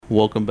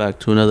Welcome back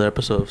to another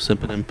episode of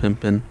Simpin' and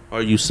Pimpin'.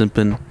 Are you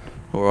simpin'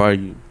 or are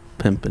you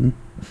pimpin'?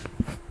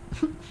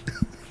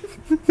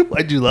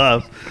 Why'd you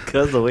laugh?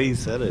 Because the way you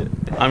said it.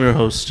 I'm your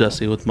host,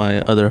 Jesse, with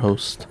my other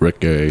host.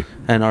 Ricky.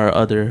 And our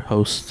other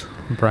host.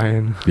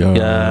 Brian. Yeah.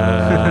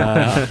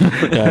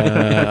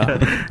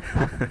 Yeah.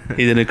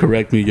 He didn't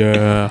correct me.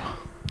 Yeah.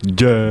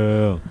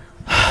 Yeah.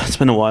 It's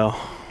been a while.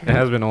 It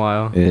has been a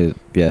while.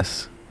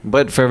 Yes.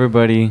 But for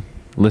everybody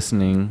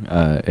listening,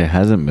 it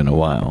hasn't been a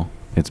while.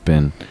 It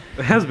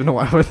has been a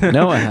while.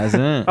 No, it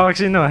hasn't. Oh,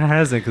 actually, no, it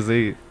hasn't because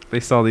they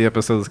saw the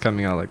episodes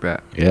coming out like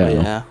that.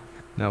 Yeah.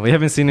 No, we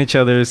haven't seen each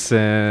other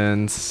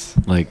since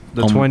Like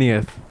the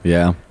 20th.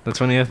 Yeah. The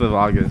 20th of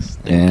August.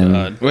 And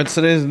God. what's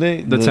today's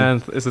date? The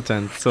 10th. It's the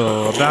 10th.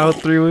 So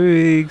about 3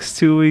 weeks,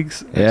 2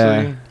 weeks.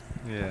 Actually.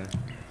 Yeah.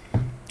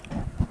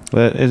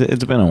 But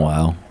it's been a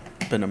while.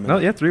 Been a minute. No,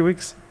 yeah, 3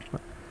 weeks.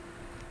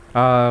 So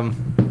all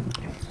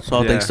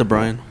yeah. thanks to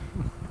Brian.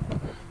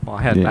 Well,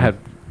 I had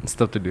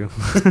stuff to do.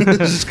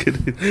 Just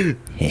kidding.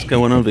 This guy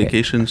went on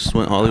vacation. Just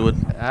went Hollywood.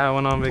 I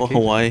went on Well, vacation.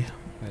 Hawaii.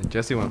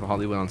 Jesse went to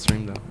Hollywood on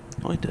stream though.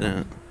 No, he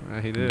didn't.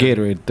 He did.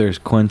 Gatorade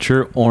Thirst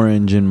Quencher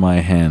orange in my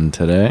hand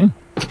today.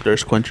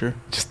 Thirst quencher.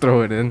 Just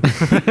throw it in.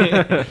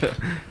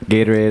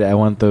 Gatorade, I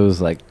want those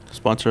like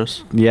Sponsor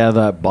us.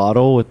 that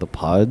bottle with the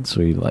pods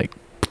where you like.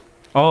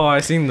 Oh, I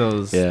seen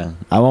those. Yeah,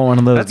 I want one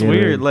of those. That's Gatorade.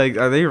 weird. Like,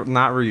 are they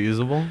not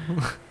reusable?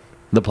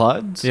 The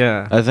pods?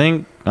 Yeah. I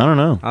don't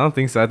know. I don't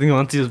think so. I think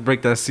once you just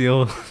break that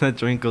seal, that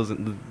drink goes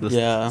in, the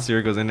Yeah.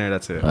 syrup goes in there.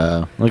 That's it.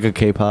 Like a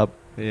K-pop.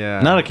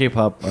 Yeah. Not a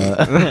K-pop. Oh,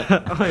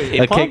 A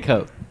K-pop?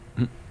 K-cup.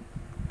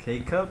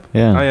 K-cup?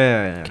 Yeah. Oh,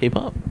 yeah.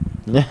 K-pop.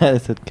 Yeah, I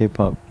said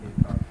K-pop.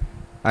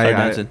 Start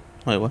dancing.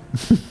 Wait, what?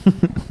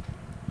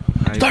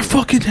 I Start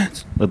fucking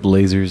dancing. With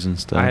lasers and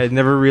stuff. I had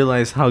never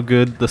realized how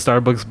good the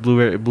Starbucks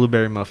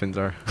blueberry muffins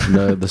are.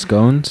 the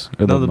scones?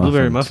 Or No, the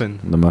blueberry muffins?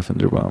 muffin. The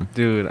muffins are bomb.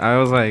 Dude, I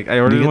was like, I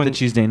Do ordered you get one. the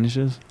cheese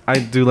danishes? I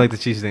do like the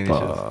cheese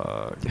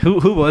danishes. Fuck.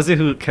 Who was it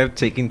who kept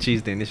taking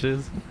cheese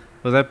danishes?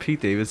 Was that Pete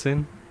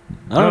Davidson?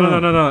 I don't know.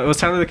 No. It was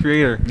Tyler, the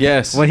Creator.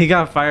 Yes. When he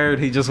got fired,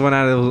 he just went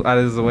out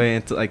of his way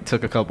and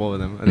took a couple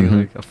with him. I think Mhm.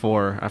 like a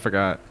 4. I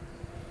forgot.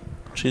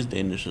 Cheese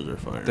danishes are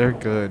fire. They're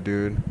good,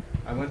 dude.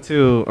 I went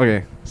to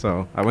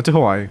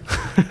Hawaii.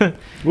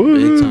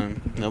 Big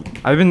time. Nope.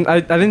 I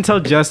didn't tell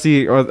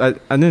Jesse I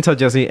didn't tell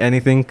Jesse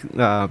anything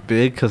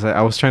big because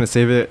I was trying to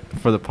save it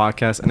for the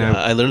podcast. And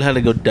I literally had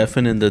to go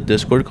deafen in the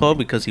Discord call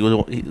because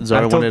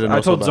Zara wanted to know.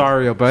 I told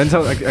Zario, but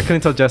I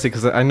couldn't tell Jesse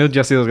because I knew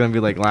Jesse was gonna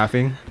be like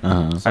laughing.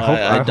 Uh-huh. So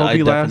I hope he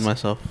deafened laughs.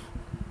 myself.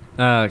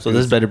 So 'Cause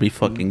this better be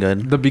fucking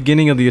good. The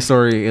beginning of the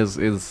story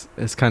is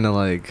kind of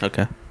like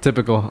Okay.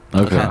 typical.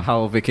 Okay.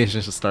 How vacation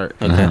should start.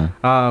 Okay.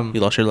 Uh-huh. You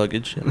lost your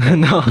luggage. No.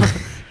 No.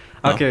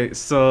 Okay,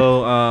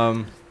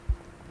 so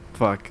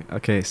fuck.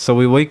 Okay, so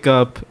we wake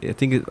up.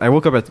 We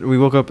woke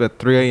up at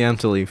 3 a.m.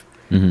 to leave.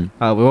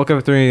 Mm-hmm. We woke up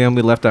at 3 a.m.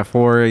 We left at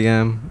 4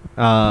 a.m.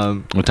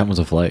 What time was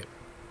the flight?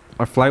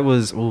 Our flight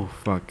was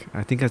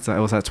I think it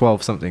was at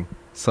 12 something.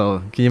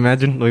 So can you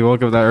imagine? We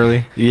woke up that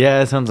early.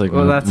 Yeah, it sounds like.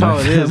 Well, that's how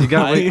it is. You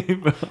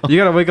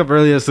gotta wake up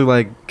early just to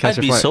like catch I'd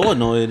a be flight. so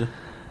annoyed.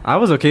 I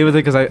was okay with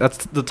it because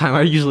that's the time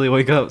I usually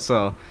wake up.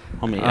 So.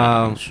 I mean,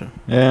 yeah, Um, sure.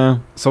 Yeah.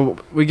 So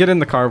we get in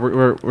the car.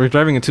 We're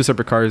driving in 2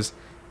 separate cars.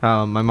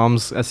 My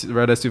mom's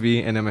red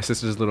SUV and then my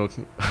sister's little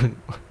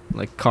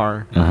like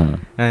car.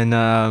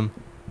 Uh-huh.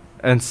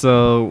 And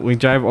so we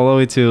drive all the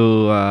way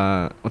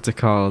to what's it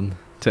called,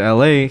 to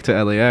LA,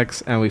 to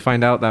LAX, and we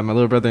find out that my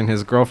little brother and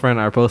his girlfriend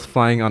are both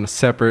flying on a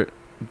separate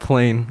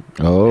plane,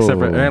 Oh.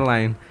 separate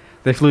airline.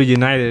 They flew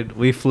United.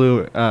 We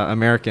flew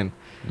American.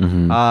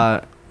 Mm-hmm.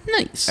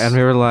 Nice. And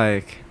we were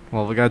like,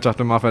 well, we gotta drop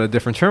them off at a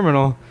different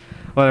terminal,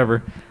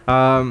 whatever.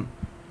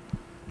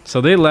 So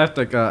they left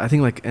like I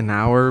think like an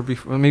hour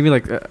before, maybe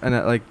like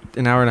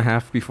an hour and a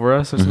half before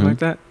us or something like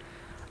that.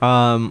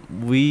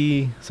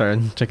 Sorry,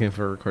 I'm checking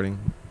for recording.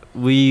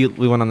 We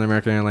went on the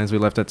American Airlines. We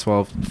left at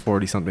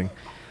 12:40 something.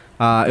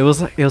 It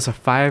was a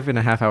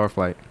 5.5 hour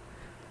flight.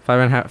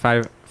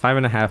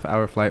 5.5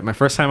 hour flight. My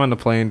first time on the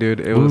plane, dude.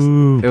 It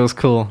was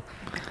cool.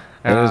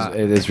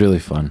 It is really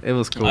fun. It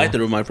was cool. I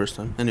threw my first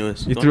time.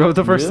 Anyways. You threw up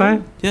the first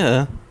time?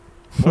 Yeah.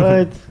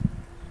 What?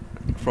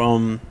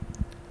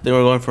 They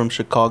were going from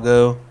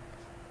Chicago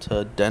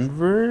to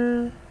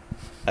Denver.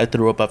 I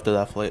threw up after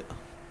that flight.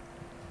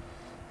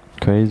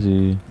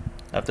 Crazy.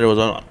 After it was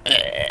on.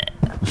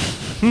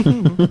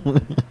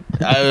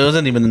 I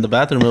wasn't even in the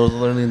bathroom. It was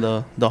literally in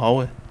the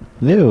hallway.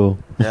 Ew.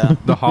 Yeah.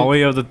 The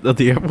hallway of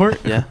the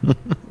airport? Yeah.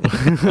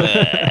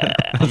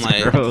 I'm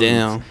like, gross.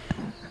 damn.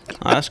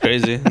 Oh, that's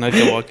crazy. And I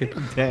kept walking.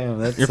 Damn,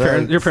 that's Your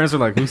parents were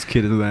like, whose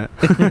kid is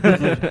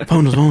that?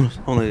 Bonus.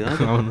 I'm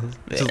like, okay.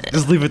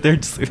 Just leave it there.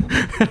 Just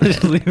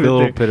leave it little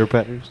there. pitter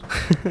patters.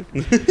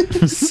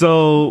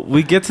 So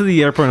we get to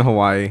the airport in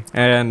Hawaii,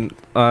 and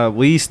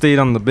we stayed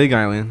on the Big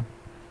Island.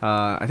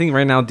 I think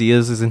right now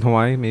Diaz is in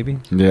Hawaii, maybe.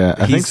 Yeah,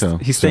 I think so.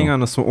 He's staying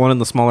on one of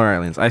the smaller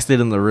islands. I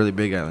stayed on the really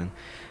big island,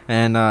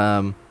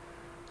 and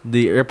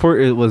the airport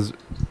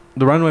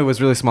the runway was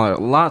really smaller, a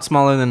lot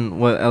smaller than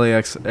what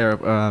LAX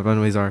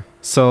runways are.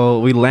 So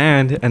we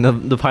land, and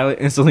the pilot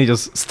instantly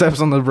just steps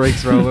on the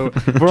brakes, bro.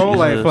 We're all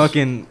like Jesus.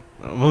 fucking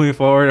moving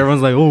forward.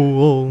 Everyone's like,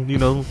 oh, you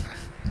know.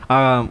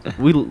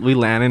 We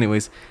land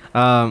anyways.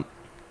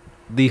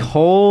 The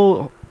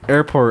whole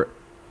airport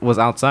was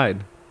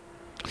outside.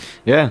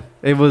 Yeah.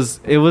 It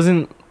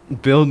wasn't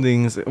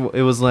buildings. It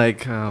was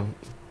like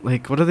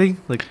what are they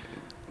like?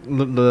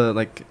 The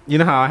like, you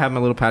know how I have my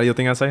little patio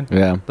thing outside?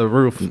 Yeah. The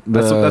roof.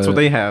 That's what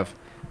they have.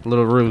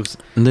 Little roofs.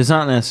 There's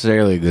not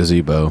necessarily a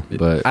gazebo,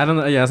 but I don't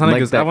know. Yeah, it's not like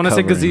like that I want to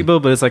say covering. gazebo,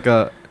 but it's like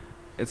a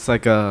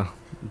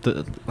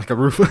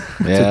roof.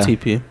 yeah, It's a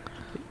TP.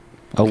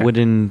 a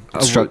wooden A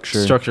wood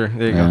structure. Structure.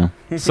 There you Yeah.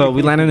 go. So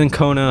we landed in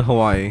Kona,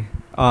 Hawaii.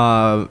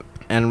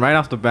 And right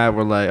off the bat,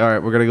 we're like, all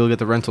right, we're gonna go get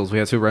the rentals. We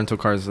had 2 rental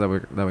cars that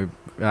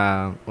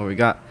we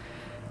got.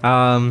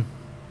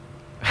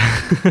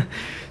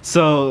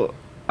 So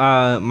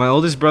my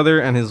oldest brother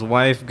and his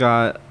wife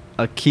got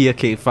a Kia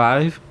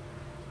K5,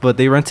 but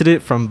they rented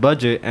it from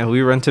budget, and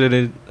we rented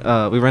it.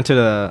 We rented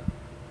a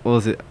what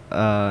was it?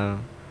 A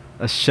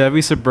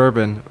Chevy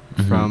Suburban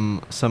Mhm.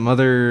 from some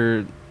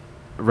other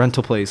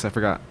rental place. I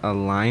forgot. A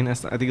Line, I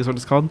think is what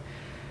it's called.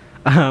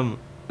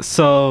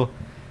 So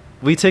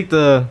we take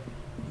the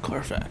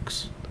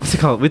Carfax. what's it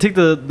called? We take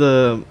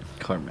the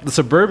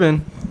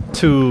Suburban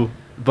to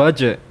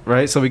budget,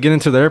 right? So we get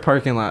into their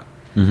parking lot,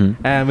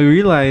 Mm-hmm. and we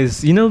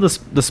realize, you know,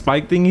 the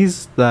spike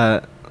thingies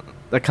that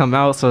come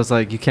out. So it's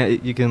like you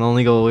can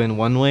only go in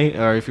one way,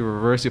 or if you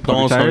reverse, you put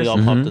your Don't tell me tires. I'll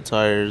Mhm. pop the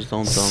tires.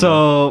 Don't tell me.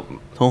 So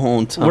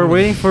Don't tell we're me.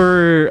 waiting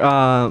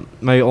for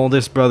my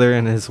oldest brother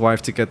and his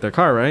wife to get their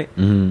car, right?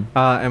 Mm-hmm.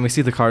 And we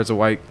see the car is a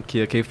white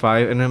Kia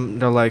K5, and then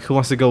they're like, "Who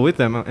wants to go with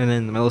them?" And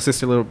then my little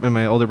sister and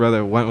my older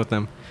brother went with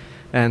them,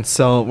 and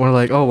so we're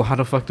like, "Oh, well, how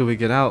the fuck do we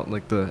get out?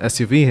 Like the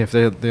SUV, if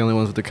they're the only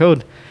ones with the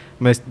code?"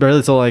 My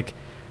brother's all like,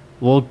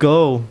 "We'll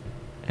go,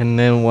 and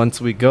then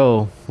once we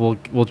go,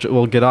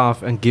 we'll get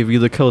off and give you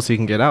the code so you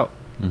can get out."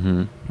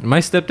 Mm-hmm. My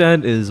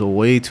stepdad is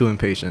way too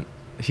impatient.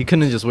 He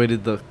couldn't have just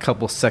waited the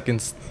couple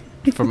seconds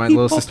for my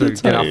little sister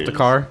to get off the Tires.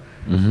 car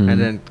Mm-hmm. and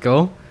then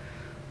go.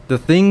 The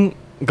thing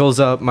goes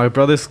up, my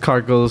brother's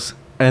car goes,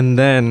 and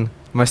then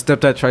my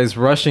stepdad tries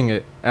rushing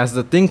it. As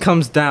the thing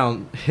comes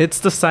down, hits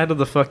the side of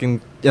the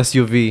fucking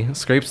SUV,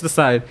 scrapes the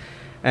side,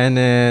 and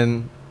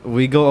then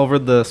we go over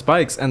the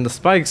spikes, and the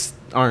spikes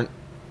aren't,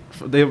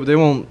 they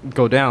won't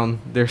go down.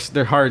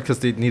 They're hard because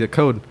they need a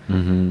code.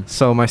 Mm-hmm.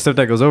 So my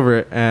stepdad goes over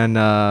it, and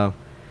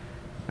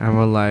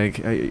we're like,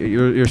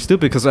 you're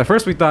stupid, because at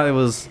first we thought it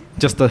was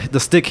just the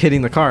stick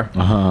hitting the car.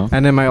 Uh-huh.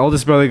 And then my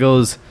oldest brother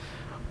goes,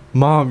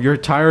 "Mom, your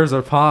tires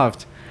are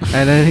popped."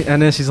 And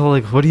then she's all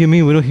like, "What do you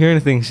mean? We don't hear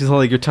anything." She's all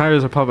like, "Your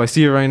tires are popped. I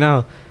see it right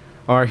now."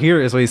 Or "Here"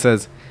 is what he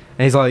says.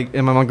 And he's like,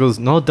 and my mom goes,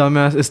 "No,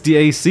 dumbass, it's the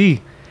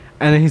AC."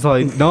 And then he's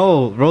like,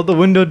 "No, roll the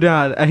window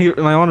down." And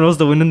my mom rolls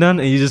the window down,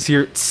 and you just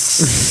hear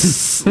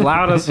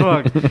loud as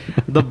fuck.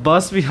 The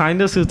bus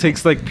behind us, who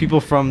takes like people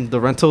from the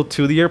rental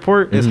to the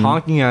airport, is Mhm.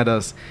 honking at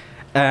us,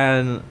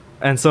 and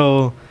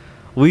so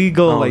we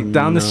go Oh, like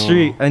down the no.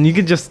 street, and you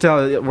can just tell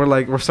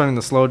we're starting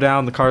to slow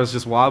down. The car is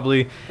just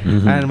wobbly,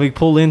 Mhm. and we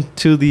pull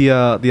into the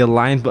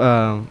aligned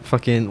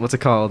fucking what's it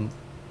called?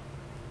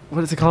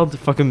 What is it called? The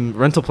fucking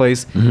rental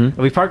place. Mhm. And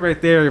we park right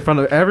there in front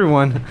of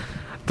everyone.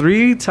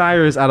 3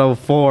 tires out of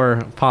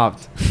 4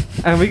 popped,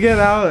 and we get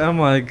out. And I'm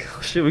like,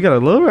 shit, we got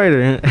a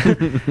lowrider.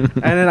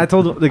 And then I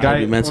told the guy,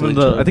 be mentally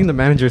I think the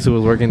managers who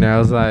was working there, I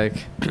was like,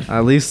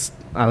 at least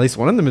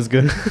one of them is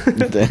good.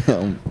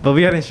 Damn. But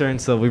we had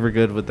insurance, so we were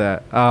good with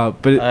that.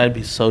 But I'd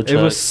be so checked.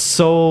 it was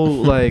so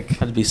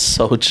like, I'd be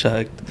so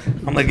checked.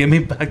 I'm like, get me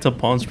back to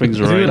Palm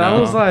Springs right dude, now. I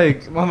was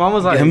like, my mom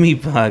was like, get me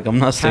back. I'm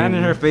not hand staying.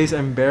 in her face,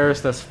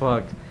 embarrassed as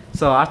fuck.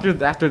 So after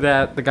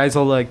that, the guys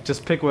all like,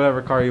 just pick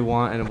whatever car you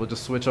want, and we'll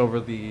just switch over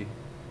the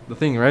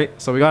thing, right?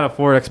 So we got a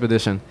Ford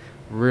Expedition,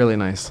 really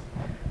nice,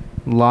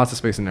 lots of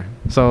space in there.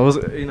 So it was,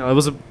 it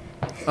was a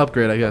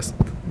upgrade, I guess.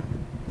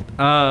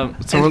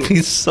 So I'd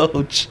be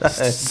so checked.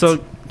 so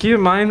keep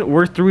in mind,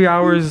 we're 3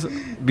 hours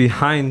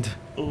behind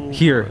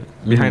here,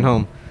 behind Mhm.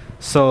 home.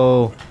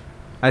 So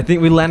I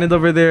think we landed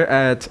over there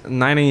at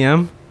 9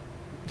 a.m.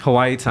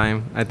 Hawaii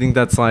time. I think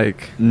that's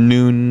like,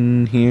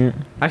 Noon here.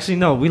 actually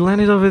no, we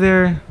landed over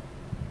there,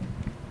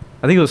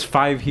 I think it was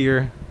 5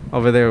 here.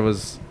 Over there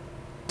was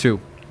 2.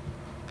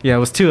 Yeah, it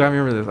was 2. I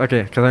remember this.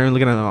 Okay, because I remember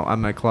looking at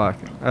my clock.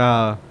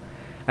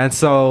 And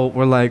so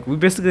we're like, we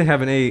basically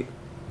haven't ate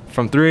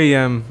from 3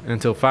 a.m.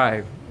 until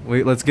 5.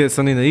 Let's get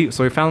something to eat.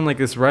 So we found like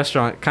this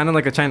restaurant, kind of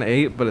like a China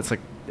 8, but it's like,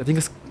 I think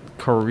it's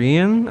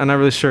Korean. I'm not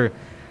really sure.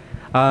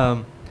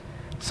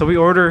 So we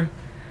order,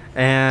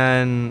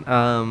 and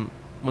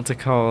what's it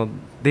called?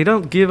 They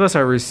don't give us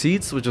our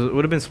receipts, which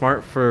would have been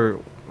smart for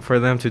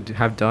them to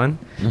have done.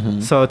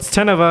 Mhm. So it's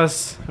 10 of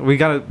us. We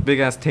got a big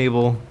ass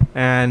table,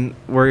 and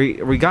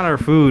we got our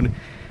food,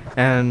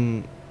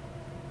 and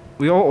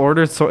we all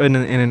ordered in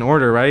an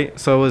order, right?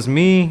 So it was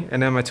me,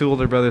 and then my 2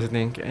 older brothers, I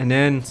think, and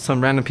then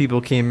some random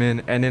people came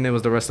in, and then it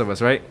was the rest of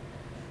us, right?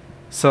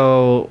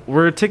 So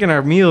we're taking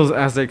our meals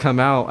as they come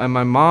out, and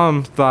my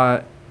mom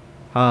thought,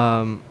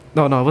 no,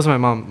 it wasn't my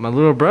mom. My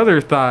little brother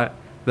thought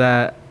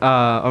that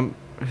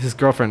his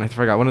girlfriend, I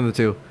forgot, one of the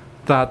two,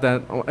 thought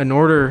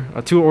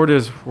that two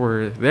orders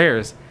were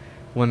theirs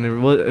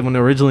when when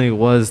originally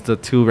was the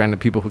two random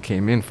people who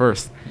came in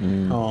first.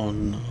 Oh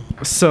no.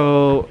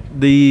 So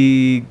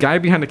the guy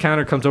behind the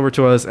counter comes over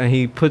to us and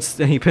he pins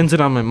it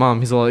on my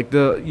mom. He's all like,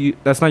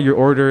 that's not your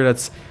order,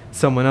 that's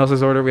someone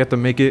else's order. We have to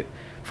make it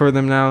for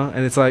them now.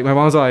 And it's like, my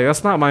mom's like,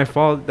 that's not my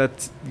fault,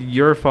 that's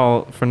your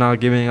fault for not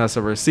giving us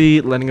a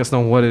receipt, letting us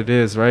know what it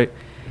is, right?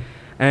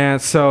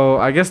 And so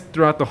I guess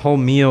throughout the whole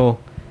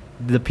meal,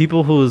 the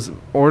people whose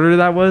order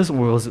that was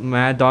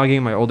mad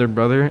dogging my older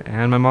brother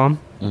and my mom.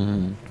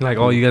 Like,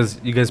 oh, you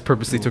guys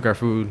purposely took our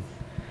food.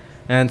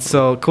 And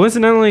so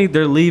coincidentally,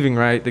 they're leaving,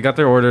 right? They got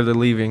their order, they're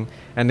leaving,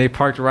 and they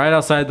parked right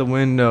outside the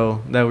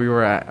window that we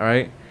were at,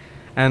 right?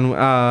 And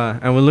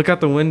we look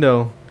out the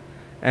window,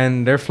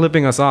 and they're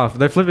flipping us off.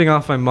 They're flipping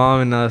off my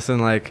mom and us,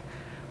 and like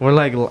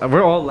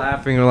we're all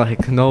laughing. We're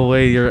like, no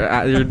way,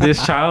 you're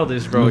this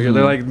childish, bro.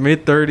 They're like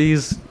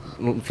mid-30s.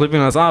 Flipping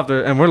us off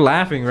there, and we're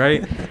laughing,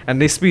 right?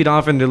 And they speed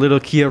off in their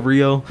little Kia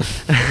Rio,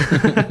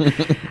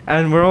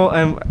 and we're all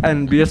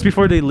and just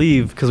before they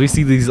leave, because we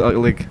see these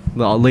like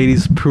the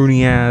ladies'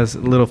 pruny ass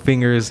little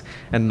fingers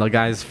and the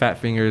guys' fat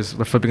fingers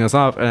were flipping us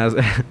off, and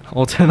as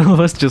all 10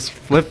 of us just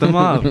flipped them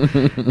off,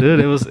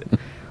 dude. It was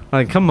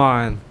like, come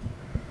on,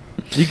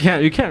 you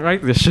can't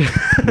write this shit.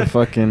 The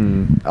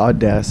fucking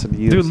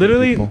audacity. Dude,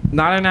 literally,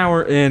 not an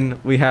hour in,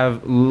 we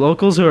have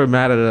locals who are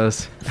mad at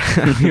us.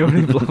 We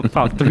already blew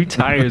about 3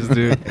 tires,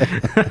 dude.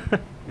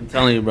 I'm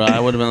telling you, bro. I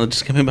would have been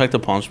just coming back to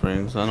Palm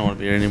Springs. I don't want to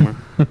be here anymore.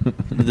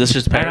 This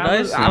is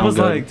paradise. I was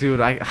like, dude,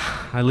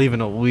 I leave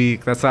in a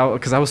week. That's how,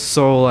 because I was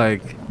so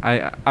like,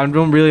 I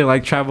don't really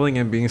like traveling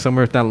and being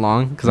somewhere that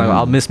long because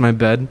I'll miss my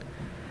bed.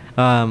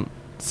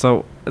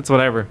 So it's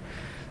whatever.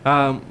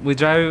 We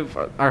drive.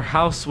 Our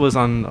house was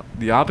on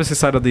the opposite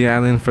side of the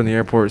island from the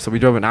airport, so we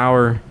drove an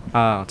hour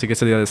to get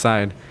to the other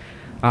side.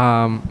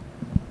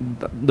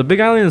 The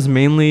Big Island is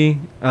mainly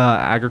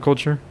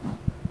agriculture.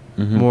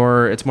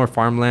 It's more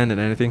farmland than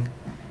anything.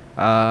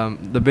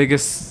 The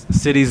biggest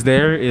cities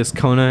there is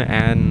Kona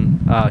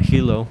and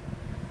Hilo.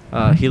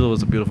 Hilo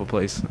is a beautiful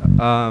place.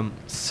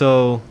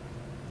 So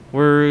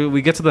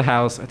we get to the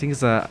house. I think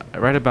it's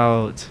right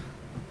about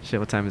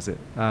what time is it?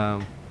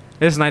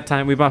 It's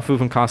nighttime. We bought food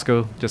from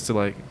Costco just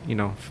to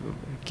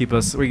keep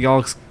us. We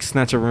all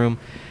snatch a room.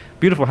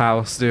 Beautiful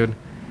house, dude.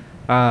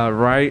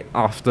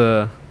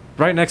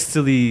 Right next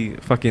to the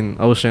fucking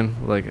ocean.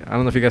 Like, I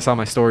don't know if you guys saw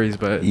my stories,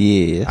 but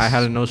yes, I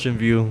had an ocean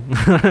view.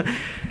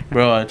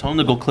 Bro, I told him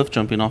to go cliff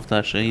jumping off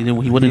that shit. He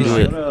wouldn't do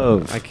it.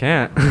 I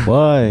can't.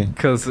 Why?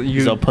 Because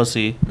he's a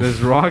pussy.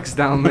 There's rocks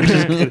down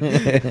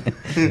there.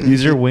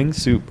 Use your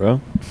wingsuit,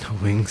 bro.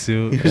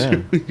 Wingsuit.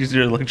 Yeah. Use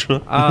your electro.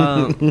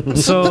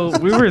 So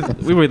we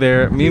were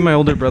there. Me and my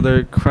older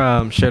brother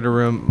shared a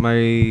room.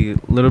 My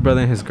little brother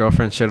and his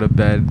girlfriend shared a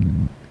bed.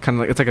 Kind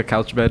of like, it's like a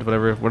couch bed,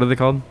 whatever. What are they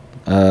called?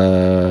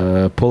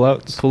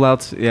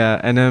 Pullouts, yeah.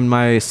 And then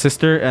my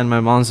sister and my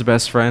mom's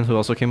best friend, who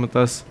also came with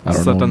us,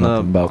 slept on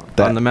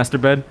the master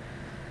bed.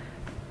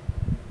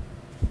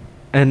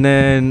 And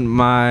then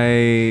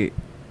my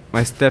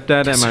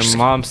stepdad and my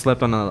mom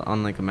slept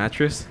on like a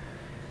mattress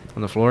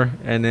on the floor.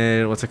 And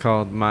then what's it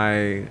called?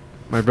 My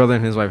brother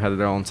and his wife had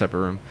their own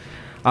separate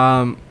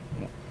room.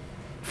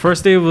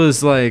 First day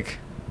was like,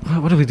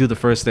 what did we do the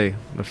first day?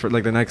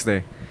 The next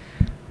day,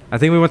 I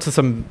think we went to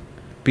some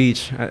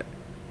beach.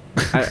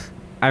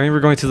 I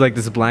remember going to like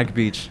this black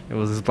beach. It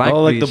was this black beach.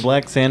 Oh, like the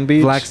black sand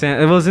beach? Black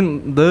sand. It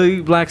wasn't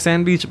the black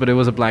sand beach, but it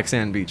was a black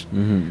sand beach.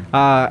 Mm-hmm.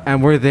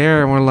 And we're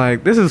there and we're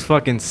like, this is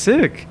fucking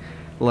sick.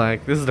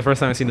 Like, this is the first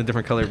time I've seen a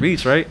different color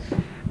beach, right?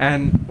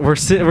 And we're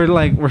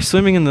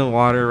swimming in the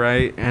water,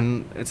 right?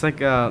 And it's like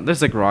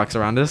there's like rocks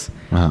around us.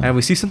 Uh-huh. And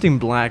we see something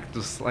black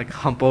just like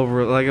hump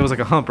over, like it was like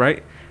a hump,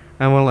 right?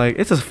 And we're like,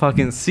 it's a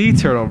fucking sea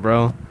turtle,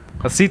 bro.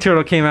 A sea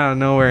turtle came out of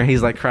nowhere and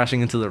he's like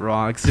crashing into the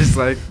rocks, just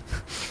like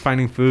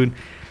finding food.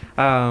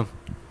 I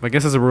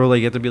guess as a rule, like,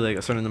 you have to be like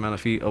a certain amount of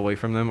feet away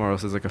from them, or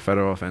else it's like a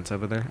federal offense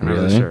over there. I'm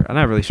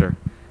not really sure.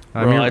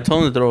 Bro, I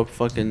told him to throw a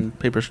fucking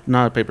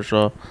not a paper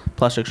straw,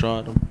 plastic straw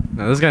at him.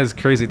 No, this guy's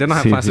crazy. They don't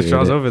have plastic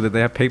straws over there. They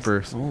have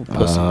papers. Oh,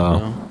 pussy,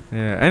 bro.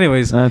 Yeah.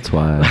 Anyways, that's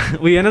why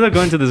we ended up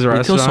going to this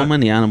restaurant. Kill so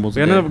many animals.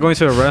 We ended up going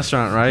to a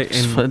restaurant, right?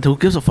 And who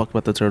gives a fuck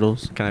about the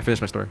turtles? Can I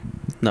finish my story?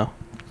 No,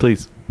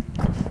 please.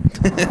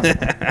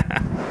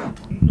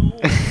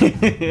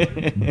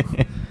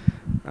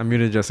 I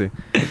muted Jesse.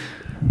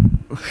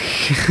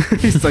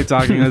 He's like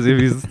talking as if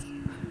he's.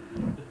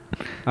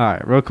 All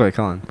right, real quick,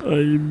 hold on.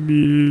 I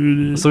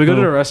muted. So we go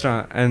to a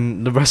restaurant,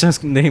 and the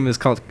restaurant's name is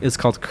called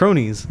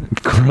Cronies.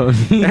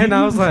 Cronies. And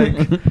I was like,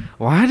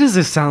 why does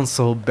this sound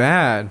so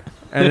bad?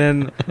 And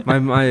then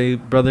my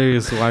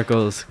brother's wife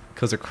goes,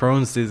 because of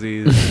Crohn's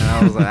disease. And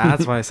I was like,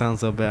 that's why it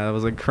sounds so bad. I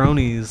was like,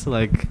 Cronies,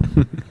 like,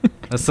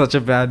 that's such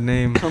a bad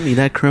name. Tell me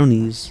that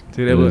Cronies.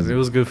 Dude, it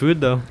was good food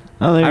though.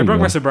 Oh, I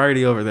broke my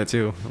sobriety over there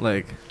too.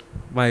 Like,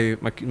 my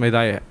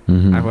diet.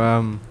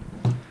 Mm-hmm.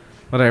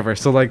 Whatever.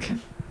 So like,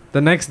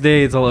 the next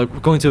day it's all like, we're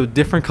going to a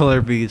different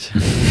color beach.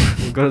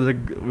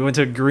 We went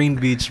to a green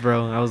beach,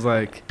 bro. I was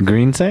like,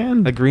 Green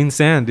sand? a green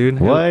sand, dude.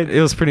 What?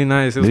 It was pretty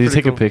nice. It was Did you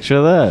pretty take a cool. picture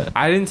of that?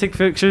 I didn't take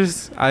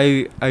pictures.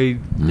 I They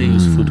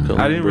use food coloring.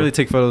 I didn't bro. really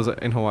take photos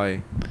in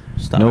Hawaii.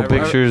 Stop. No I-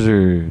 pictures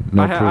or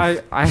no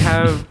proof?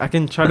 I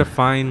can try to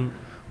find.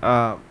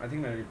 I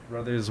think my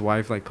brother's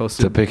wife like It's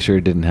posted. a picture.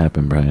 It didn't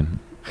happen, Brian.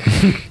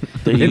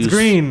 They It's use-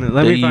 green.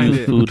 Let they me find use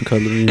it. food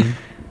coloring.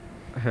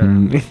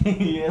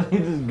 Yeah, they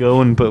just go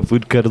and put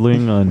food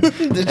coloring on.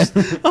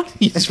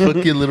 He's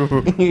fucking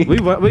little.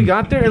 We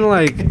got there and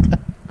like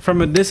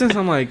from a distance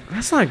I'm like,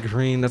 that's not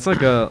green, that's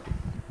like a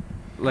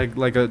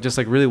just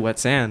like really wet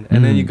sand,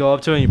 and then you Mhm. go up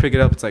to it and you pick it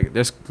up, it's like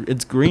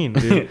it's green,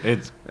 dude.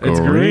 it's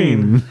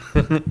green.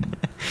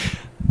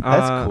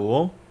 That's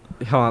cool.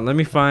 Hold on, let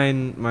me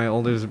find my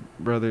oldest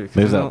brother. 'cause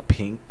There's I a don't-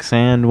 pink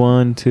sand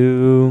one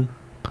too.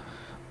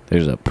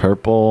 There's a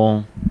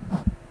purple.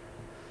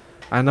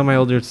 I know my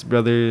oldest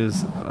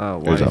brother's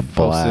wife There's a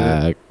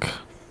posted it. black.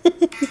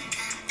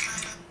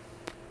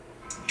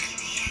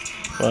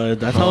 But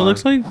that's how it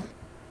looks like.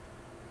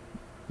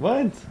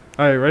 What?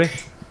 All right, ready?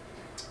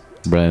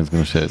 Brian's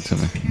gonna show it to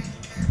me.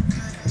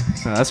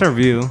 That's our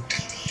view.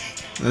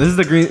 This is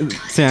the green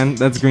sand.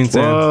 That's green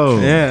sand. Whoa.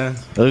 Yeah.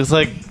 It looks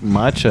like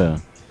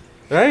matcha.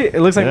 Right?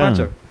 It looks like Yeah.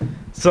 matcha.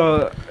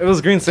 So it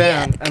was green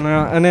sand,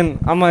 and then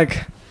I'm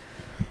like,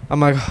 all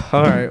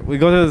right. We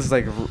go to this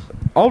like,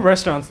 all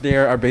restaurants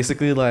there are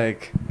basically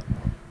like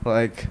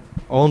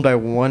owned by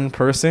one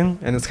person,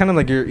 and it's kind of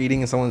like you're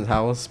eating in someone's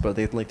house, but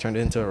they like turned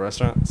it into a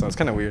restaurant. So it's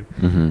kind of weird.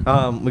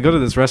 Mm-hmm. We go to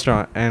this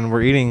restaurant and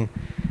we're eating,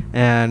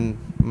 and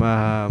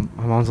my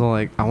mom's all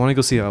like, I want to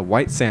go see a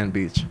white sand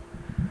beach.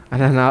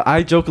 And then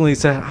I jokingly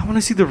said, I want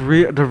to see the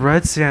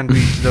red sand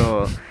beach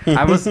though.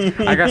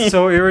 I got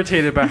so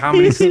irritated by how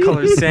many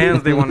colored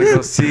sands they want to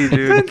go see,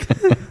 dude.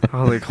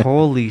 I was like,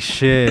 holy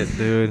shit,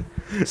 dude.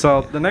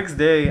 So the next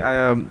day,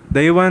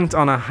 they went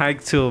on a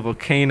hike to a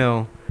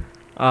volcano,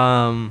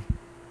 and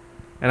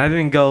I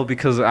didn't go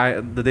because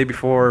the day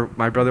before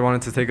my brother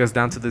wanted to take us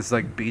down to this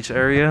like beach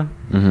area.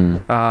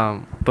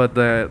 Mm-hmm. But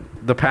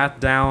the path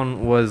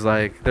down was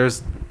like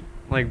there's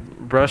like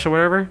brush or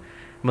whatever.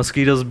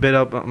 Mosquitoes bit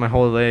up my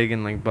whole leg,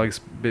 and like bugs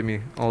bit me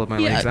all of my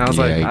legs. And I was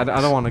like, I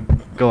don't want to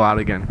go out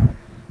again.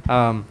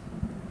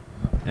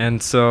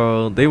 And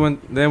so they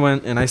went,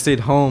 and I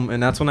stayed home,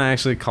 and that's when I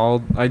actually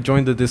called. I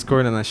joined the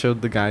Discord and I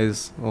showed the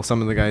guys,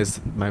 some of the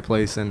guys, my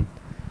place and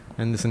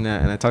this and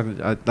that. And I talked.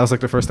 That was like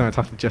the first time I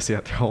talked to Jesse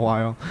after a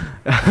while.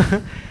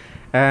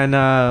 And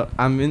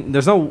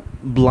there's no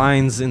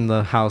blinds in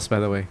the house, by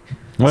the way.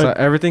 What? So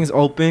everything's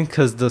open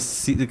because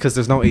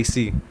there's no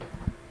AC.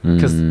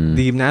 Because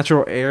the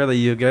natural air that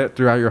you get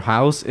throughout your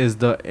house is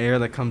the air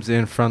that comes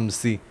in from the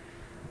sea.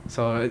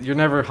 So you're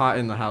never hot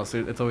in the house.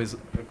 It's always a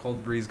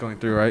cold breeze going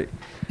through, right?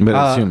 But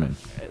it's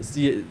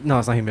humid. No,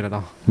 it's not humid at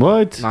all.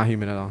 What? Not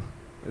humid at all.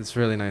 It's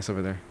really nice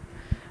over there.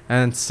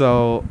 And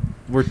so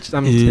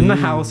I'm in the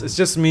house. It's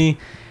just me,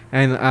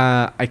 and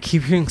I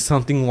keep hearing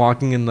something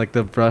walking in like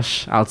the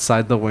brush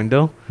outside the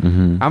window.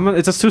 Mm-hmm.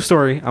 It's a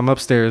 2-story. I'm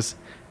upstairs,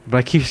 but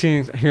I keep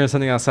hearing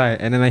something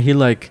outside, and then I hear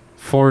like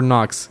 4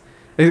 knocks.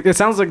 It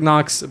sounds like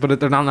knocks, but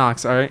they're not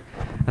knocks, all right?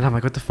 And I'm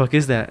like, what the fuck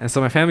is that? And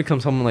so my family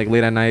comes home like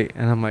late at night,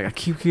 and I'm like, I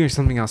keep hearing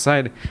something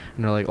outside.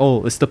 And they're like,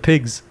 oh, it's the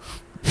pigs.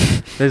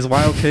 There's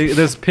wild pigs.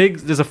 There's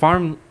pigs. There's a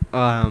farm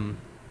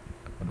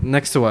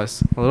next to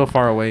us, a little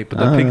far away, but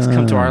the pigs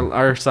come to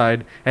our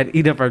side and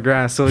eat up our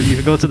grass. So you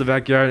go to the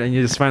backyard and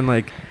you just find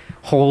like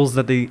holes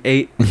that they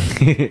ate,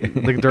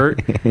 the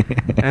dirt.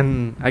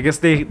 And I guess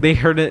they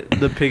heard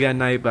the pig at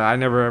night, but I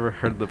never ever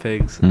heard the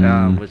pigs,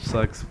 which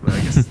sucks. But I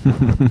guess.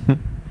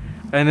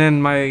 And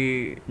then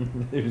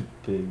There's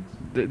pigs.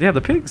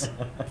 the pigs.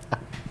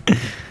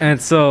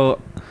 And so,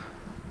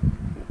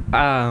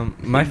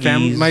 my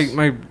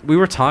family, we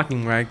were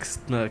talking, right?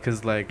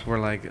 Cause like we're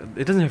like,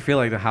 it doesn't feel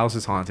like the house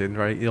is haunted,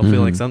 right? It'll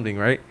feel like something,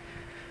 right?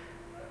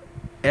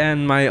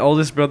 And my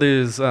oldest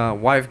brother's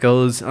wife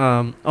goes,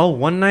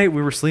 one night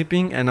we were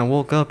sleeping and I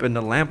woke up and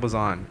the lamp was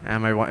on,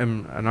 and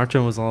and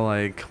Archer was all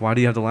like, why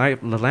do you have the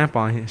lamp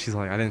on? And she's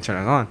like, I didn't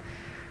turn it on.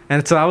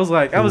 And so I was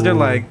there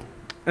like,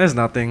 there's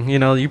nothing,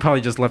 you probably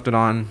just left it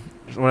on,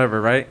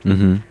 whatever, right?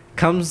 Mm-hmm.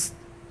 Comes,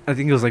 I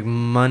think it was like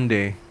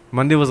Monday.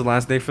 Monday was the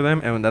last day for them,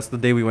 and that's the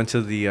day we went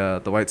to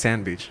the white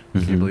sand beach.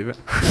 Can you believe it?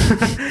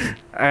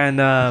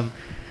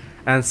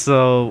 And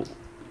so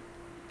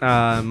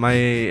half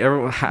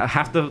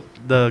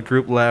the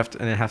group left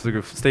and then half the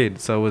group stayed.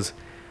 So it was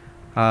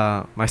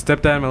my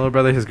stepdad, my little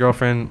brother, his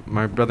girlfriend,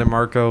 my brother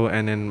Marco,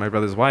 and then my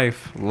brother's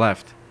wife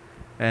left.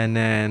 And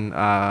then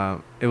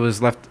it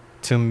was left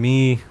to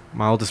me,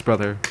 my oldest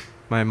brother,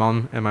 my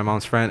mom and my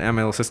mom's friend, and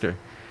my little sister.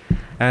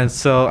 And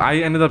so I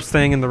ended up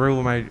staying in the room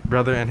where my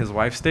brother and his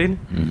wife stayed.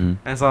 Mm-hmm.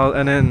 And so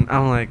then I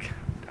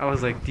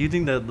was like, do you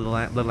think that the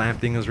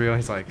lamp thing is real?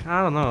 He's like,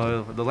 I don't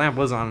know. The lamp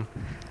was on.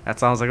 And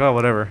so I was like, oh,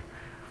 whatever.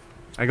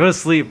 I go to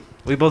sleep.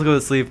 We both go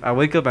to sleep. I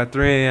wake up at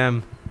 3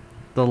 a.m.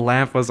 The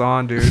lamp was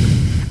on, dude.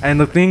 And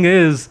the thing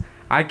is,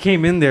 I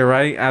came in there,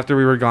 right, after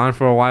we were gone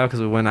for a while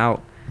because we went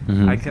out.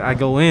 Mm-hmm. I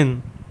go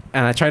in,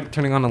 and I tried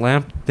turning on the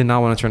lamp. Did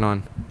not want to turn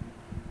on.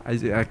 I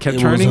kept It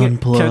was turning it,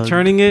 unplugged. kept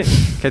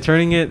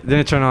turning it,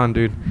 didn't turn on,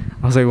 dude.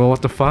 I was like, well,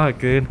 what the fuck,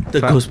 dude?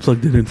 The ghost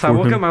plugged it in So I for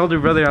woke up him. my older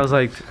brother. I was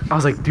like,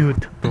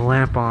 dude, the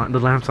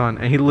lamp's on,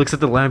 and he looks at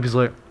the lamp. He's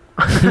like,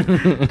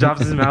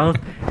 drops his mouth,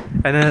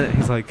 and then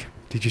he's like,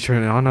 did you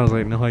turn it on? I was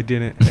like, no, I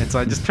didn't. And so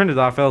I just turned it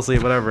off, fell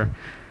asleep, whatever.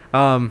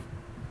 And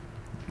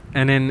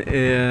then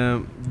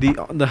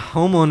the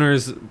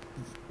homeowner's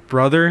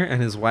brother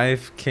and his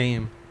wife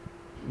came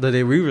the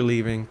day we were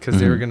leaving because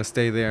they were gonna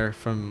stay there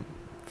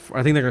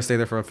I think they're gonna stay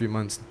there for a few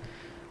months.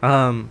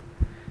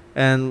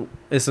 And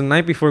it's the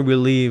night before we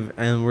leave,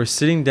 and we're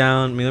sitting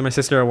down. Me and my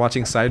sister are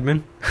watching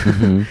Sidemen,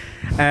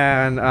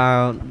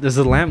 and there's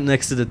a lamp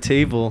next to the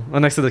table,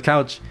 next to the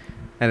couch,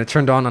 and it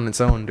turned on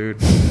its own,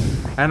 dude.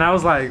 And I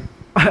was like,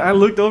 I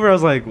looked over, I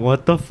was like,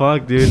 what the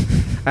fuck, dude?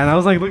 And I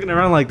was like looking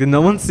around, like, did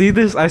no one see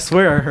this? I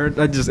swear, I heard.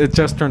 It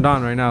just turned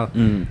on right now.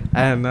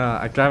 And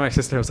I grabbed my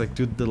sister. I was like,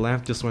 dude, the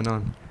lamp just went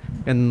on.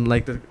 And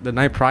like the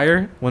night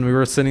prior, when we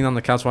were sitting on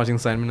the couch watching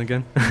Simon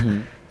again,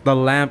 the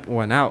lamp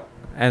went out.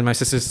 And my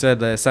sister said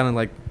that it sounded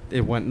like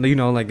it went, you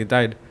know, like it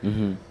died.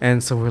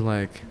 And so we're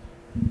like,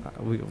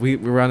 we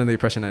were under the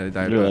impression that it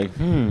died. You're like,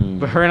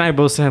 But her and I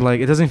both said, like,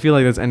 it doesn't feel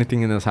like there's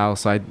anything in this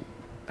house. So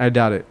I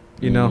doubt it,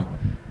 you know?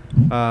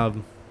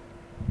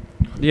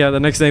 Yeah, the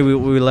next day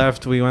we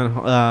left. We went,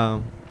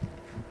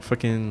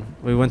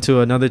 we went to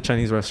another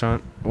Chinese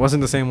restaurant. It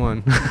wasn't the same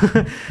one.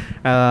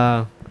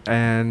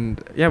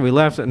 And yeah, we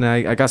left, and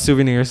I got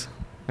souvenirs.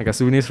 I got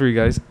souvenirs for you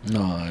guys.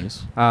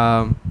 Nice.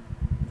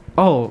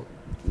 Oh,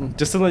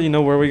 just to let you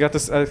know where we got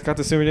this. I got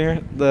the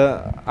souvenir.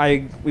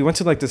 We went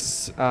to like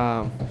this.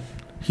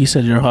 He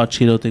said your hot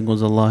Cheeto thing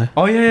was a lie.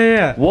 Oh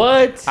yeah.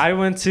 What? I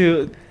went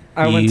to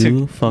fucking liar.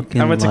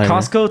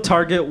 Costco,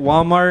 Target,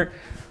 Walmart,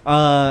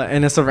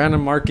 and it's a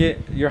random market.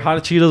 Your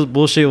hot Cheetos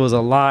bullshit was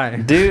a lie,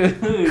 Dude.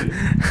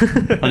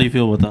 How do you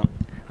feel about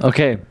that?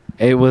 Okay,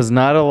 it was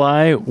not a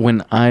lie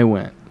when I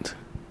went.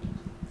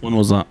 When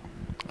was that?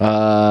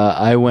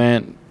 I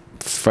went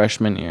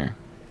freshman year.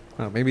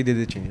 Oh, maybe they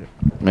did change it.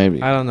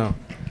 Maybe. I don't know.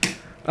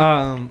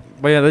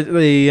 But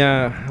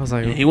yeah, I was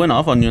like, He went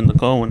off on you in the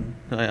call when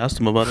I asked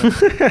him about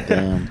it.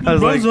 Damn. I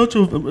was like,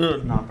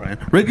 Nah, Brian.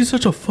 Reggie's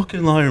such a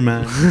fucking liar,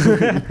 man. This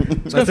guy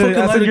I fucking said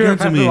lied you're a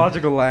again to me.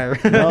 pathological liar.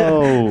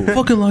 No.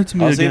 Fucking lied to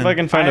me I'll again. see if I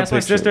can I find a asked my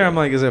picture. sister, I'm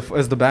like,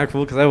 is the bag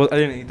full? Because I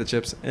didn't eat the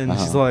chips, and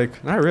she's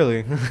like, not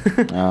really.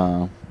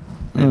 Oh.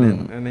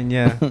 And then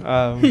yeah,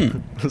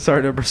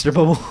 sorry to burst your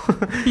bubble.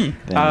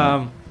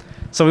 Damn.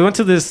 So we went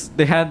to this.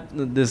 They had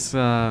this.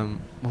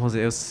 What was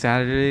it? It was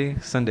Sunday.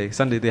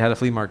 They had a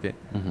flea market.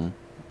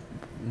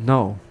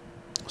 No,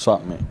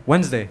 Swap me.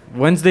 Wednesday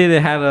they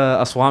had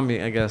a swap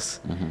meet, I guess,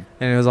 and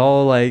it was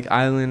all like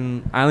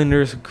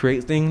islanders who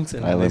create things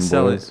and Island they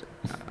sell boys. it.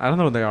 I don't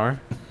know what they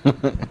are.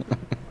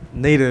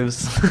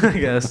 Natives, I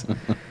guess.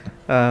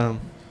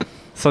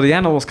 So the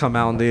animals come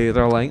out and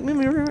they're like,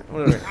 whatever.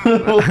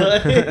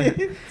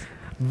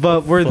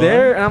 But we're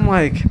there, and I'm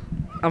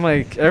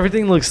like,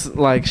 everything looks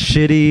like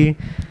shitty.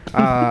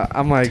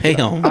 I'm like,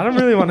 Damn. I don't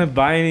really want to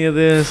buy any of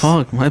this.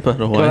 Fuck, my bad.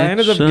 But I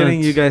ended up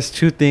getting you guys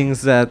two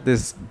things that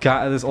this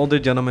older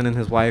gentleman and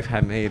his wife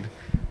had made.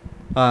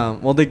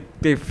 Well,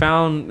 they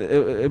found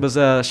it was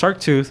a shark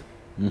tooth.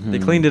 They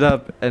cleaned it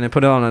up and they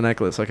put it on a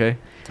necklace. Okay.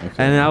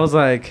 And I was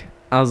like,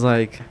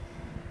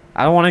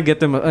 I don't want to get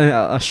them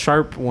a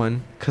sharp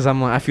one because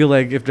I feel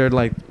like if they're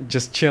like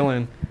just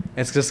chilling,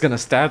 it's just gonna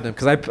stab them.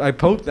 Because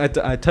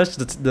I touched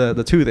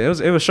the tooth.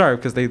 It was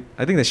sharp because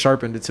I think they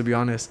sharpened it, to be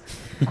honest.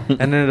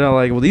 And then they're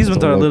like, well, these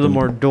ones are a little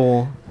more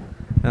dull.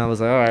 And I was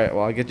like, all right,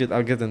 well,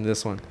 I'll get them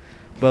this one.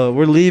 But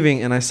we're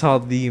leaving, and I saw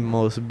the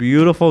most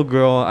beautiful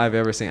girl I've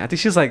ever seen. I think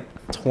she's like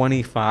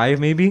 25,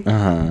 maybe.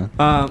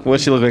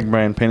 What'd she look like,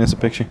 Brian? Paint us a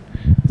picture.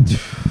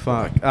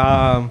 Fuck.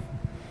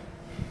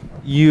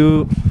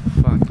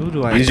 Who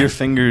do I Use your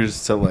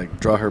fingers to like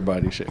draw her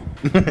body shape.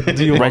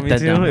 Do you Write want me that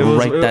to? down.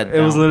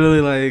 It was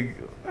literally like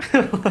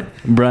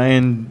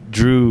Brian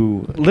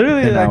drew.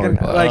 literally an like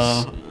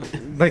hourglass.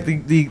 like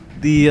the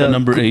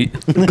number 8.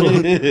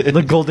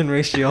 the golden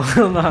ratio. I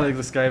don't know how to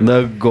describe it.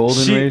 The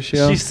golden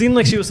ratio. She seemed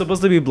like she was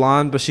supposed to be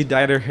blonde, but she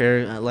dyed her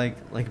hair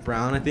like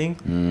brown, I think.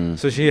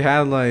 So she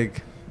had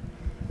like,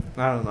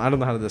 I don't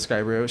know how to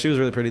describe her. She was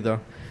really pretty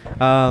though.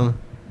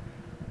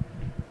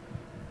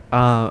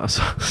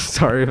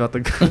 Sorry about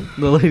the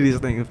ladies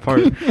thing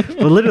part, but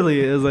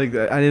literally it was like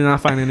I did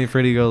not find any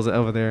pretty girls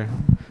over there.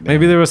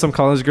 Maybe there were some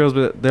college girls,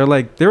 but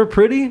they were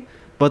pretty,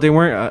 but they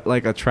weren't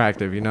like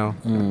attractive, you know.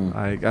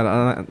 Like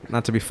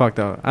not to be fucked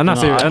up. I'm not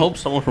saying. I hope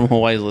someone from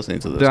Hawaii is listening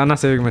to this. Dude, I'm not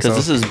saving myself.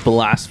 Because this is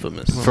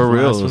blasphemous. For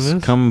real,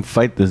 Blasphemous? come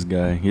fight this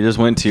guy. He just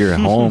went to your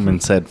home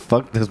and said,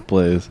 "Fuck this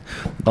place."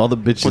 All the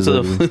bitches. Went to the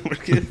over. flea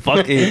market.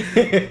 Fucking.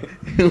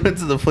 He went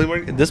to the flea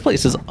market. This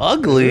place is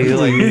ugly.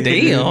 Like,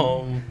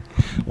 damn.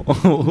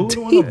 Who would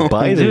want to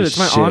buy this Dude, it's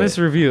my shit? honest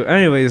review.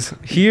 Anyways,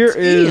 here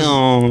is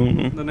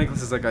Damn. the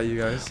necklaces I got you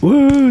guys.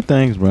 Woo!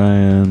 Thanks,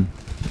 Brian.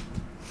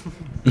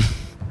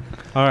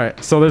 All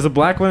right, so there's a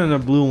black one and a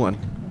blue one.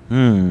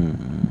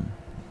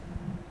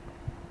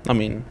 I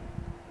mean,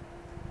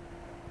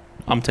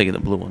 I'm taking the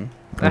blue one.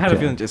 I had a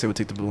Okay. feeling Jesse would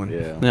take the blue one.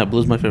 Yeah. Yeah,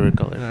 blue's my favorite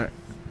color. All right.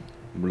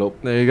 Bloop.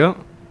 There you go.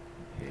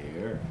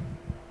 Here.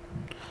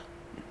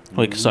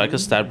 Wait, so I could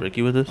stab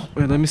Ricky with this?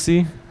 Wait, let me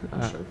see.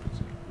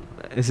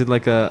 Is it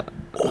like a...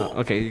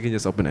 okay, you can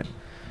just open it.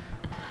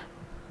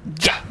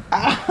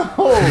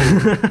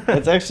 Ow!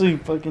 That's actually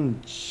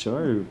fucking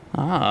sharp.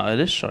 Ah, it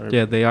is sharp.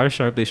 Yeah, they are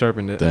sharp. They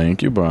sharpened it.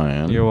 Thank you,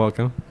 Brian. You're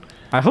welcome.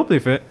 I hope they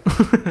fit.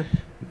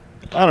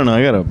 I don't know.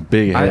 I got a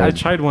big head. I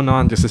tried one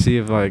on just to see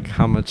if like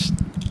how much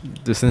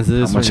distance it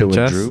is How much from it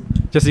your would chest.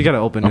 droop? Just you gotta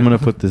open it. I'm gonna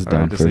put this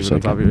Alright, down just for a leave it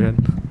on top of second. your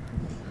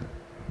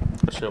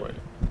head. Sure, wait.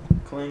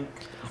 Clink.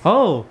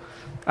 Oh,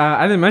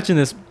 I didn't mention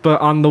this,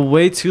 but on the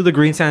way to the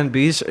green sand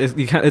beach,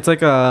 it's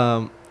like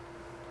a,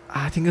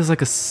 I think it's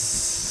like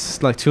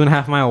like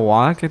 2.5 mile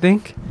walk. I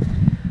think,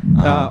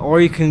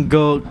 or you can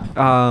go,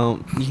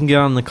 you can get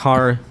on the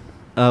car,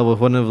 with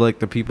one of like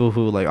the people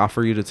who like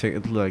offer you to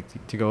take like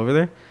to go over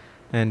there,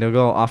 and they'll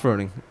go off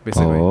roading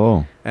basically.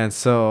 Oh. And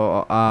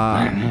so,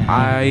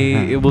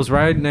 it was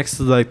right next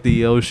to like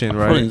the ocean,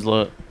 right? Footing's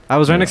lit. I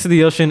was right next to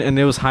the ocean, and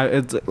it was high.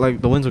 It's like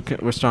the winds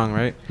were strong,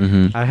 right?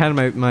 Mm-hmm. I had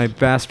my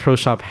Bass Pro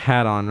Shop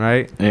hat on,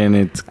 right? And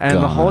it's And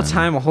the whole gone.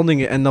 time I'm holding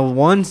it, and the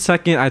 1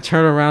 second I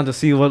turn around to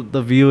see what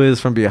the view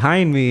is from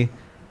behind me,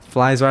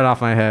 flies right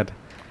off my head.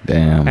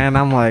 Damn. And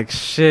I'm like,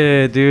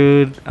 shit,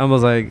 dude. I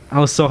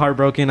was so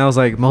heartbroken. I was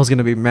like, Mo's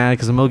gonna be mad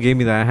because Mo gave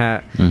me that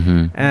hat.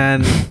 Mm-hmm.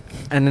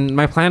 And then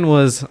my plan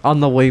was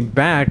on the way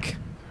back,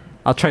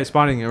 I'll try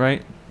spotting it,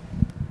 right?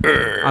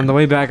 On the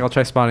way back, I'll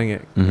try spotting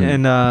it.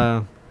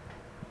 Mhm.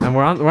 And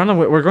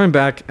we're going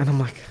back, and I'm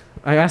like,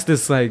 I asked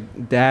this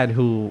like dad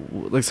who,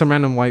 like some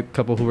random white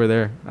couple who were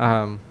there.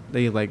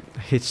 They like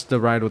hitched the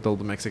ride with all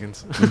the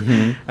Mexicans,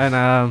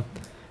 Mhm.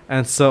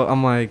 and so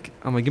I'm like,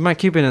 you might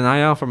keep an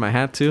eye out for my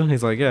hat too.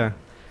 He's like, yeah,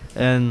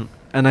 and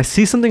I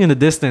see something in the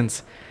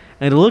distance,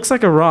 and it looks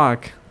like a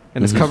rock,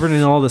 and it's Mhm. covered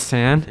in all the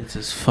sand, It's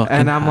his fucking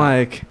and I'm hat.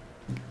 like.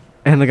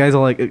 And the guys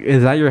are like,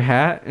 "Is that your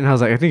hat?" And I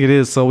was like, "I think it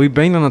is." So we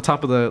banged on the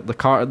top of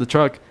the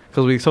truck,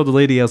 because we told the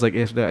lady, I was like,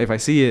 if I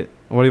see it,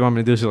 what do you want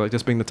me to do? She's like,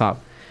 just bang the top.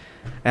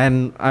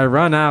 And I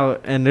run out,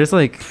 and there's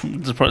like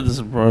This is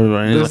probably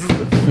right. He's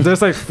like,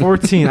 there's like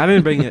 14. I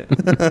didn't bang it.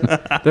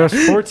 There's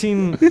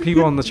 14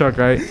 people on the truck,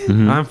 right?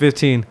 Mhm. I'm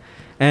 15,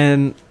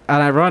 and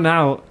I run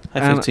out.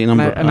 At and 15, and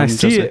I'm I just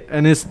see like- it,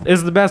 and it's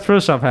the Bass Pro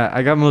Shop hat.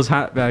 I got Mo's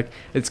hat back.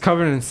 It's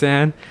covered in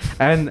sand,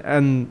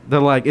 and they're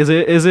like, "Is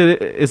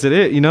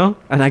it? You know?"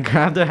 And I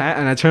grabbed the hat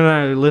and I turned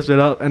around and lifted it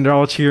up, and they're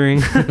all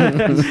cheering.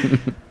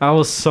 I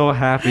was so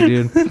happy,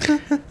 dude.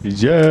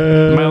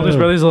 Yeah. My oldest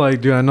brothers are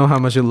like, "Dude, I know how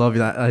much you love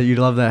that. You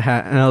love that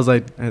hat." And I was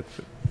like,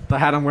 "The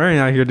hat I'm wearing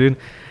out here, dude."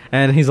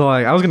 And he's all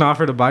like, "I was gonna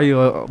offer to buy you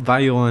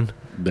one."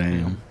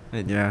 Damn.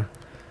 And yeah,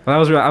 but I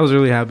was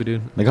really happy,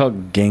 dude. Like how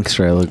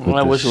gangster I look with Well,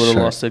 I this wish I would've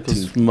sharp lost it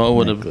 'cause tooth Mo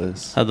would've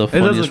necklace. had the It does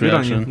look funniest good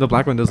on you. reaction. The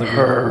black one does look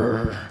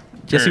good.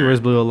 Jesse wears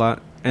blue a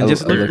lot, and I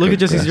just look look at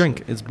Jesse's aggressive.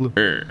 drink. It's blue.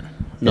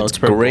 No, it's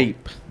purple.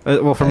 grape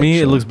Well, for me,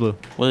 it Actually. looks blue.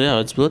 Well, yeah,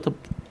 it's blue at the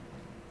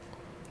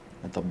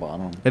at the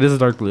bottom. It is a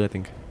dark blue, I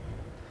think.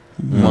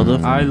 mother.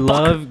 I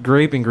love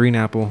grape and green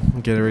apple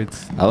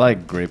Gatorades. I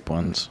like grape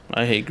ones.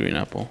 I hate green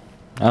apple.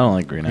 I don't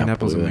like green, Green apple.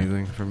 apple's either.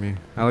 amazing for me.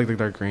 I like the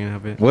dark green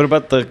of it. What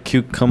about the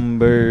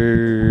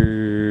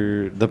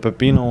cucumber, the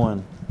pepino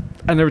one?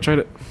 I never tried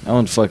it. That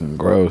one's fucking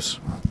gross.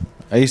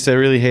 I used to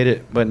really hate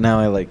it, but now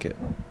I like it.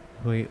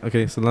 Wait,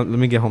 okay, so let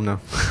me get home now.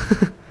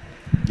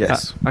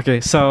 Yes.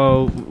 Okay,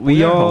 so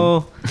we are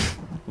all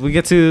we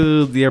get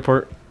to the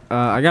airport.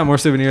 I got more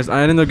souvenirs.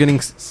 I ended up getting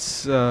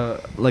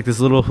like this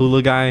little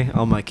hula guy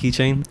on my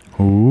keychain,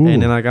 Ooh.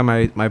 and then I got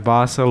my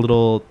boss a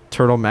little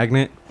turtle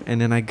magnet, and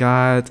then I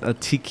got a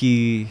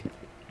tiki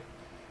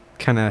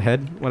kind of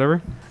head,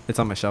 whatever. It's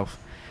on my shelf.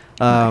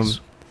 Nice.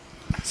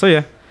 So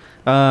yeah,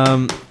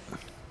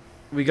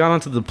 we got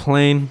onto the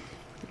plane.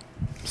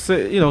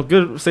 So,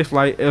 good safe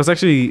flight. It was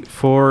actually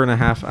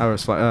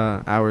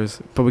 4.5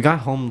 hours, but we got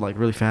home like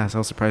really fast. I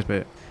was surprised by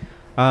it.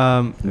 It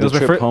The was my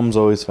trip first. home's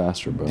always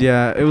faster, bro.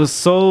 Yeah, it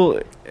was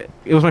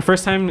my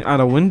first time at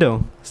a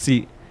window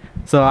seat.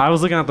 So I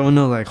was looking out the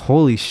window like,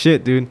 holy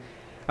shit, dude.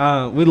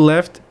 We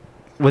left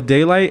with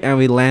daylight and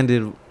we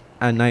landed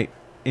at night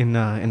in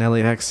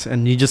LAX,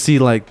 and you just see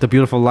like the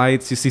beautiful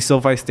lights. You see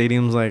SoFi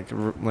Stadium's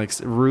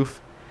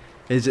roof.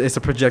 It's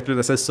a projector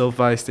that says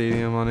SoFi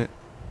Stadium on it.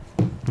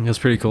 It was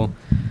pretty cool.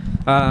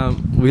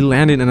 We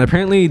landed, and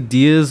apparently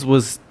Diaz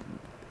was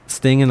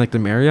staying in like the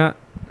Marriott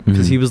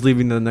because he was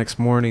leaving the next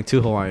morning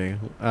to Hawaii.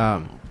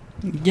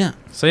 Yeah.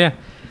 So yeah,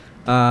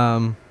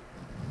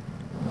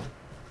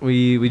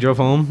 we drove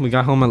home. We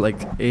got home at like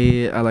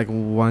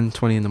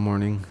 1:20 in the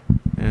morning,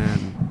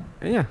 and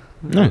yeah,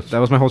 Nice. that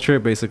was my whole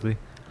trip basically.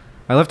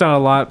 I left out a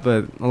lot,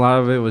 but a lot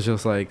of it was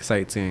just like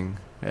sightseeing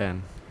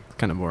and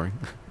kind of boring.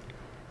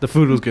 The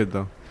food was good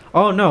though.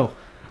 Oh no,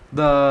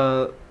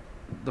 the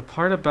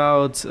part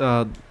about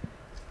I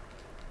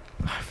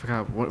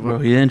forgot what. Bro,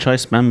 he didn't try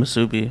spam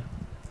masubi.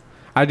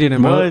 I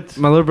didn't. What?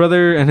 My little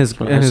brother and his That's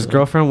what I said.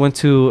 girlfriend went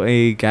to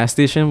a gas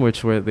station,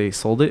 where they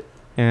sold it,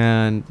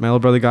 and my little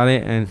brother got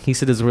it, and he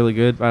said it's really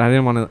good, but I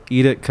didn't want to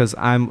eat it because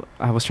I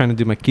was trying to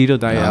do my keto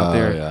diet out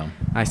there. Yeah.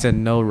 I said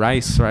no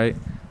rice, right?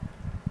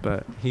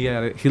 But he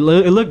had it. It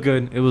looked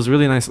good. It was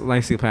really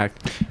nicely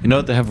packed. You know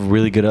what they have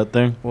really good out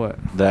there? What?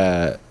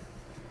 That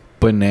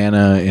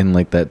banana in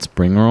like that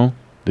spring roll.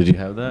 Did you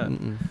have that?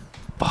 Mm-mm.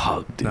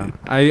 Fuck, dude. No.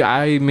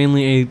 I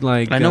mainly ate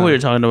like. I know what you're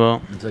talking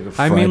about. It's like a I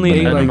fried mainly ate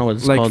banana. I don't know what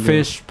it's like called,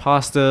 fish,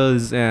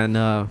 pastas,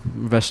 and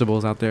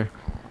vegetables out there.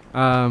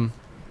 I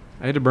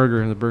ate a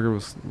burger, and the burger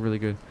was really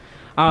good.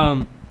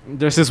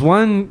 There's this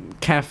one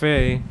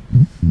cafe.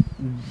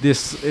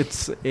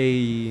 It's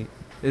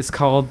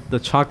called the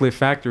Chocolate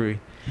Factory,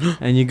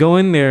 and you go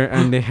in there,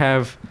 and they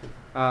have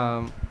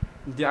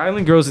the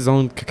island grows its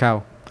own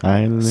cacao.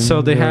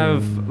 So they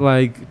have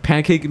like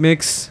pancake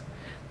mix,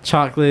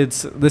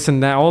 chocolates, this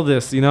and that, all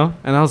this, you know.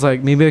 And I was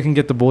like, maybe I can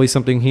get the boys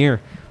something here.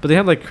 But they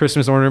had like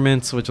Christmas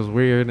ornaments, which was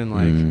weird,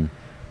 and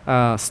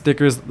like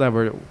stickers that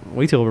were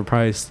way too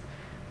overpriced.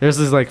 There's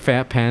this like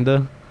fat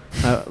panda.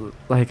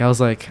 Like I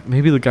was like,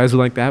 maybe the guys would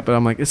like that, but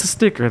I'm like, it's a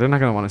sticker. They're not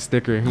gonna want a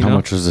sticker. You How know?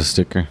 much was the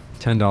sticker?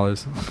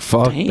 $10.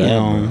 Fuck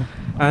Damn. that,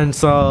 And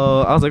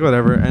so I was like,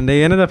 whatever. And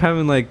they ended up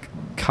having like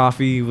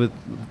coffee with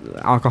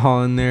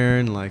alcohol in there,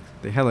 and like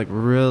they had like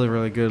really,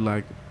 really good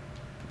like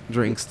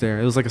drinks there.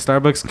 It was like a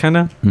Starbucks kind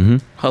of. Mm-hmm.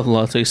 A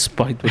latte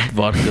spiked with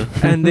vodka.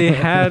 And they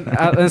had,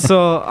 and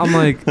so I'm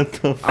like,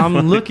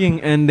 I'm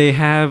looking, and they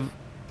have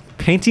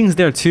paintings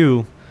there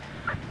too.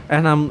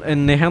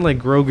 And they had like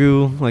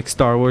Grogu, like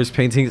Star Wars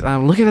paintings.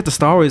 I'm looking at the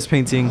Star Wars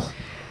painting,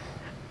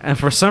 and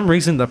for some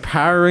reason the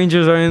Power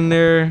Rangers are in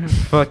there.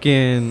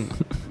 Fucking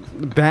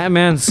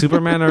Batman,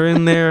 Superman are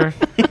in there.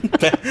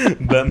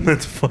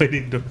 Batman's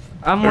fighting the.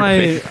 I'm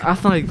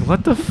like,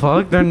 what the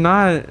fuck? They're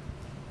not.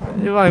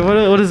 Like,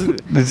 what is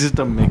it? It's just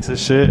a mix of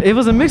shit. It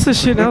was a mix of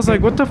shit, and I was like,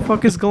 what the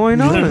fuck is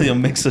going on? Literally a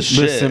mix of The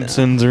shit.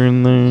 Simpsons are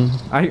in there.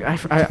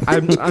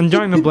 I'm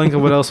drawing a blank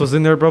of what else was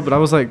in there, bro. But I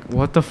was like,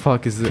 what the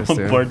fuck is this?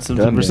 dude? Bart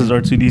Simpson versus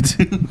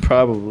R2D2.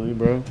 Probably,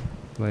 bro.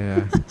 Like,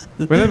 yeah.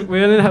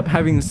 we ended up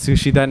having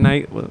sushi that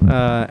night,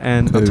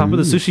 and on top of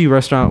the sushi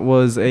restaurant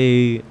was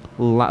a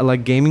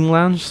like gaming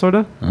lounge, sort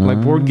of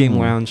like board game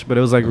lounge, but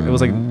it was like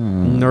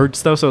nerd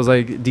stuff. So it was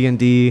like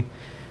D&D,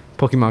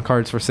 Pokemon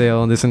cards for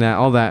sale, and this and that,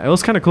 all that. It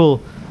was kind of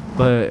cool,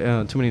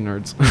 but too many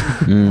nerds.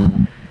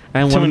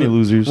 And Too many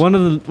losers. One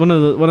of the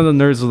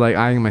nerds was like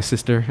eyeing my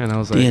sister, and I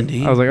was like,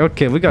 D&D?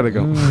 okay, we gotta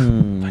go.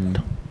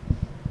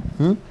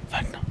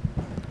 Fact.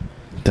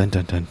 Dun, dun,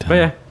 dun, dun. But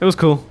yeah, it was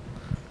cool.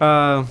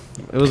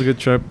 It was a good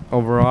trip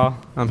overall.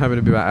 I'm happy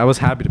to be back. I was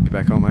happy to be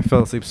back home. I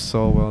fell asleep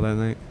so well that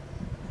night.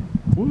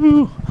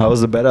 Woo. How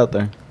was the bed out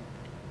there?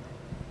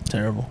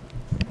 Terrible.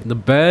 The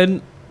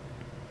bed,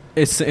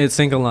 it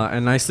sank a lot,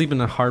 and I sleep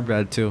in a hard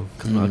bed too,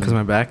 cause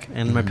my back,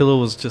 and my pillow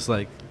was just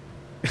like,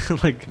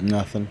 like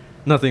Nothing.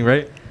 nothing,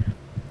 right?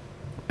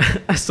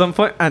 At some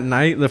point at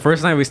night, the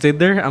first night we stayed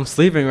there, I'm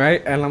sleeping,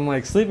 right, and I'm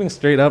like sleeping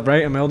straight up,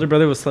 right, and my older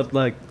brother was slept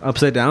like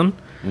upside down.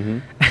 Mm-hmm.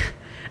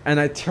 And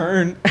I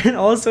turn, and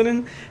all of a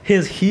sudden,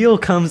 his heel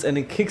comes and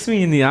it kicks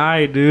me in the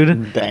eye,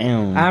 dude.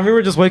 Damn. I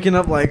remember just waking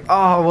up like,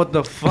 oh, what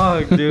the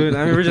fuck, dude.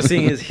 I remember just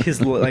seeing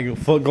his like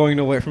foot going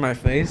away from my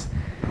face,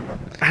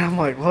 and I'm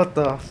like, what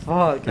the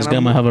fuck? This And guy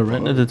I'm might have a like,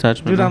 retina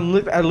detachment.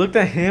 dude. I looked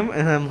at him,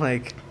 and I'm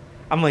like,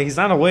 he's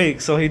not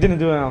awake, so he didn't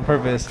do it on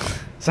purpose.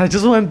 So I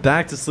just went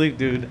back to sleep,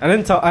 dude.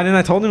 I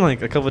told him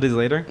like a couple of days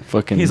later.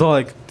 Fucking. He's all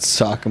like,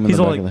 sock him in the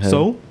back of the head.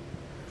 so.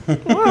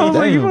 Well, I was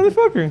like, you Damn.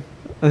 motherfucker.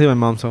 I think my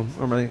mom's home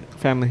or my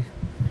family.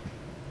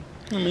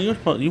 I mean,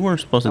 you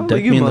weren't supposed to I'm deck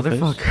like, you me in the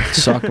motherfucker.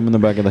 face. Sock him in the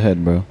back of the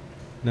head, bro.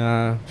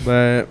 Nah,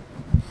 but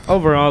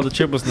overall the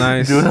trip was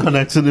nice. Do an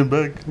accident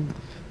back.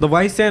 The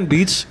white sand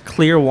beach,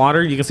 clear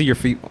water. You can see your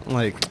feet.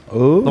 Like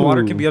Oh. the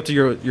water can be up to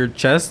your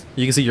chest.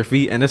 You can see your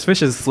feet, and this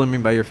fish is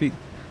swimming by your feet.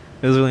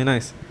 It was really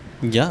nice.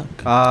 Yuck.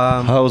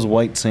 How's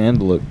white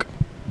sand look?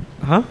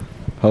 Huh?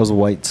 How's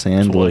white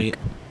sand It's look? white.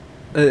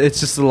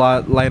 It's just a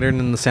lot lighter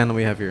than the sand that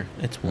we have here.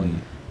 It's white.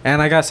 And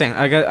I got sand.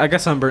 I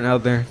got sunburnt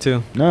out there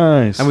too.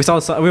 Nice. And we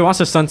watched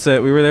the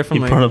sunset. We were there He from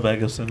like brought a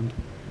bag of sand.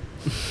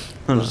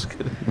 I'm just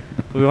kidding.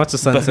 we watched the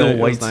Bag of sunset. It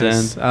white was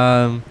nice.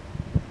 sand.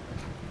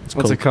 It's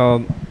What's cool. it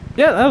called?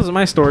 Yeah, that was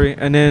my story.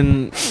 And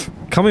then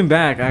coming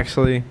back,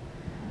 actually,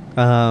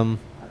 I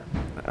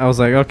was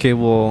like, okay,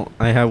 well,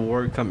 I have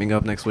work coming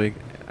up next week.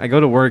 I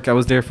go to work. I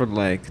was there for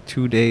like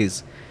 2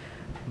 days,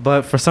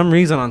 but for some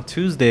reason on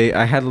Tuesday,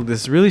 I had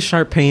this really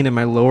sharp pain in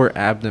my lower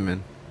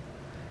abdomen,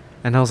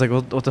 and I was like,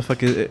 what the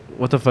fuck is it?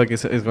 What the fuck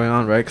is going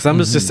on, right? Because I'm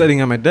just sitting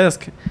at my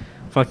desk,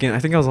 fucking. I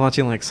think I was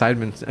watching like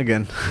Sidemen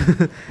again,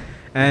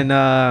 and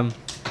I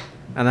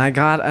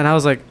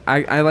was like,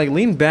 I like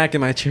leaned back in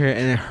my chair,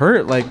 and it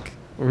hurt like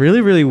really,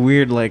 really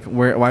weird, like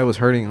why it was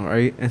hurting,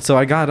 right? And so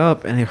I got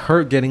up, and it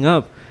hurt getting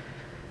up,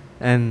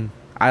 and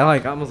I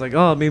was like,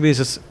 oh, maybe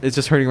it's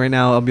just hurting right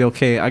now. I'll be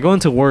okay. I go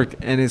into work,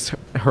 and it's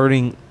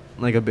hurting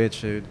like a bitch,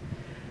 dude.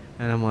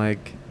 And I'm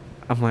like,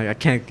 I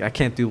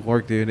can't do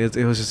work, dude.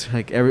 It was just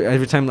like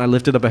every time I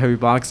lifted up a heavy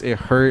box, it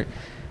hurt.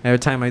 Every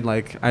time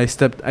I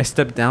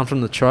stepped down from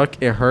the truck,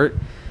 it hurt.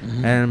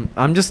 And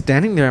I'm just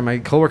standing there, and my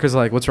coworker's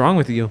like, "What's wrong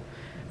with you?"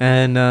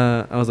 And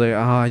I was like, "Oh,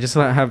 I just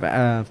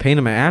have pain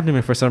in my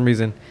abdomen for some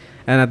reason."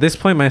 And at this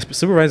point, my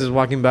supervisor's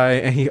walking by,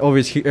 and he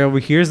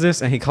overhears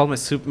this, and he called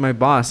my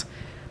boss.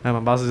 And my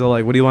boss is all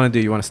like, "What do you want to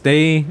do? You want to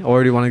stay,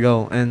 or do you want to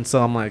go?" And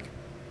so I'm like,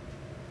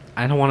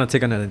 I don't want to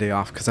take another day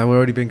off because I've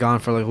already been gone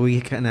for like a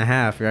week and a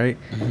half, right?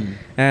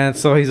 And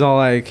so he's all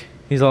like,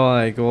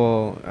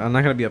 "Well, I'm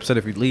not gonna be upset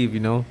if you leave, you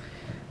know."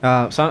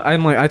 So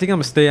I'm like, I think I'm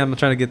gonna stay. I'm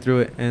trying to get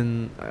through it.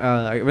 And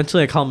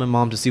eventually, I called my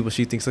mom to see what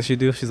she thinks I should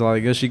do. She's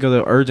like, "You should go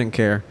to urgent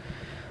care."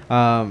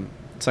 So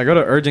I go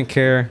to urgent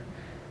care.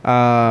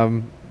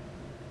 The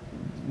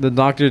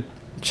doctor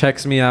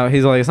checks me out.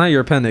 He's like, "It's not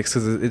your appendix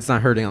because it's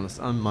not hurting on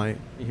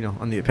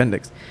the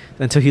appendix."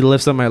 Until he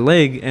lifts up my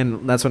leg,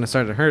 and that's when it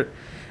started to hurt.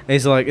 And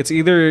he's like,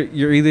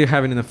 you're either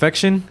having an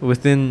infection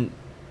within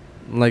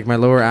like my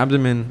lower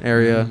abdomen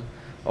area,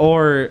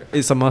 or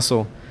it's a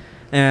muscle.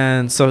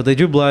 And so they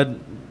drew blood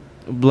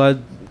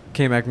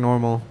came back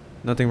normal,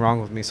 nothing wrong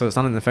with me, so it's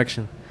not an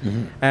infection.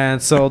 And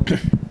so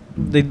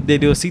they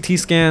do a CT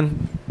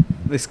scan,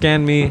 they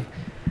scanned me.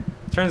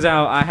 Turns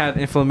out I had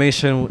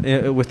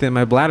inflammation within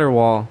my bladder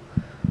wall,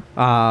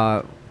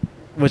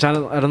 which I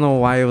don't know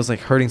why it was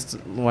like hurting,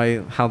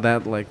 how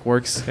that like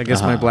works. I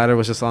guess my bladder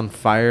was just on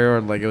fire,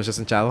 or like it was just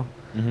in shallow.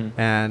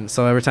 And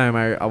so every time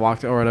I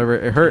walked or whatever,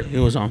 it hurt. It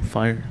was on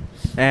fire.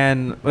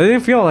 And it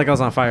didn't feel like I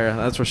was on fire,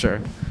 that's for sure.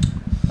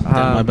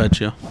 Damn, I bet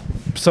you.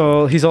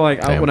 So he's all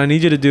like, "What I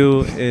need you to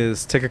do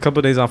is take a couple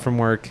of days off from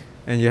work,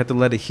 and you have to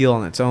let it heal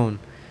on its own."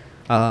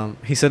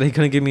 He said he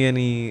couldn't give me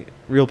any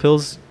real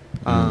pills.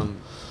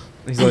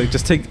 He's like,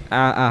 "Just take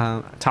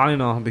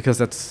Tylenol because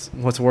that's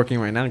what's working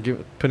right now,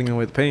 putting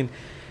away the pain."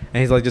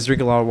 And he's like, "Just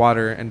drink a lot of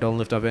water and don't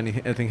lift up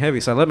anything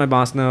heavy." So I let my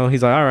boss know.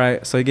 He's like, "All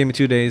right." So he gave me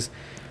 2 days.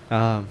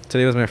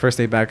 Today was my first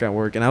day back at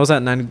work, and I was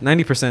at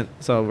 90%.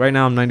 So right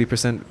now I'm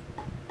 90%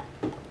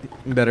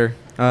 better.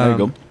 There you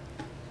go.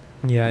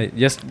 Yeah,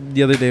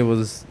 the other day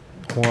was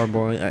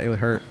horrible. It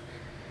hurt.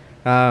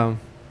 But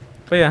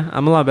yeah,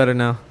 I'm a lot better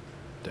now.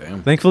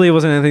 Damn. Thankfully, it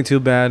wasn't anything too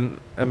bad.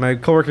 And my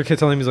coworker kept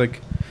telling me,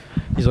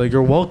 he's like,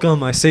 "You're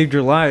welcome. I saved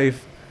your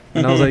life."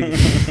 And I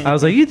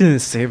was like, "You didn't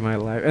save my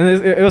life."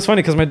 And it was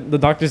funny because the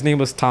doctor's name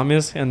was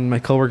Thomas, and my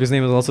coworker's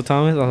name was also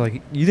Thomas. I was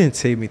like, "You didn't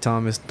save me,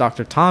 Thomas.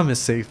 Dr. Thomas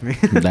saved me."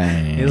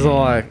 Dang. He was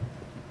all like,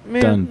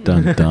 "Man."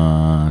 Dun dun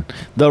dun.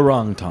 The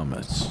wrong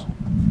Thomas.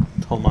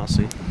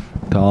 Tomasi.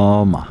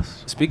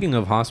 Thomas. Speaking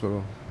of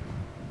hospital,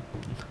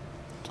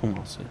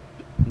 Tomasi.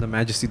 the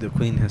Majesty the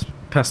Queen has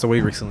passed away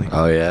recently.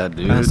 Oh yeah,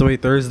 dude. Passed away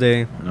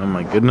Thursday. Oh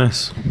my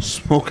goodness.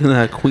 Smoking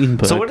that queen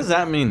pipe. So what does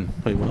that mean?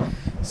 Wait, what?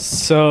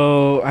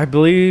 So I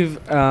believe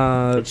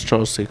It's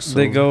Charles VI.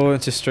 they go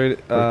into straight.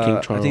 Or King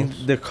I Charles.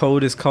 think the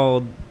code is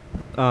called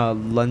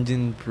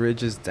London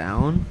Bridge is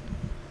down,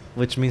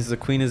 which means the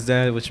Queen is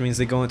dead. Which means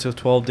they go into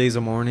 12 days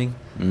of mourning.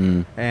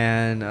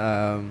 And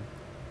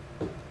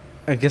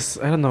I guess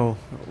I don't know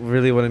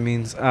really what it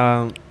means.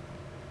 I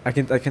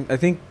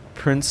think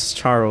Prince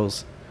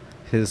Charles,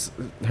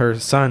 her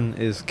son,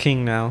 is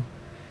king now,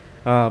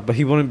 but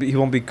he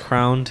won't be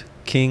crowned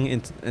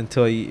king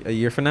until a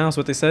year from now. Is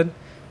what they said,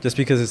 just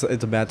because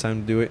it's a bad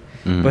time to do it.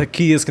 But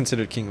he is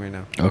considered king right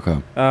now.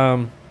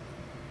 Okay.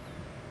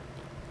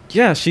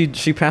 Yeah,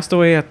 she passed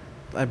away at,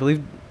 I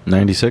believe,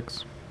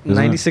 96.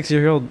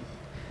 96-year-old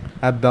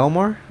at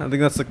Belmore. I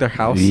think that's like their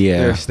house,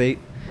 their estate.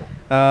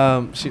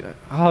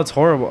 It's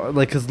horrible.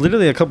 Like, cause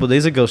literally a couple of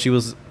days ago,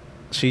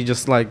 she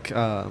just like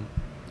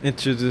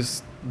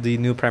introduced the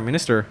new prime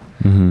minister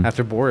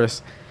after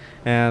Boris,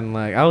 and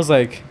like I was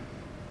like,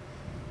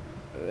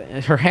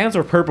 her hands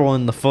were purple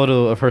in the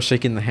photo of her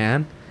shaking the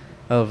hand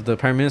of the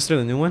prime minister,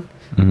 the new one,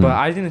 but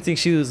I didn't think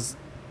she was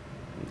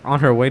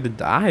on her way to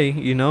die.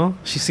 You know,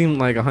 she seemed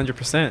like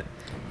 100%,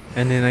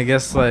 and then I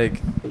guess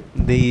like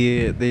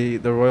the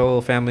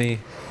royal family.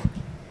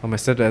 Oh, my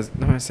stepdad's.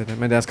 No, I said that.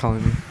 My dad's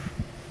calling me.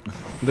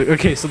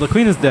 Okay, so the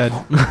queen is dead.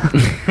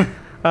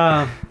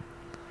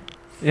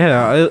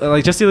 Yeah,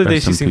 like just the other day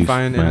she seemed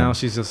fine, and now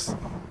she's just,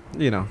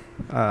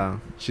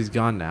 she's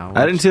gone now.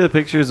 I didn't see the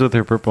pictures with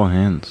her purple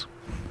hands.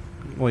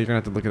 Well, you're gonna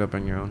have to look it up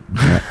on your own.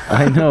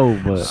 I know,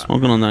 but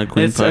smoking on that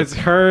queen pipe. It's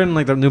her and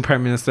like the new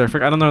prime minister.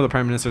 I don't know the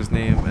prime minister's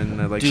name,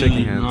 and like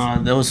shaking hands. Nah,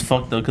 that was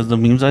fucked though, because the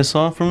memes I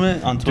saw from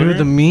it on Twitter. Dude,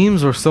 the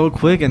memes were so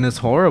quick and it's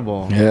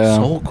horrible. Yeah,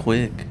 so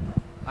quick.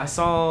 I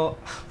saw.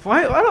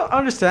 Why I don't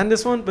understand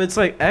this one, but it's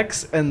like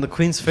X and the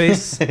queen's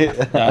face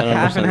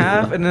half and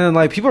half, and then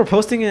like people are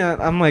posting it.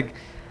 I'm like,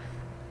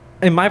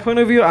 in my point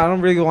of view, I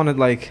don't really want to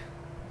like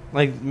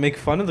make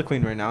fun of the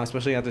queen right now,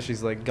 especially after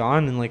she's like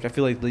gone, and like I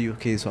feel like the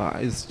UK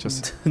is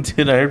just.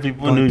 Dude, I heard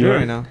people in New York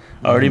right now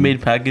already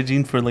made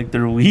packaging for like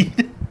their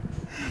weed.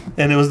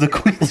 And it was the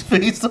queen's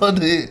face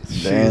on it.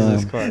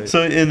 Jesus Christ.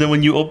 So, and then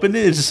when you open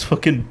it, it's just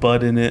fucking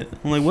bud in it.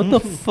 I'm like, what the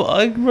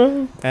fuck,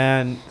 bro?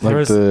 And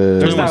like there's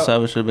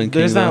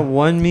that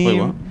one meme. Wait,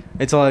 what?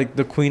 It's like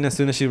the queen as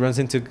soon as she runs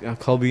into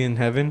Colby in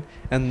heaven,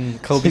 and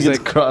Colby's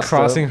like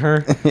crossing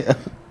her. Yeah.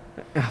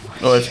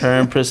 Oh, it's her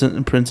and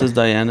Princess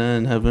Diana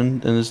in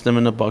heaven, and it's them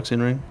in a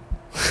boxing ring.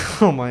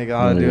 Oh my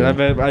god, Oh, dude!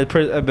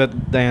 yeah. I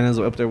bet Diana's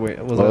up there. Wait,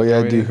 was Oh up there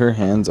yeah, waiting. dude, her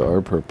hands are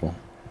purple.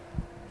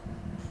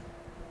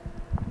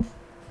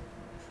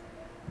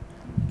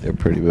 They're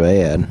pretty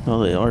bad.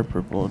 Oh, they are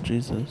purple.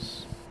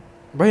 Jesus.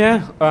 But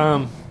yeah,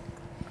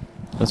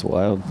 That's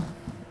wild.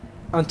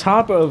 on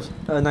top of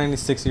a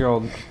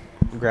 96-year-old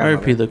grandmother,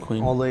 R.I.P. the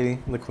Queen. old lady,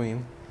 the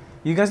Queen.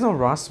 You guys know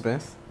Ross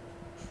Smith?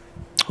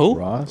 Who?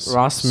 Ross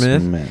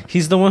Smith.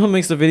 He's the one who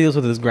makes the videos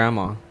with his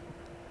grandma.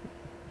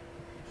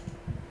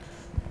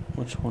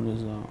 Which one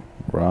is that?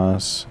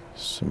 Ross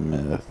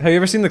Smith. Have you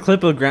ever seen the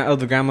clip of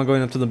the grandma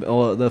going up to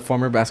the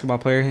former basketball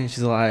player and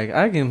she's like,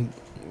 "I can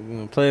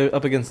play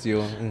up against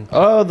you." And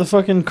Oh, the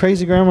fucking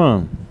crazy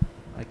grandma.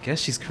 I guess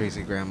she's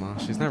crazy, grandma.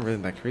 She's not really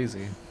that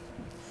crazy.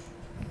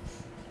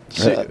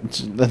 I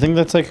think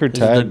that's like her Is it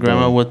tag. the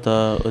grandma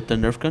though. with the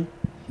Nerf gun?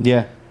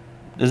 Yeah.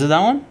 Is it that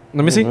one?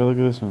 Let me see. Oh, look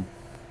at this one.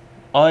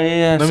 Oh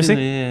yeah. Let me see.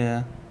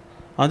 Yeah.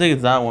 I think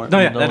it's that one. No,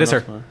 yeah, The that one is her.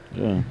 else one.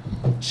 Yeah.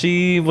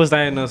 She was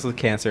diagnosed with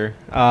cancer,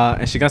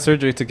 and she got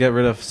surgery to get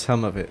rid of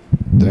some of it.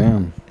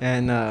 Damn.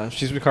 And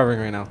she's recovering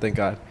right now, thank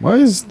God. Why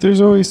is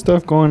there's always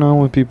stuff going on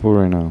with people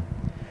right now?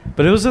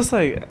 But it was just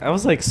like, I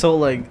was like, so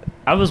like,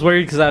 I was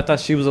worried because I thought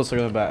she was also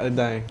going to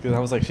die. Because I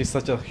was like, she's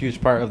such a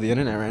huge part of the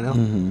internet right now.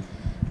 Mm-hmm.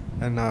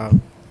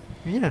 And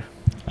yeah.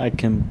 I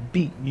can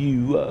beat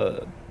you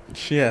up.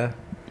 Yeah.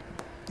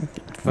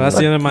 Well, that's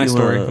the end of my You,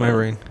 story, my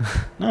rain.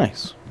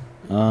 Nice.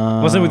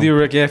 What's it with you,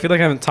 Ricky? I feel like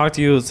I haven't talked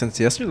to you since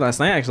last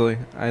night, actually.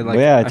 I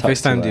I talked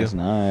FaceTimed to you. last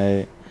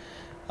night.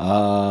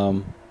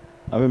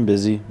 I've been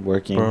busy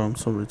working, Bro, I'm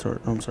so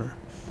retarded. I'm sorry.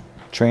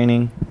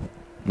 training,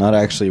 not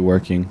actually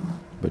working,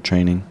 but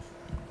training.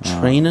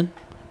 Training?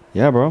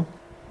 Yeah, bro.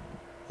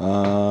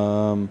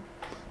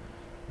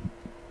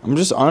 I'm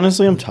just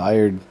honestly, I'm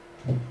tired.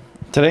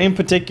 Today in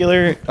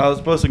particular, I was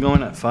supposed to go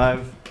in at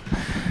 5,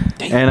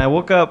 and I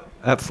woke up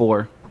at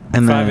 4.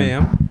 And 5 then,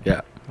 a.m.?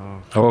 Yeah.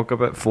 Oh, I woke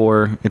up at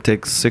 4. It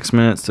takes 6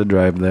 minutes to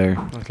drive there,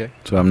 okay.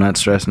 so I'm not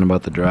stressing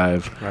about the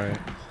drive. Right.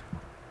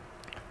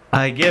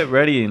 I get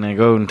ready and I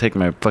go and take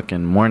my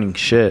fucking morning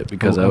shit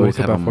because Oh, I I always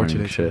woke up have a at 4 morning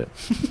today. shit.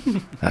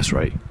 That's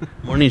right.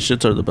 Morning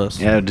shits are the best.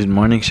 Yeah, dude,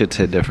 morning shits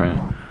hit different.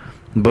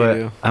 do.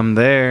 But I'm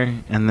there,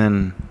 and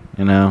then,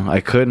 I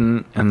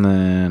couldn't, and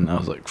then I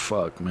was like,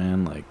 fuck,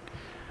 man. Like,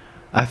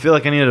 I feel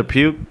like I needed to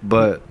puke,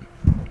 but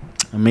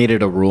I made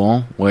it a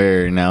rule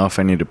where now if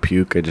I need to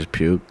puke, I just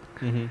puke.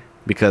 Mm-hmm.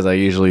 Because I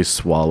usually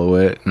swallow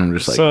it, and I'm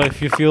just like, So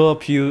if you feel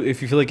like you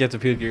have to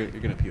puke, you're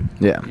gonna puke.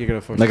 yeah. You're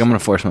gonna force. Like, I'm going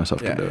yourself. to force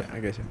myself Yeah, to do it. I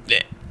get you.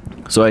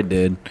 So I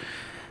did.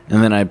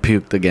 And then I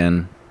puked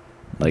again,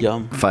 like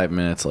Yum. 5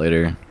 minutes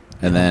later.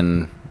 And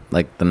then,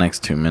 like, the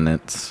next 2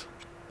 minutes,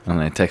 and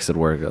I texted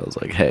work. I was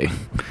like, hey,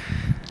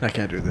 I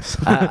can't do this.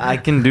 I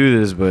can do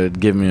this, but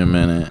give me a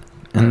minute.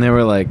 And they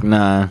were like,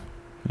 nah,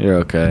 you're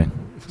okay.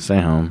 Stay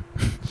home.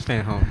 Stay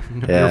at home.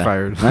 Yeah. You're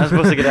fired. I was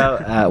supposed to get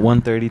out at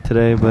 1:30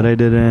 today, but I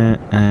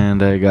didn't.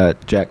 And I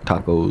got Jack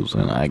Tacos,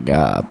 and I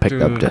picked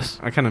up Dude, this.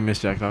 I kind of miss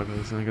Jack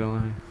Tacos. Not gonna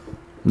lie.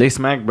 They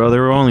smacked, bro. There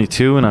were only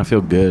 2, and I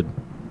feel good.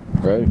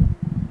 Right?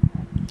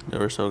 They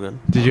were so good.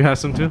 Did you have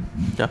some too?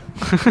 Yeah.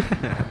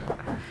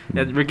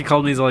 Yeah, Ricky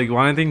called me. He's like,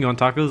 "Want anything? You want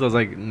tacos?" I was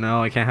like,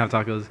 "No, I can't have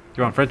tacos.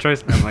 You want French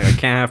fries?" I'm like, "I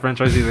can't have French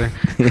fries either."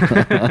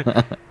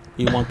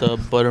 You want the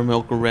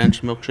buttermilk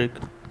ranch milkshake?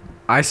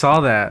 I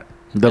saw that.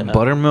 The Yeah.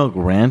 buttermilk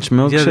ranch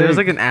milkshake? Yeah, there was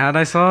like an ad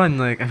I saw, and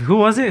like, who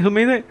was it? Who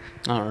made it?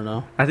 I don't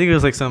know. I think it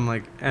was like some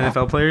like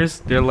NFL players.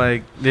 They're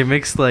like they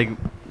mixed like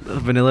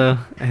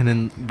vanilla and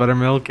then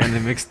buttermilk and they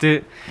mixed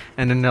it,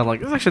 and then they're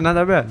like, it's actually not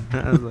that bad.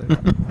 I was like,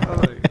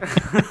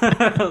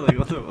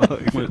 what the fuck?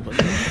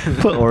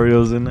 Put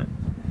Oreos in it.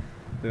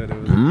 Dude, it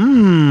was.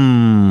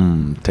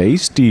 Mmm,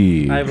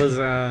 tasty. I was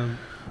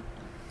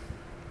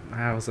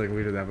like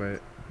weirded out by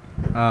it.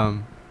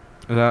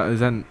 Is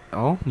that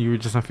all? You were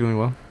just not feeling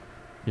well?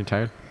 You're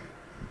tired?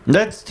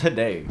 That's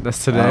today.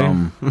 That's today.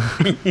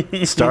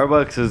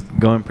 Starbucks is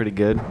going pretty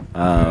good.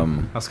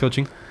 How's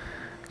coaching?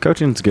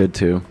 Coaching's good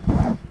too.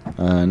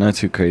 Not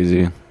too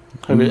crazy.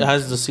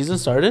 Has the season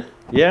started?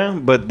 Yeah,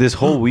 but this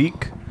whole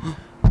week,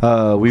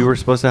 we were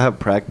supposed to have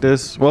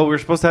practice. Well, we were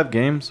supposed to have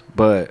games,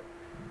 but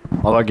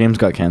all our games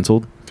got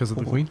canceled. Because of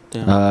the queen?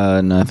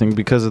 Damn. No, I think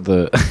because of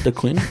the The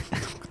Queen?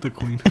 The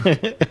queen.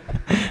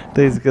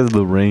 it's because of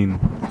the rain.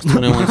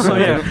 21 Oh,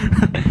 yeah.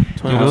 Savage.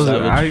 21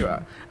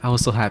 Savage. I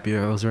was so happy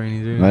it was rainy,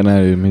 dude. I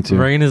know, dude, me too.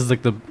 Rain is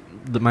like the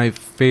my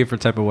favorite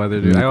type of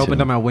weather, dude. Me I opened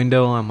too. up my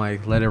window, I'm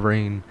like, let it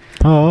rain.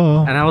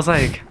 Oh. And I was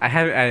like,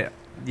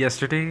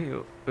 yesterday,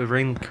 it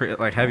rained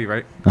like heavy,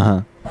 right? Uh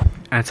huh.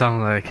 And so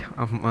I'm like,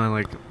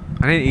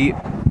 I didn't eat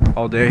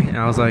all day. And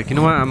I was like, you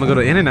know what? I'm going to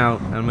go to In-N-Out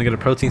and I'm going to get a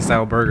protein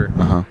style burger.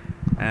 Uh huh.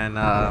 And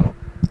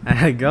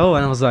I go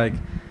and I was like,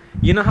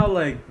 you know how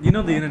the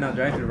In-N-Out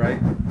drive-thru, right?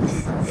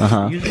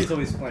 Uh-huh. Usually it's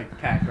always like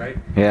packed, right?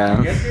 I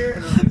Yeah. get here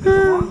and there's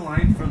a long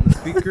line from the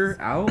speaker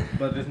out,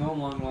 but there's no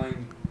long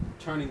line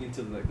turning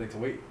into like to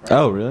wait. Right?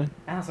 Oh, really?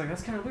 And I was like,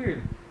 that's kind of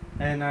weird.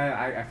 And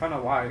I found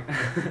out why.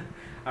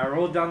 I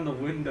rolled down the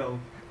window.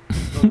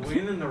 The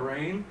wind and the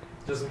rain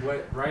just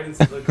went right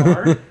into the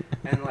car.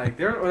 And like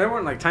they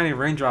weren't like tiny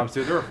raindrops,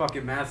 dude. They were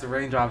fucking massive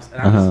raindrops,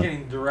 and I'm just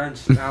getting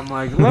drenched. And I'm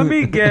like, let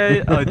me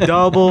get a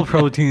double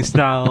protein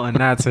style, and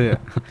that's it.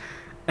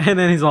 And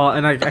then he's all,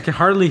 and I can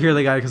hardly hear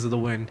the guy because of the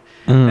wind.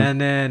 And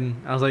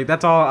then I was like,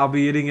 that's all. I'll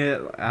be eating it,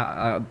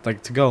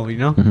 like to go, you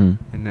know.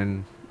 And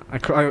then I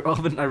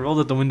rolled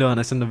out the window and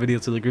I sent the video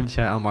to the group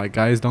chat. I'm like,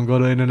 guys, don't go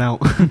to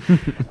In-N-Out.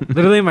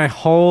 Literally, my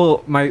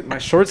whole my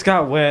shorts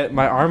got wet.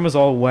 My arm was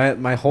all wet.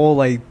 My whole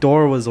like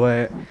door was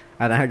wet.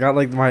 And I got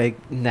like my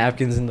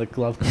napkins in the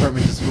glove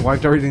compartment, just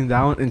wiped everything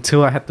down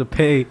until I had to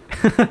pay.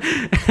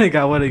 And it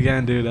got wet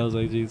again, dude. I was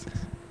like, Jesus.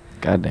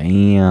 God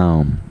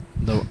damn.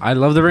 No, I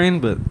love the rain,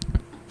 but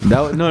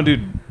No,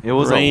 dude. It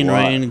was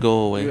rain,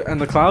 go away. and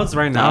the clouds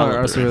right now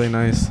are also really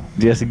nice.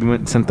 Yes, he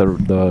sent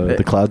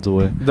the clouds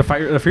away. The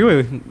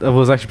freeway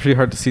was actually pretty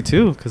hard to see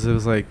too, because it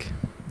was like,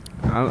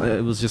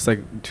 it was just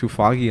like too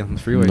foggy on the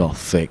freeway. No,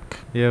 thick.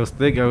 Yeah, it was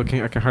thick. I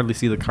can hardly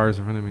see the cars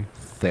in front of me.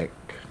 Thick.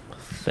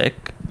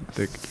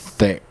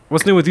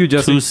 What's new with you,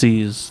 Jesse? 2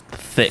 C's.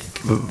 Thick.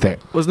 Thick.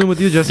 What's new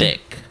with you, Jesse?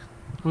 Thick.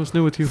 What's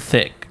new with you,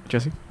 Thick.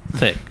 Jesse?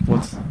 Thick.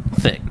 What's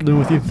Thick. new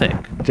with you? Thick.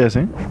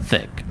 Jesse?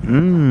 Thick.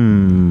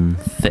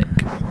 Thick.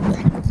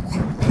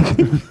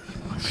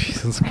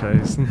 Jesus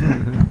Christ.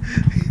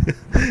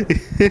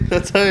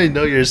 That's how I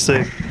know you're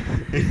sick.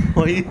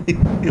 Why you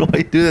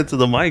do that to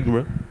the mic,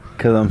 bro?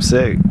 Because I'm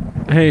sick.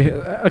 Hey,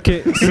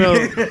 okay, so...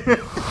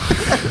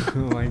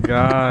 Oh my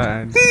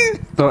God.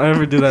 Don't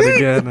ever do that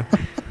again.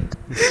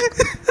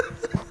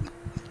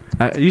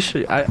 You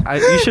should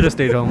have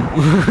stayed home.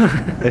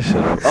 I should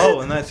have.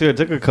 Oh, and that too. I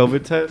took a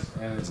COVID test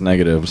and it's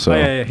negative. So Oh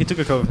yeah, he took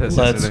a COVID test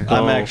Let's yesterday. go.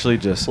 I'm actually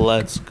just.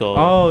 Let's go.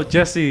 Oh,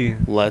 Jesse,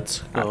 Let's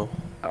go.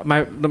 my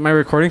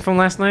recording from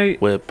last night.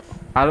 Whip.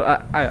 I'm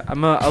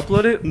gonna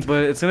upload it,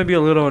 but it's gonna be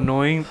a little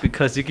annoying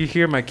because you can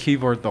hear my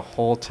keyboard the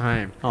whole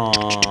time.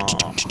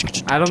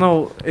 Aww. I don't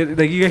know,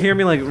 like you can hear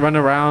me like run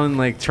around,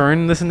 like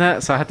turn this and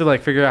that. So I have to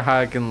like figure out how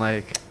I can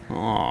like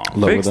Aww.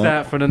 fix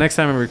that for the next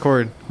time I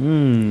record.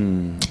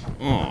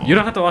 Aww. You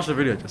don't have to watch the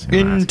video, Jesse.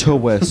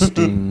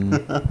 Interesting.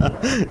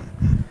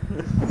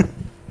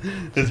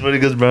 It's funny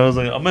because Brown's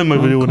like, I'm in my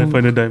video when I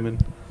find a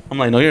diamond. I'm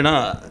like, no, you're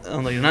not.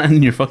 I'm like, you're not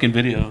in your fucking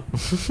video.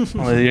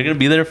 I'm like, you're gonna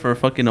be there for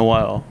fucking a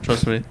while.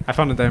 Trust me. I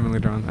found a diamond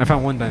later on. I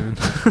found one diamond.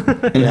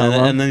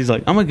 And then he's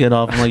like, I'm gonna get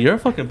off. I'm like, you're a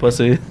fucking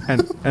pussy.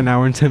 And an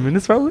hour and 10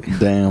 minutes probably.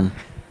 Damn.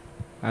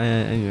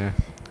 Yeah.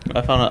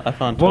 I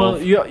found 12.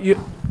 Well, you.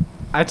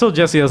 I told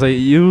Jesse, I was like,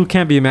 you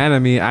can't be mad at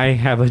me. I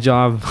have a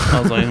job. I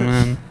was like,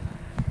 man.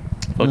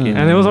 Fucking.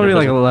 And it was already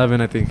like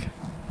 11, I think.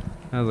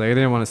 I was like, I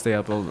didn't want to stay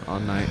up all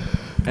night.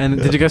 And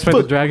did you guys fight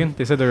the dragon?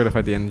 They said they were gonna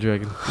fight the end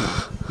dragon.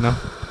 No.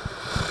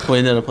 We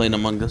ended up playing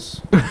Among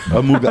Us.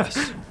 Among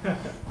Us.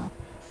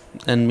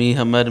 And me,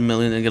 Hamed, and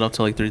Million didn't get up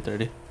till like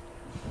 3:30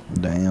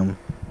 Damn.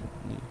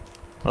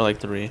 or like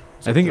 3.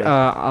 I think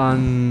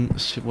on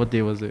what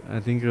day was it? I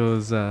think it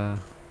was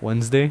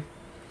Wednesday.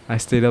 I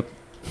stayed up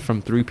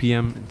from 3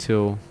 p.m.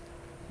 until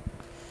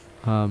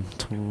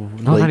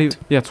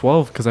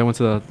 12 because I went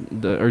to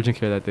the urgent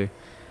care that day.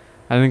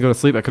 I didn't go to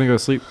sleep. I couldn't go to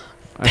sleep.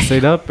 I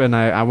stayed up and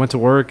I went to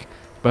work,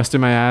 busted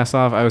my ass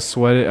off. I was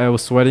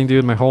sweating,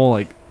 dude. My whole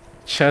like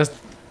chest,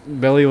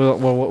 belly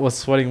was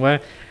sweating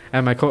wet.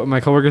 And my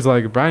coworkers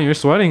were like, Brian, you're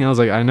sweating. I was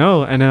like, I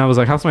know. And then I was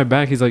like, how's my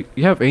back? He's like,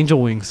 you have angel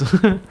wings.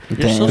 You're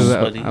so Damn.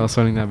 sweaty. I was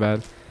sweating that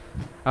bad.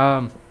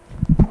 I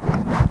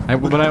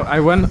went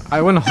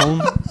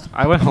home.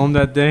 I went home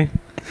that day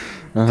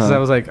because I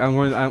was like, I'm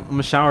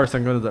gonna shower, so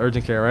I'm going to the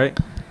urgent care, right?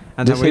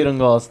 And Just don't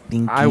go all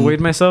stinky. I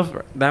weighed myself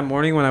that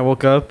morning when I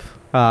woke up.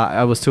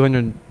 I was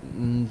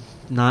 210,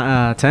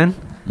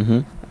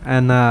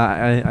 and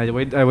I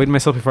weighed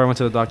myself before I went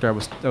to the doctor. I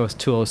was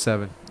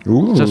 207,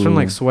 Ooh. just from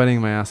like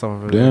sweating my ass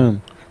off over there.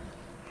 Damn.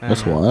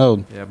 That's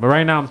wild. Yeah, but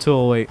right now I'm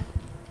 208.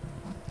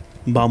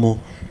 Bamo.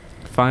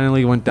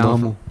 Finally went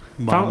down.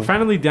 Bamo.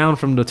 Finally down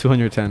from the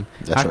 210.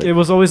 That's right. It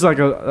was always like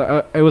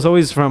it was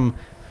always from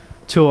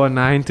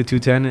 209 to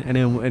 210, and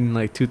then in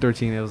like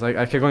 213. It was like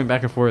I kept going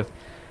back and forth.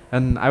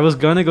 And I was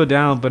gonna go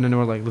down, but then they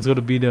were like, "Let's go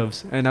to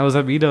B-Dubs." And I was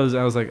at B-Dubs.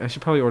 I was like, I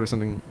should probably order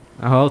something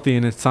healthy.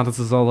 And Santos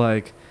is all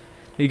like,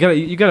 "You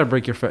gotta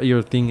break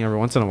your thing every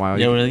once in a while.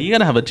 Yeah, well, you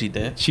gotta have a cheat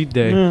day. Cheat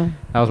day. Yeah.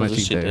 That was It my was a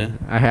cheat cheat day. day.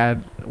 I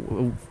had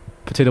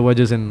potato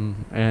wedges and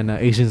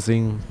Asian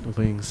zing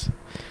wings.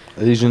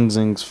 Asian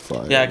Zing's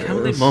fire. Yeah, I can't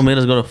believe Mo made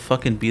us go to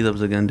fucking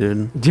B-Dubs again,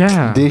 dude.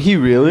 Yeah. Did he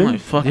really? Oh my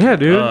fucking Yeah,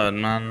 dude. God,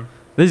 man.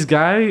 This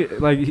guy,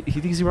 like, he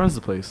thinks he runs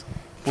the place.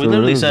 We For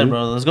literally real, said, dude?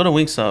 bro, let's go to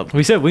Wingstop.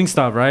 We said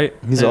Wingstop, right?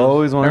 He's Yeah.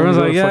 always wanted Everyone's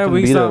to go like, to yeah, fucking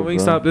Wingstop, Beat Up,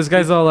 Wingstop. This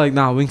guy's all like,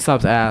 nah,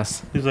 Wingstop's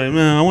ass. He's like,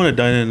 man, I want to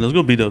dine in. Let's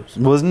go B-Dubs.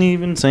 bro. Wasn't he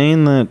even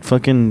saying that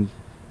fucking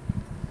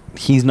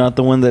he's not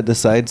the one that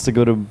decides to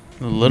go to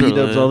Literally.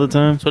 B-Dubs all the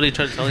time? That's what he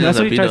tried telling That's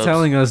us what at he tried B-Dubs.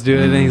 telling us, dude.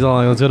 And then he's all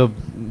like, let's go to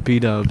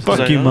B-Dubs. He's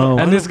Fuck you, Mo.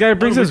 And this guy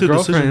brings I his don't make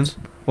the girlfriend.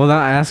 decisions. Well,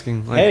 not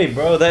asking. Like, Hey,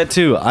 bro, that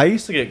too. I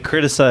used to get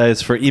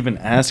criticized for even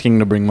asking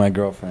to bring my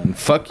girlfriend.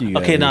 Fuck you.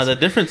 Okay, guys. now the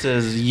difference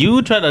is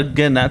you try to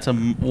get that to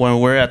when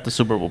we're at the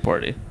Super Bowl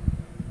party.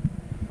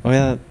 Oh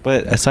yeah,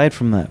 but aside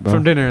from that, bro.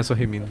 from dinner, that's what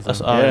he means. That's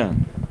yeah.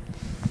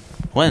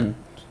 When?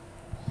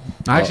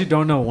 I actually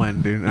don't know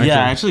when, dude. Yeah,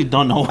 I actually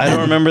don't know. I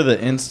don't remember the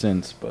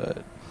instance,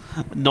 but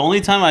The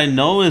only time I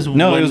know is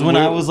no, it was when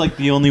I was like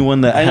the only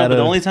one that I know, had but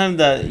the a. only time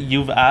that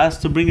you've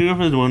asked to bring your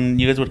girlfriend is when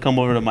you guys would come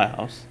over to my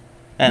house,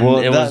 and well,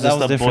 it was just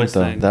a different boys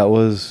though. thing. That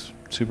was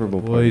Super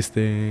Bowl party. Boys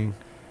thing.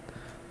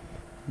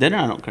 Dinner,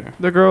 I don't care.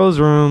 The girls'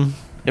 room.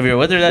 If you're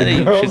with her that day,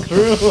 you Girls' should.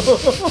 room,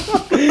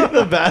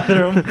 the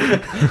bathroom.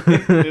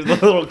 There's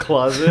a little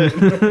closet.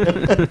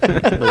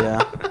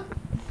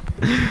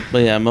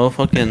 But yeah,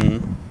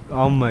 motherfucking.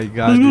 Oh my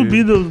god, Let's go dude.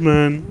 beat those,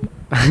 man.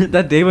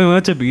 That day when we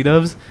went to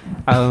B-Dubs,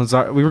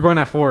 we were going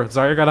at 4.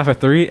 Zarya got off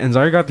at 3, and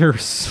Zarya got there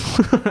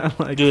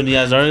like, Dude,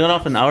 yeah, Zara got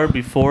off an hour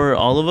before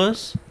all of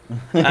us.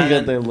 got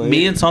And there late.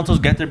 me and Santos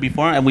get there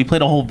before, and we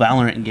played a whole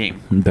Valorant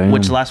game, Damn.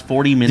 which lasts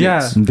 40 minutes.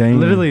 yeah, Dang.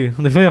 literally,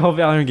 they played a whole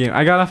Valorant game.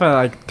 I got off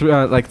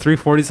at like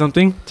 3:40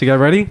 something to get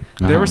ready.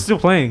 They Uh-huh. were still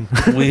playing.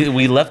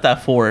 we left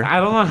at 4. I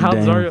don't know how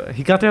Dang. Zarya.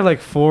 He got there like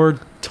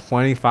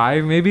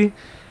 4:25 maybe,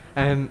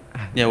 and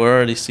Yeah, we're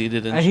already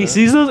seated. And he shit.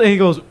 sees those and he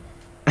goes,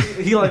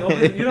 he like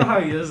opens, you know how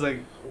he is like,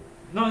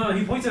 no,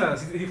 he points at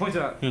us. He points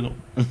at Here you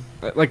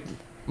go. like.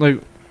 Here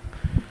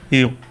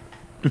you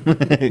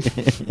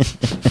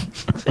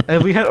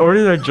And we had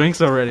ordered our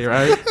drinks already,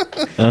 right?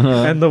 Uh-huh.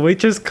 And the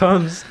waitress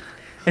comes,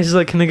 and she's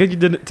like, "Can I get you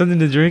something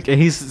to drink?"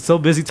 And he's so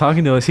busy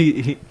talking to us,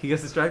 he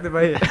gets distracted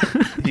by it.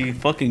 He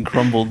fucking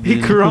crumbled. He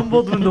dude.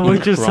 crumbled when the He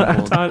waitress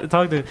crumbled. talked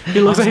to him. He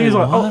looks I at him, he's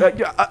was like,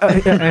 like,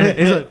 "Oh, yeah." And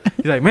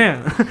he's like,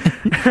 "Man,"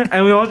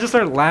 and we all just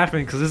start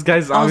laughing because this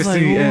guy's I was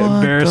obviously like, what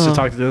embarrassed the- to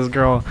talk to this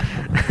girl.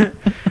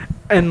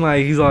 And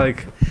like, he's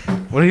like,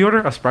 "What did he order?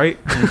 A Sprite?"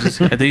 I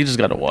think he just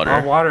got a water.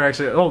 A water,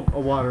 actually. Oh, a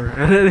water.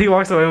 And then he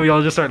walks away, and we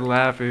all just start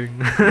laughing.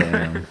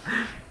 Damn.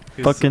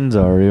 He was Fucking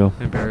Zario.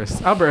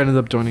 embarrassed. Albert ended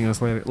up joining us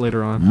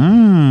later on.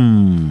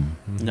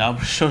 Mmm. Yeah, I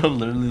showed up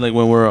literally like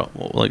when we're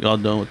like all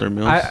done with our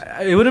meals.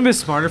 It would have been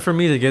smarter for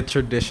me to get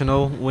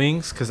traditional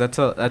wings because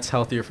that's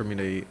healthier for me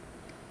to eat.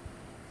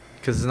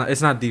 Because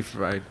it's not deep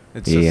fried.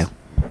 It's Yeah. just,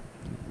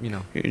 you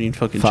know, You're eating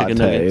fucking Sauteed. chicken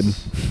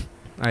nuggets.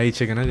 I eat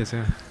chicken nuggets,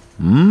 yeah.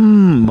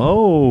 Mmm.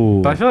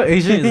 Oh. But I feel like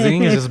Asian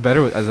Zing is just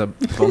better as a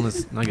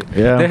boneless nugget.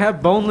 Yeah. They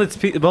have boneless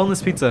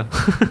pizza.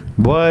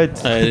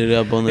 What? I did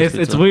a boneless It's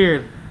pizza.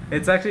 weird.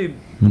 It's actually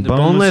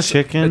Boneless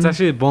chicken? It's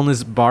actually a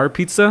boneless bar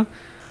pizza,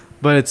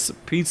 but it's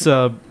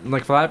pizza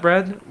like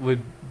flatbread with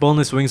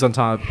boneless wings on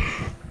top.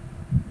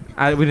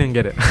 We didn't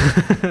get it.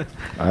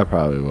 I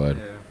probably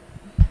would.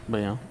 But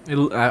yeah.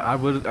 I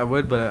would,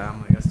 but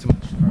I'm like, that's too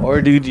much.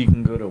 Or, dude, you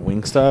can go to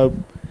Wingstop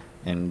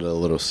and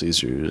Little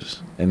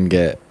Caesars and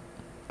get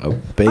a I'm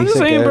just basic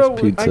saying, ass bro.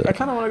 pizza. I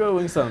kind of want to go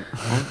to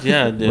Wingstop.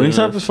 Yeah, dude.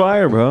 Wingstop is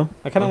fire, bro.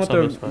 I kind of Wingstop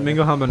want is the fire.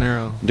 mango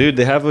habanero. Dude,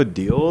 they have a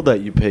deal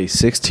that you pay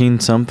 16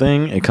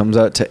 something. It comes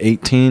out to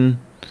 18,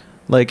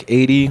 like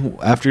 80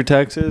 after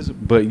taxes,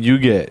 but you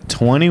get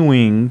 20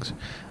 wings,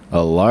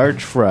 a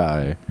large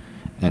fry,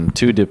 and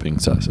 2 dipping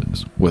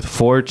sauces with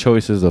 4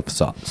 choices of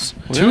sauce.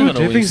 We Two gotta go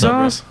to dipping Wingstop,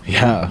 bro. sauce?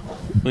 Yeah.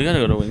 We gotta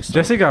go to Wingstop.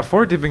 Jesse got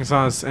 4 dipping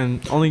sauce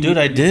and only. Dude,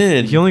 I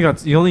did. He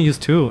only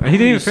used 2, and he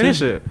didn't even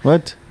finish it.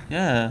 What?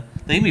 Yeah.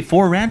 They gave me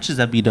 4 ranches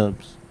at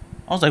B-Dubs.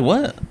 I was like,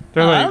 what?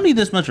 They're I like- don't need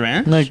this much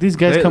ranch. Like, these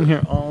guys They- come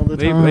here all the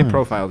They time.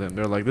 profiled him.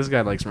 They're like, this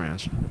guy likes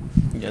ranch.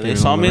 Yeah, Give they him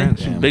saw all the me.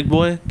 ranch. Damn. Big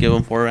boy, give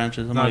him 4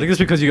 ranches. I'm No, I like, think it's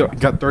because you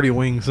got 30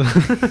 wings.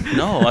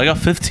 no, I got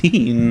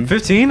 15.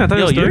 15? I thought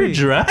Yo, it was you're 30.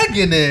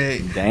 dragging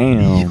it.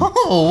 Damn.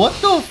 Yo, what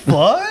the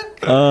fuck?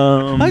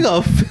 I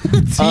got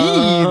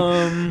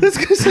 15. This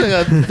guy said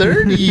I got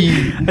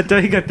 30. I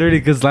thought he got 30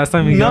 because last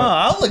time he No,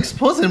 got. I'll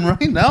expose him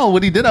right now.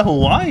 What he did at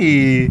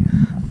Hawaii.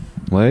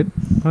 What?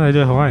 What did I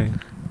do in Hawaii?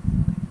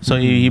 So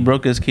he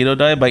broke his keto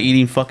diet by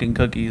eating fucking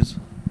cookies.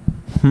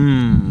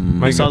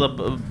 Hmm. I saw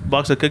the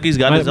box of cookies,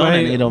 got his own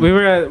and ate them. We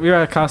were at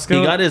Costco.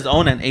 He got his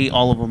own and ate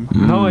all of them.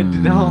 No,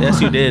 no.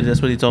 Yes, you did.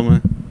 That's what he told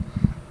me.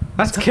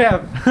 That's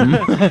cap.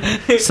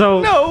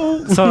 So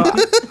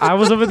I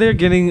was over there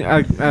getting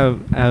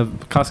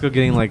Costco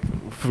getting like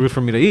food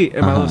for me to eat,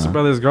 and my little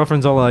brother's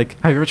girlfriend's all like,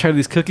 "Have you ever tried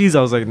these cookies?"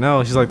 I was like,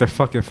 "No." She's like, "They're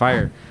fucking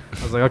fire."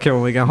 I was like, "Okay,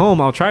 when we get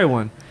home, I'll try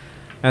one."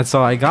 And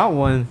so I got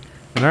one,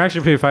 and they're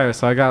actually pretty fire.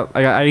 So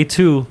I ate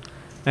 2,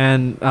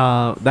 and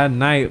that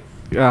night,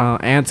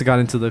 ants got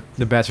into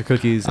the batch of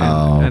cookies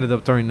and ended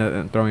up throwing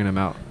them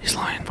out. He's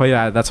lying. But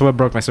yeah, that's what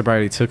broke my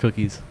sobriety. 2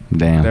 cookies.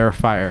 Damn. They're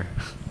fire.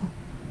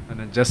 And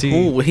then Jesse.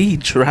 Oh, he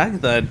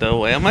dragged that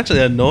though. I'm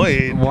actually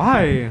annoyed.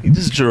 Why? He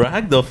just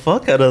dragged the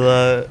fuck out of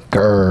that.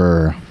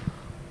 Grr.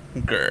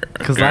 Grr,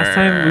 Because last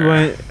time we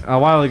went a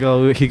while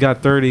ago, he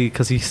got 30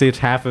 because he saved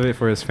half of it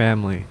for his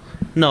family.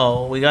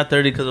 No, we got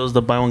 30 because it was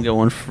the buy one get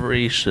one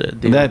free shit.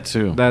 Dude. That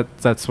too.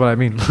 That's what I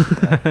mean.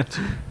 This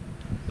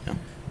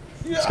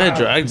guy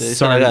dragged it. He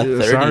said I got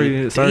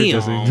 30. sorry,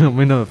 Jesse. Don't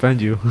mean to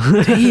offend you.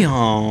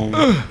 Damn.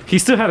 He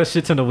still had a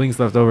shit ton of wings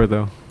left over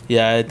though.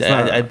 Yeah,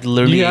 not- I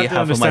literally You have ate to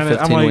half of my understand it.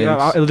 15 I'm wings.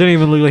 like, it didn't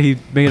even look like he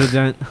made a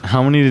dent.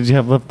 How many did you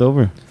have left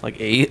over? Like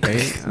 8. I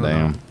don't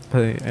Damn. know.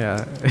 But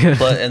yeah.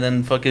 But and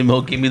then fucking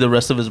Mo gave me the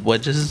rest of his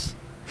wedges.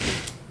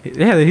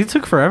 Yeah, he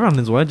took forever on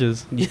his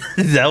wedges.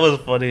 That was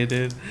funny,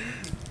 dude.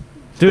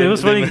 Dude, it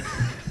was funny.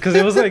 Because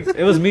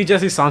it was me,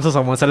 Jesse Santos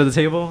on one side of the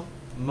table,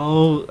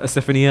 Mo,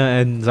 Estefania,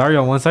 and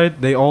Zario on one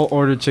side. They all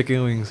ordered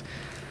chicken wings,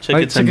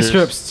 Chicken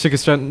tenders. chicken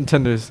strip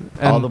tenders.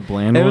 All And the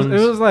bland it ones.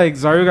 was like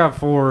Zario got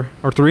 4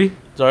 or 3,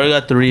 Zario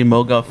got 3,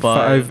 Mo got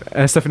 5.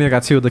 and Estefania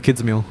got 2 of the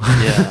kids meal.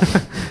 Yeah.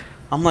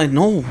 I'm like,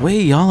 no way,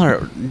 y'all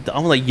are.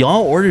 I'm like,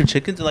 y'all ordered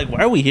chickens. Like,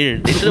 why are we here?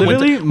 They should have went.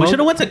 Literally, We Mo- should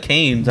have went to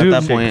Cane's at Dude,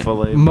 that point.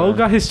 Chick-fil-A, Mo bro.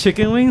 got his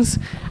chicken wings,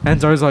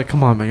 and Zario's like,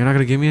 "Come on, man, you're not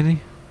gonna give me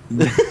any."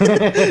 No, and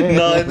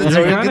then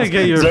You're Zario gonna gets,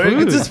 get your Zario food.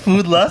 gets his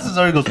food last, and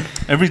Zario goes,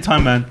 every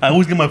time, man. I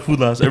always get my food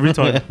last, every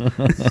time.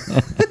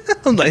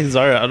 I'm like,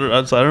 Zario, I don't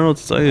know what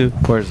to tell you.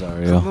 Poor I don't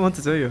Zario. know what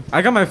to tell you.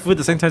 I got my food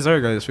the same time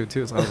Zario got his food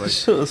too, so I was like,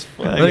 Shit was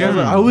fun.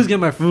 I always get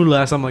my food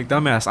last. I'm like,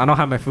 dumbass, I don't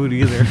have my food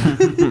either.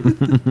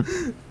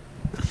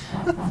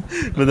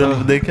 But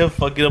then they kept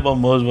fucking up on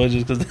Mo's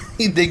wedges because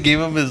they gave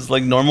him his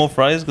like normal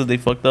fries because they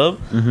fucked up.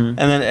 And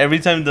then every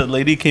time the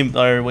lady came,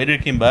 our waiter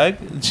came back,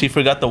 she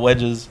forgot the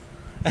wedges.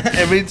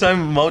 Every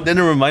time Mo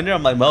didn't remind her,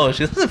 I'm like, Mo,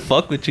 she doesn't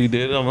fuck with you,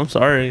 dude. I'm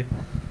sorry.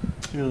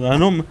 She was like, I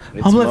know.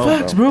 It's I'm like, Mo,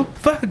 facts, bro.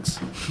 Facts.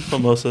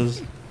 What Mo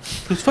says.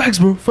 It's facts,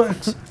 bro.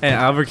 Facts. And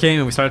Albert came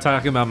and we started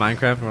talking about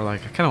Minecraft, and we're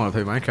like, I kind of want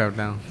to play Minecraft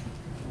now.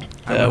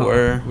 Yeah,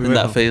 we're We in went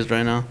that home. phase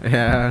right now.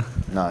 Yeah.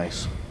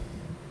 Nice.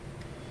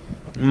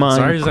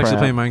 Zario's actually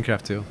playing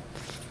Minecraft too.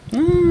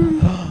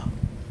 I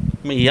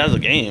mean, he has a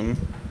game.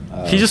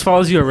 He just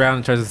follows you around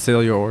and tries to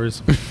steal your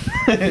ores.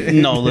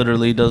 No,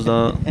 literally he does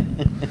that.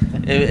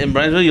 In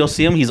Brownsville, you'll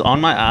see him. He's on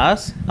my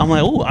ass. I'm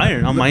like, oh,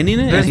 iron. I'm mining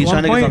it, and he's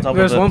trying to get on top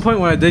There's of it. one point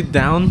where I dig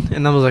down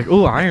and I was like,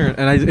 "Oh, iron!"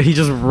 And he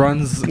just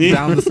runs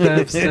down the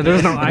steps and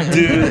there's no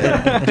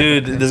iron.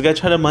 Dude, this guy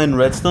tried to mine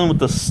redstone with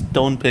the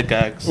stone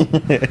pickaxe,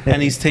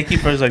 and he's taking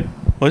forever. He's like,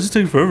 why is it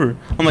taking forever?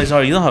 I'm like,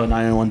 sorry, you don't have an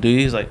iron one, do you?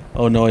 He's like,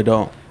 oh no, I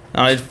don't.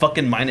 And I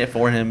fucking mine it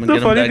for him and The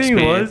get him funny the thing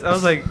XP. was, I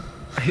was like,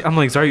 I'm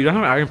like, sorry, you don't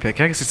have an iron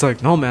pickaxe? He's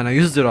like, no, man, I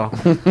used it all.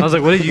 I was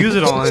like, what did you use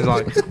it all? And he's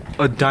like,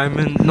 a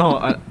diamond, no,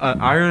 an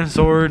iron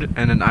sword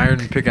and an iron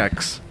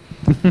pickaxe.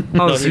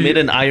 No, he made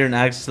an iron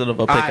axe instead of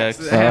a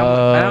pickaxe. And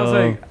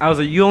I was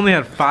like, you only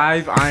had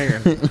 5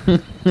 iron.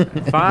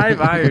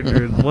 5 iron,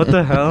 dude. What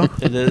the hell?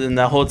 And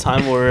that whole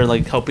time we're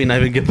like helping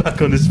Ivan get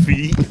back on his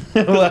feet.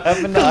 What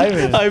happened to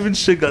Ivan? Ivan's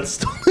shit got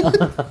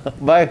stolen.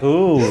 By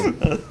who?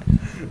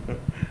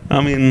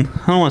 I mean,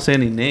 I don't want to say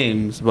any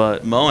names,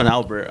 but Mo and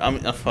Albert. I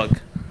mean, fuck.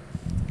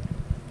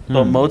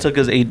 But Mo took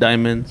his 8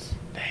 diamonds.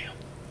 Damn.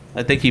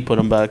 I think he put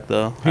them back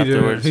though.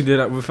 Afterwards. He did.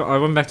 I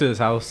went back to his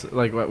house.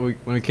 Like when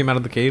we came out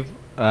of the cave,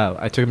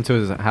 I took him to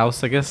his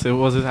house. I guess it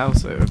was his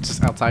house,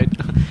 just outside.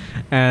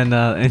 And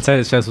inside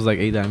his chest was like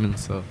 8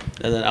 diamonds. So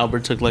And then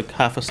Albert took like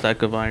half a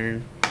stack of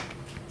iron.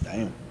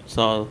 Damn.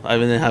 So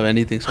Ivan didn't have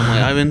anything. So I'm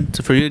like, Ivan,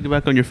 for you to get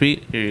back on your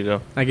feet, here you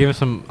go. I gave him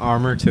some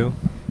armor too.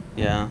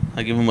 Yeah,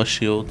 I give him a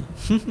shield.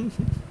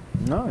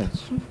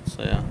 Nice.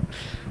 So yeah.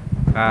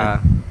 Uh,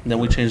 Then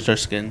we changed our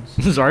skins.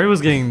 Zari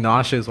was getting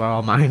nauseous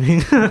while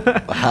mining.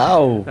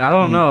 How? I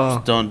don't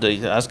know. Don't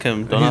ask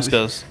him. Don't ask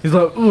us. He's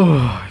like, ooh,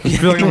 I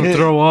feel like I'm gonna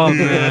throw up,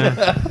 man.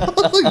 I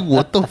was like,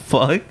 what the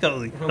fuck? I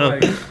was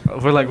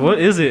like, We're like, what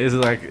is it? Is it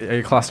like, are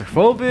you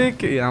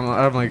claustrophobic? Yeah,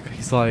 I'm like,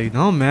 he's like,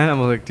 no, man. I'm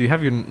like, do you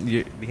have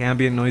the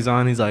ambient noise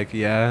on? He's like,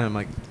 yeah. I'm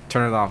like,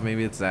 turn it off.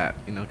 Maybe it's that,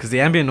 because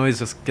the ambient noise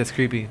just gets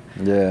creepy.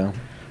 Yeah.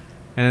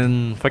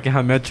 And fucking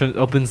Hamed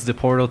opens the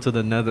portal to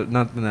the nether,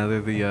 not the nether,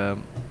 the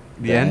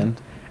end.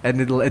 And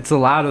it's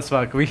loud as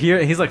fuck. We hear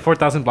it. He's like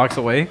 4,000 blocks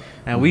away,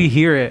 and we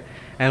hear it.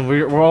 And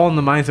we're all in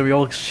the mines, and we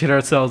all shit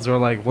ourselves. We're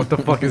like, what the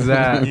fuck is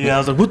that? yeah, I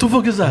was like, what the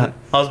fuck is that?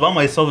 I was by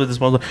myself at this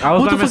moment. I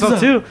was what by the fuck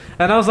is myself that? too,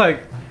 and I was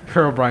like,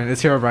 Herobrine,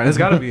 it's Herobrine. It's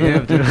gotta be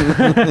him, dude.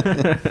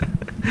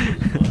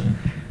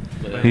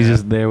 He's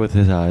just there with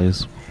his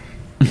eyes.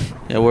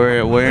 Yeah, we're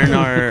in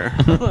our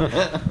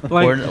like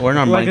we're in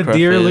our like Minecraft a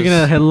deer phase. looking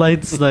at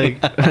headlights. Like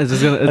it's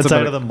just gonna. It's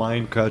Outside a of the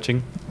mine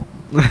crouching.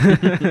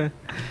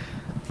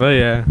 But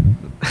yeah,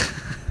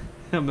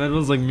 Ahmed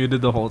was like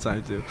muted the whole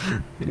time too.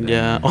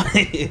 Yeah,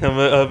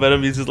 I bet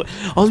him. He's just like,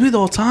 I was with the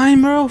whole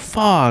time, bro.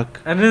 Fuck.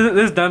 And then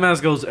this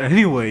dumbass goes,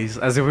 anyways,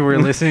 as if we were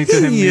listening to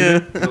him. Yeah.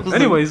 Muted.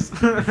 Anyways.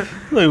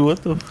 Like,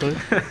 what the fuck?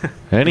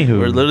 Anywho.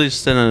 We're literally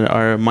just in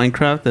our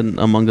Minecraft and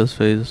Among Us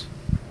phase.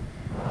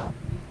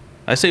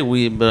 I say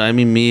we, but I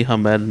mean me,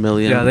 Hamed,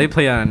 Million. Yeah, they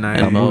play at night.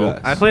 And Mo.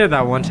 guys. I played it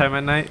that one time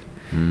at night.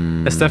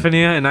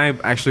 Estefania and I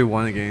actually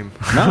won a game.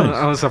 Nice.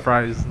 I was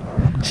surprised.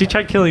 She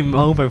tried killing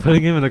Mo by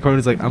putting him in the corner.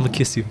 He's like, I'm gonna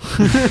kiss you.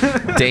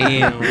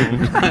 Damn.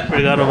 I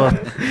forgot about.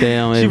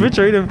 Damn. She Hey,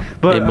 betrayed him.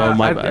 But Hey, Mo,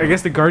 my bad. I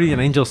guess the guardian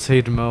angel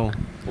saved Mo.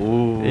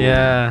 Ooh.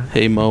 Yeah.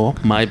 hey Mo,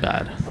 my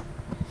bad.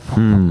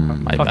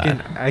 My Fucking,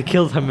 bad. I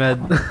killed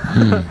Hamed.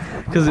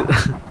 Because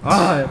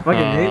I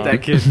fucking hate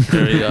that kid.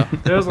 There you go.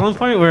 There was one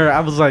point where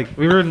I was like,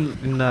 we were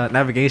in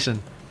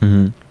navigation,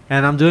 and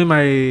I'm doing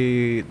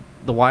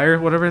the wire,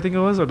 whatever I think it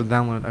was, or the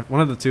download,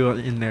 one of the two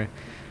in there,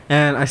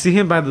 and I see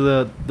him by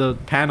the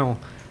panel,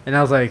 and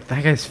I was like,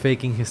 that guy's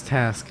faking his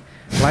task.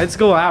 Lights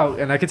go out,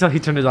 and I can tell he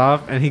turned it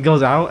off, and he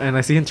goes out, and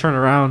I see him turn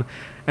around,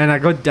 and I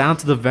go down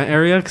to the vent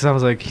area because I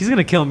was like, he's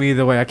gonna kill me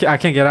either way. I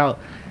can't get out,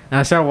 and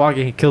I start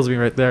walking. He kills me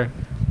right there.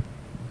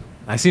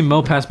 I see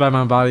Mo pass by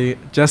my body.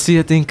 Jesse,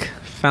 I think,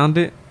 found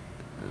it.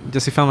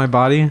 Jesse found my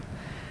body.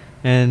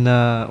 And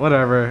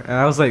whatever. And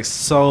I was like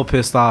so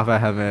pissed off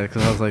at Hamed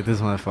because I was like,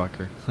 this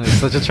motherfucker. Like,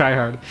 such a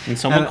tryhard. And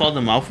someone And- called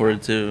him out for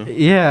it too.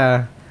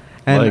 Yeah.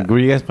 And Like, were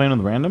you guys playing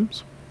with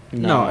randoms?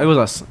 no, it was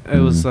us. It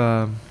was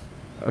a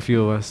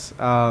few of us.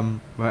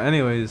 But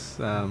anyways,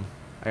 I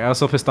was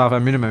so pissed off. I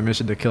made it my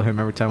mission to kill him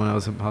every time when I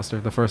was imposter.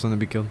 The first one to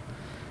be killed.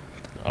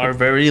 Our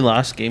very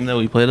last game that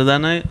we played that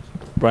night,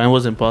 Brian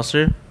was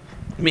imposter.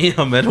 Me and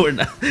Ahmed were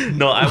not.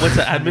 No, I went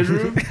to admin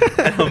room,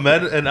 and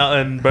Ahmed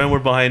and Brian were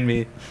behind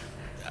me.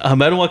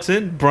 Ahmed walks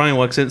in, Brian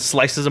walks in,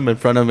 slices him in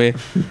front of me.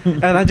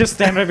 And I just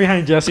stand right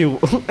behind Jesse,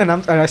 and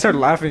I start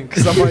laughing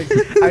because I'm like,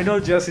 I know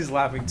Jesse's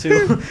laughing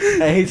too.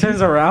 And he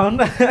turns around,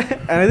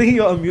 and I think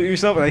you unmute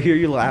yourself, and I hear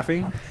you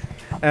laughing.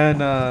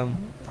 And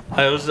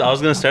I was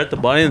gonna stare at the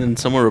body, and then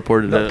someone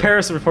reported it.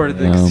 Paris reported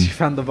it because she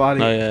found the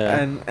body. Oh,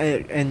 yeah.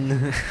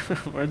 And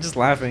we're just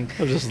laughing.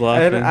 I was just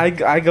laughing. And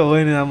I go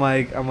in and I'm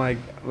like,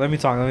 let me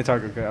talk.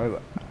 Okay.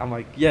 I'm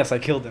like, yes, I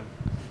killed him.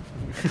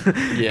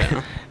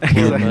 Yeah.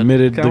 He's like,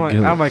 Admitted the guilt.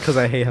 I'm like, because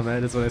I hate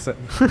Hamed. That's what I said.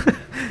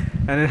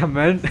 And then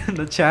Hamed in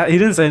the chat, he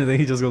didn't say anything.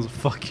 He just goes,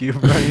 "Fuck you,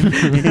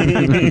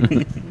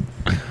 Brian."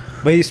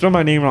 But he spelled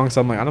my name wrong, so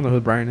I'm like, I don't know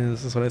who Brian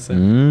is. That's what I said.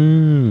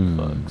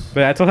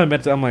 But I told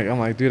Hamed, I'm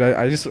like, dude,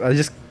 I just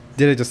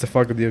did it just to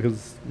fuck with you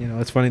because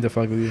it's funny to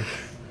fuck with you.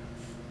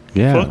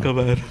 Yeah. Fuck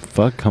Ahmed.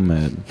 Fuck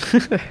Hamed.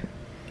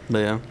 But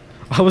yeah.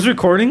 I was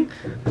recording,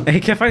 and he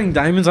kept finding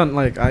diamonds on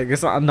I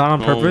guess not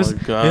on purpose. Oh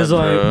my God, he was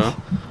like, bro.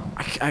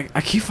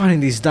 I keep finding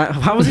these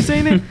diamonds. How was he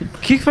saying it?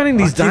 Keep finding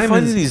these diamonds.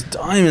 Finding these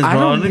diamonds, bro. I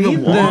don't even need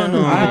want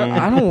them. them.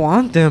 I don't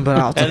want them, but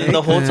I'll take And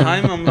the whole them.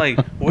 time I'm like,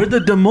 where the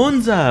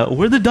demons at?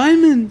 Where the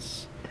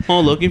diamonds?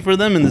 Oh, looking for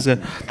them, and this guy,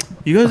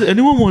 you guys,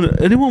 anyone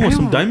want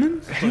some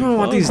diamonds? Anyone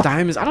want these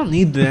diamonds? I don't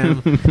need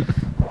them.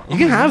 You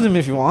can have them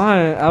if you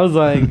want. I was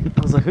like,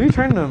 who are you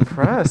trying to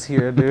impress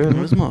here, dude?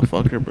 Where's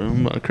motherfucker, bro?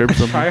 I'm gonna curb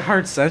something. Try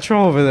hard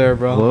central over there,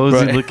 bro. What was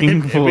Bro, he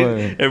looking for?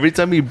 Every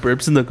time he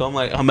burps in the call,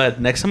 I'm like,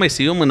 next time I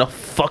see you, I'm gonna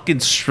fucking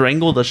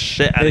strangle the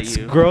shit out It's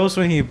of you. gross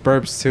when he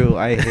burps too.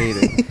 I hate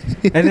it.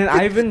 And then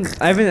Ivan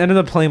ended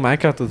up playing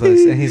Minecraft with us,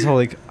 and he's all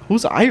like,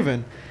 "Who's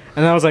Ivan?"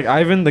 And I was like,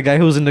 "Ivan, the guy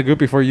who was in the group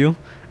before you."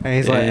 And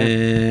he's like,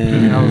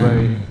 and I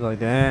was like,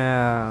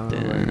 "Damn."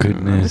 Damn. I'm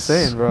Goodness. just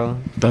saying, bro.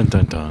 Dun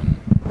dun dun.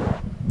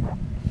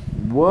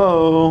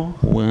 Whoa.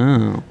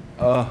 Wow.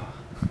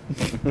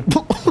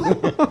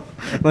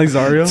 Like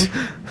Zario.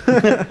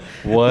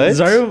 What?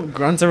 Zario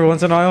grunts every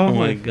once in a while. Oh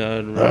my Like,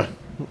 god, bro.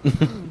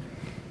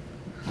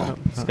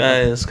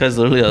 This guy's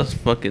literally a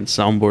fucking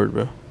soundboard,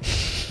 bro.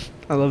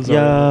 I love Zario.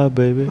 Yeah,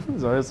 baby.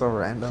 Zario's so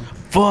random.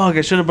 Fuck,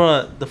 I should have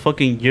brought the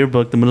fucking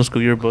yearbook, the middle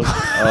school yearbook.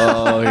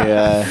 Oh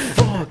yeah.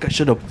 Fuck, I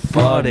should have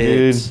brought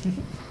it. Dude.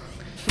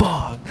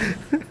 Fuck.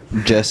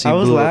 Jesse. I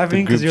was blew up the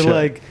laughing because group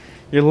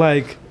you're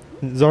like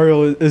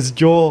Zario is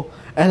Joel,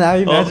 and I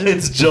imagine Oh,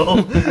 it's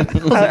Joel.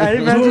 I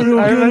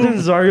imagine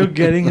Zario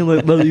getting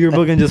the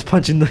yearbook and just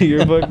punching the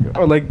yearbook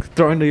or like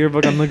throwing the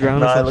yearbook on the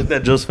ground. Nah, or I something. looked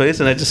at Joe's face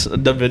and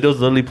the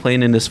video's literally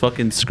playing in this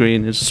fucking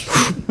screen. It's just,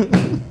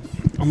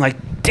 I'm like,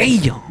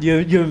 damn. You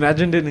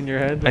imagined it in your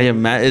head. I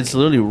am mad. It's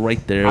literally right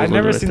there. I've It's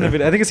never literally seen right the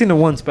video. I think I've seen it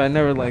once, but I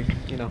never It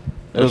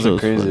was That a was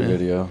crazy funny.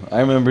 video.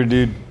 I remember,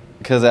 dude,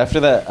 because after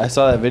that, I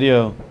saw that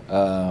video.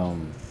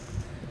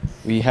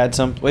 We had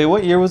some. Wait,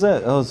 what year was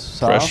that? That was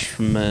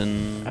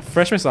Freshman.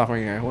 Freshman, sophomore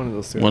year, one of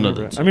those two. One I of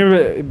remember. the I remember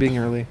it being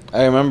early.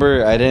 I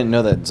remember I didn't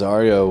know that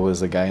Zario was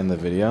the guy in the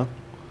video.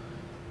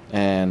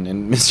 And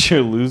in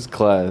Mr. Lou's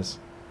class,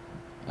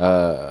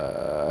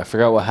 I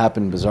forgot what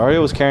happened, but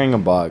Zario was carrying a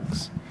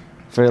box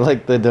for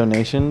like the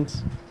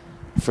donations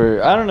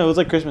for, I don't know, it was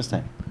like Christmas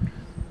time.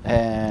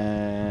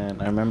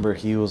 And I remember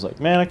he was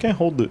like, "Man, I can't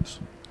hold this."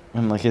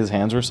 And like his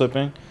hands were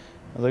slipping.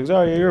 I was like,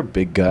 "Zario, you're a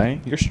big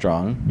guy. You're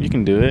strong. You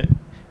can do it."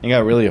 He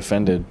got really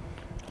offended.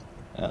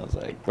 I was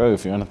like, "Bro,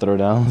 if you want to throw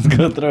down, let's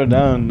go throw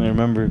down." I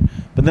remember.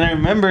 But then I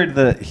remembered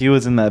that he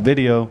was in that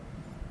video.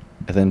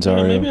 And then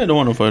Zario. Maybe I don't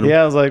want to fight him.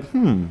 Yeah, I was like,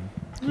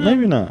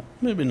 maybe not.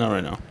 Maybe not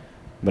right now.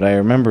 But I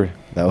remember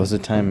that was the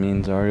time me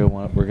and Zario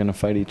were going to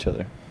fight each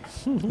other.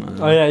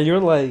 Oh yeah, you were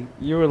like,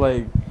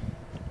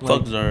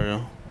 Fuck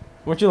Zario.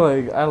 weren't you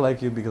like? I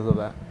like you because of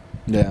that.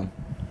 Yeah.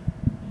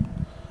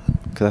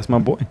 Because that's my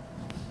boy.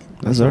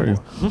 That's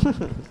Zario.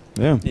 Yeah.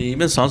 Yeah,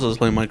 even Sansa's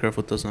playing Minecraft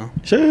with us now.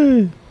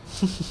 Sure.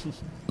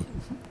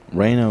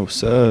 Reno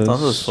says.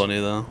 Sansa's funny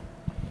though.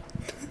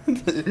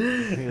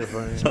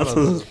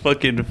 Sansa's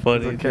fucking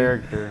funny. He's a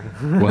character.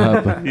 What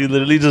happened? He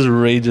literally just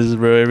rages,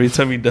 bro, every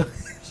time he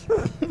dies.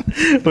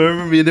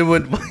 Remember me and him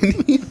went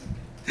mining,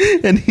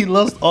 and he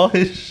lost all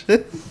his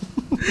shit.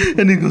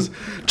 And he goes,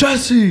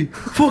 "Jesse,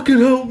 fucking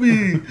help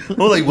me!" I'm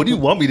like, "What do you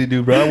want me to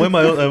do, bro? I went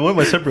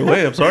my separate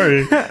way. I'm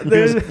sorry." He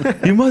goes,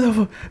 "You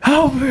motherfucker,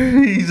 help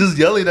me!" He's just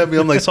yelling at me.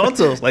 I'm like,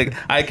 "Santos, like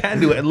I can't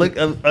do it." Look,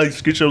 I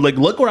screenshot like,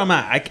 "Look where I'm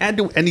at. I can't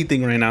do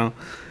anything right now."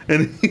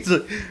 And he's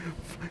like,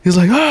 He's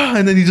like, ah,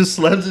 and then he just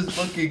slams his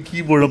fucking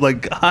keyboard. I'm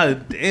like,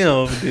 God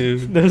damn,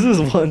 dude. There's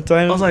this one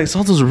time. I was like,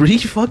 Santos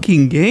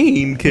re-fucking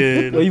game,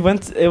 kid. We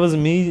went. It was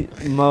me,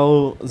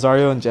 Mo,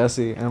 Zario, and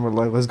Jesse, and we're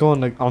like, let's go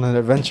on an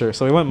adventure.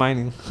 So we went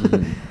mining,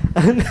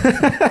 and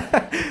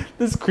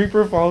this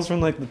creeper falls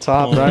from like the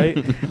top, right?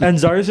 And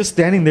Zario's just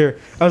standing there.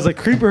 I was like,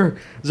 creeper,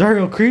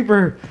 Zario,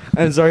 creeper,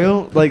 and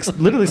Zario like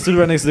literally stood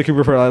right next to the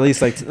creeper for at least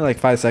like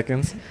 5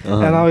 seconds,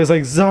 and I was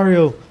like,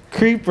 Zario,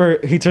 creeper.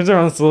 He turns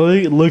around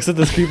slowly, looks at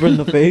this creeper in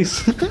the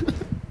face,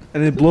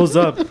 and it blows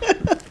up.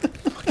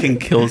 Fucking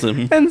kills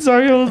him. And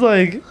Zario was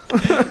like,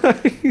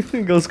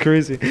 he goes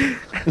crazy.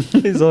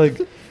 He's like,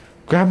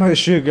 grab my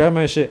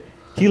shit.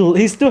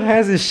 He still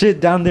has his shit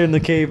down there in the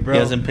cave, bro. He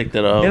hasn't picked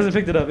it up.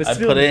 It's I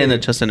still put it in the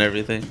chest and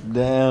everything.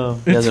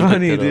 Damn. It's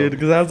funny, dude,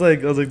 because I was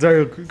like,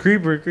 Zario,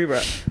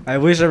 creeper. I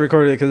wish I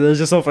recorded it because it was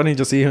just so funny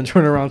to see him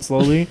turn around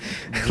slowly,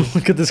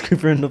 look at this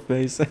creeper in the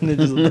face, and it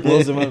just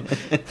blows him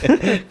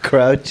up.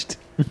 Crouched.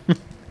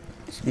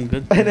 Some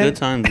good then-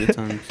 times.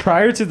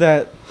 Prior to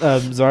that,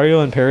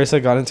 Zario and Paris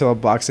had got into a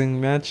boxing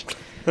match,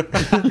 and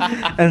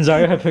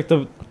Zario had picked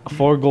up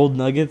 4 gold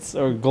nuggets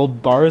or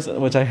gold bars,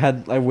 which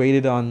I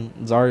waited on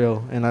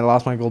Zario, and I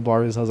lost my gold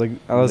bars. I was like,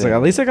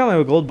 at least I got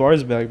my gold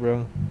bars back,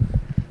 bro.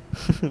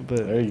 But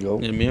There you go.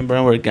 Yeah, me and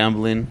Brian were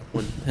gambling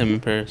with him in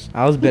Paris.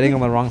 I was betting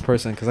on the wrong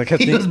person because I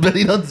kept He was thinking,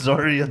 betting on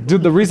Zarya.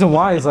 dude, the reason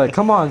why is like,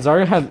 come on,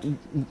 Zario had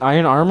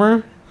iron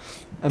armor,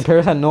 and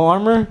Paris had no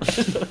armor.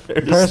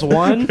 Paris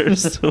won.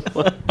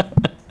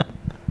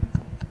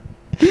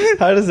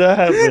 How does that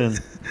happen?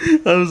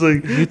 I was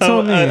like, You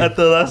told me. at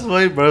the last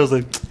fight, bro, I was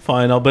like,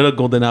 fine, I'll bet a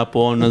golden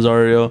apple on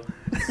Nazario.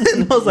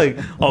 And I was like,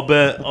 I'll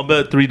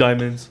bet 3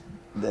 diamonds.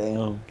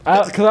 Damn.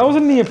 Because I was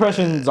in the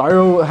impression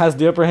Zario has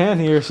the upper hand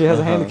here. She has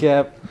a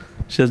handicap.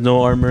 She has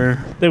no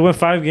armor. They won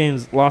 5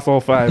 games, lost all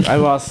 5. I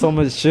lost so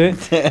much shit.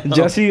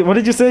 Jesse, what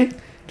did you say?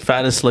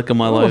 Fattest lick of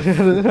my life.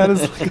 That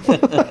is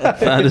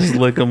Fattest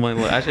lick of my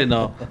life. Actually,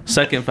 no.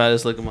 Second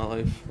fattest lick of my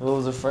life. What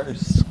was it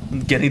first?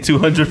 Getting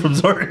 200 from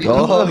Zario.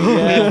 Oh,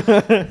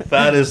 yeah.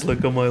 Fattest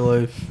lick of my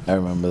life. I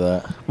remember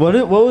that.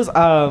 what was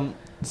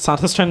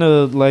Santos trying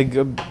to like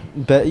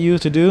bet you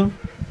to do?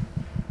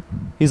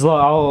 He's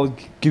like, I'll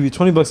give you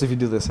 $20 if you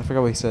do this. I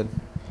forgot what he said.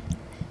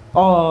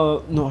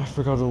 Oh no, I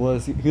forgot what it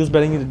was. He was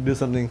betting you to do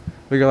something,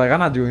 but you're like, I'm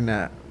not doing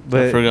that.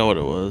 But I forgot what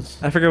it was.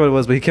 I forget what it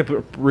was, but he kept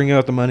ringing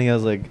out the money. I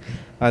was like,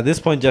 at this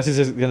point, Jesse's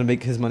just gonna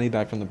make his money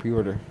back from the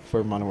pre-order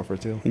for Modern Warfare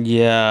 2.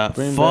 Yeah.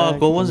 Bring Fuck.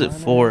 back What was the it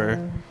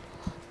for?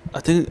 I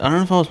don't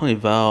know if I was playing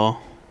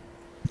Val.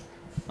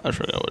 I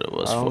forgot what it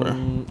was for.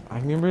 I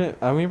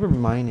remember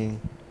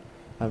mining.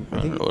 I I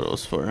don't think know what it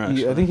was for. I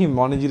Actually. think he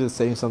wanted you to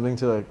say something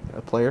to like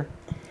a player.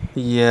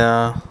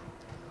 Yeah.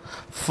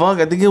 Fuck.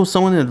 I think it was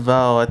someone in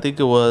Val. I think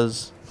it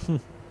was.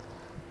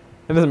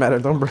 It doesn't matter.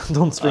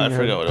 Don't string I your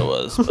forgot head.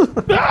 what it was.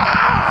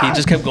 But he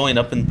just kept going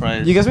up in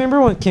price. You guys remember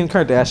when Kim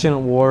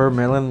Kardashian wore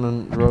Marilyn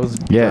Monroe's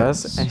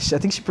Yes. dress?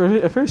 And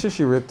I'm pretty sure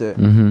she ripped it.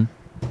 Mm-hmm.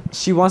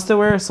 She wants to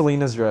wear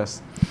Selena's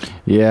dress.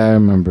 Yeah, I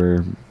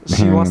remember. She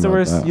hearing wants to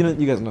wear. about that.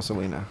 You guys know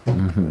Selena.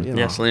 Mhm. You know.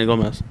 Yeah, Selena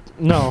Gomez.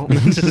 No.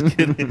 Just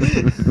kidding.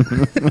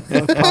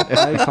 Pop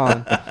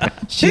icon.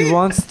 She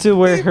wants to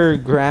wear her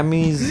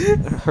Grammys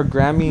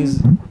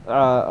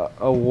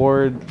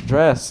award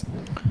dress,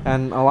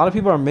 and a lot of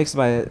people are mixed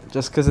by it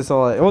just because it's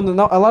all like. Well,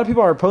 no, a lot of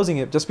people are opposing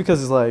it just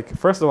because it's like.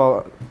 First of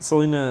all,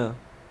 Selena.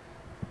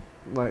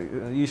 Like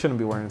you shouldn't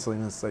be wearing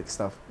Selena's like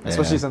stuff,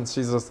 especially Yeah. since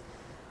she's just.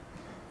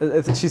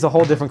 She's a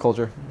whole different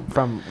culture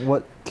from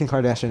what Kim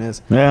Kardashian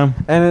is, Yeah.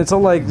 and it's all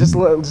like just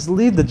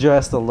leave the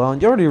dress alone.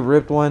 You already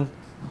ripped one.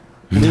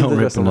 Leave Don't the rip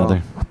dress alone.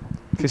 another.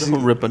 'Cause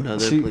Don't rip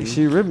another, please.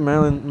 she ripped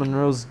Marilyn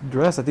Monroe's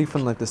dress, I think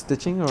from like the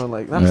stitching or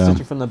like not Yeah.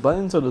 stitching from the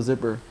buttons or the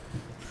zipper,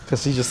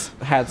 because she just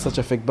had such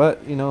a fake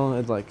butt, you know.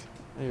 It's like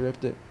he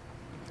ripped it.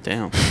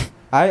 Damn.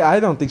 I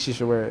don't think she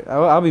should wear it.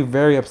 I'll be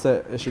very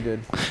upset if she did.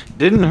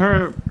 Didn't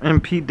her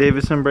and Pete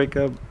Davidson break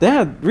up? They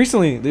had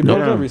recently. They broke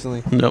Yeah. up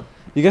recently. Nope.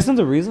 You guys know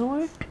the reason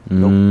why?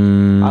 Nope.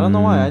 I don't know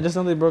why. I just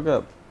know they broke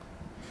up.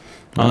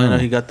 All I know,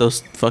 he got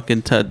those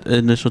fucking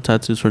initial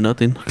tattoos for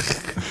nothing.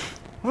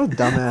 What a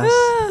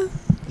dumbass.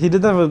 He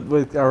did that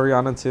with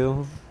Ariana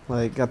too.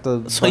 Like got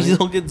the. So you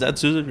don't get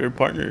tattoos of your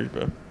partners,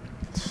 bro.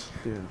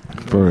 Dude.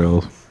 For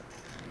real.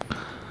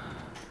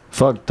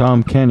 Fuck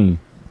Tom Kenny.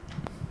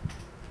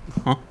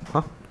 Huh?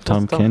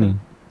 Tom What's Kenny.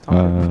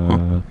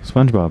 Tom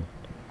SpongeBob.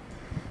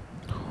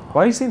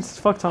 Why are you saying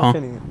fuck Tom Huh?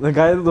 Kenny?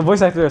 The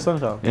voice actor of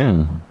SpongeBob.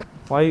 Yeah.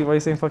 Why are you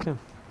saying fuck him?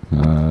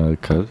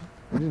 Cause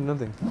He did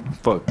nothing.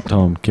 fuck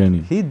Tom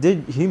Kenny.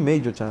 He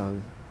made your channel.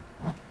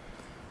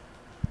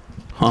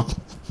 Huh?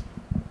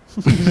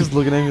 He's just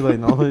looking at me like,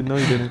 no, you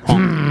didn't.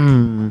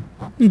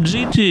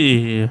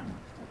 GG.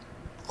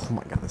 Oh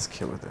my god, this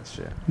kid with that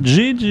shit.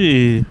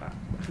 GG.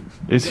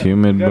 It's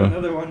humid, bro.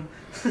 another one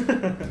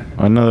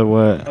Another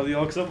what? of the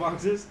Oxo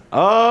boxes.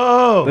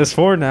 Oh. There's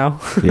 4 now.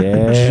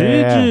 Yeah.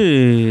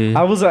 GG.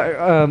 I was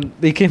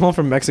they came home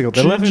from Mexico.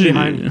 They left me GG.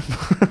 behind.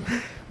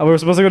 We were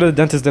supposed to go to the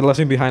dentist. They left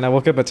me behind. I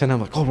woke up at 10. I'm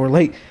like, oh, we're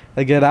late.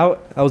 I get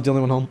out. I was the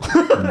only one home.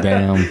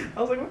 Damn. I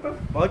was like, what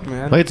the? Fuck,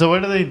 man. Wait, so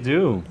what do they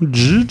do? They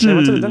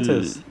went to the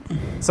dentist.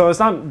 So it's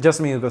not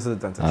just me who goes to the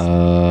dentist.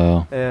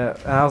 Oh. Yeah,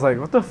 and I was like,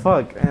 what the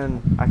fuck?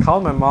 And I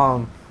called my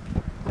mom.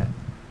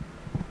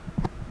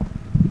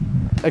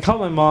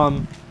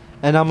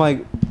 And I'm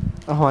like,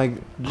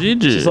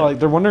 she's like,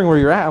 they're wondering where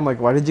you're at. I'm like,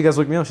 why did you guys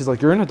wake me up? She's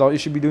like, you're an adult. You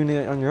should be doing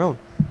it on your own.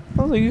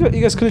 I was like,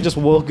 you guys could have just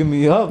woken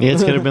me up. Yeah,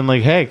 it's could have been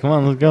like, hey, come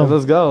on, let's go.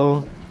 Let's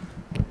go.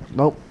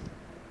 Nope.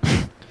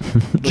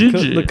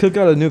 The cook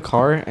got a new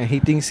car, and he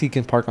thinks he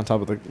can park on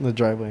top of the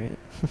driveway.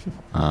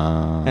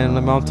 And my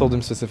mom told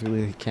him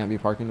specifically he can't be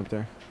parking up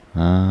there.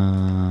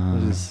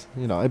 Which is,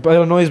 it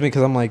annoys me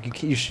because I'm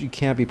like, you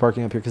can't be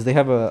parking up here because they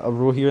have a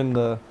rule here in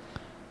the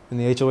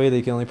HOA that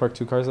you can only park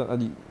two cars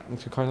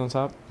on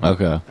top.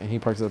 Okay. And he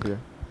parks up here.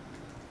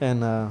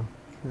 And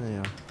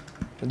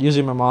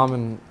usually my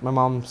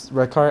mom's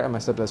red car and my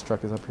stepdad's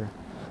truck is up here.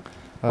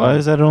 Why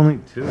is that only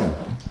 2?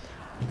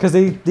 Because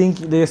they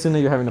assume that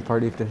you're having a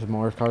party if there's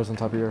more cars on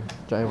top of your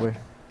driveway.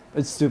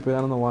 It's stupid. I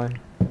don't know why.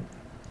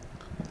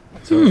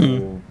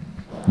 So,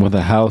 with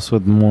a house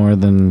with more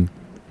than.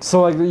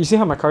 So like you see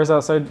how my car's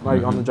outside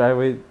like on the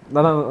driveway.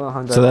 Not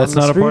on the driveway. So that's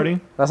not a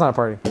party. That's not a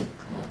party.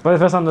 But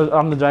if it's on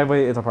the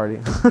driveway, it's a party.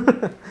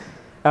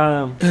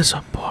 It's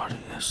a party.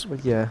 Yes.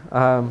 But yeah.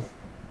 I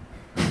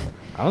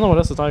don't know what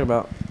else to talk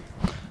about.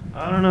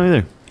 I don't know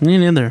either. Me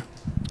neither.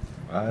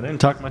 I didn't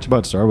talk much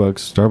about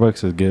Starbucks.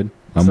 Starbucks is good.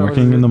 I'm Starbucks working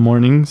is in good. the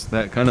mornings.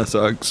 That kind of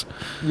sucks.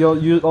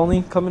 You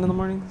only come in the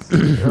mornings?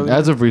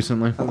 As of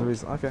recently. As of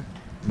recent. Okay.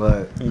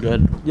 But I'm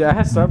good. Yeah, I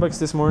had Starbucks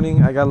this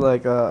morning. I got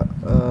like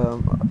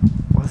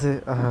what's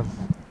it?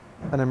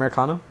 An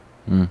Americano.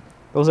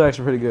 Those are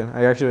actually pretty good.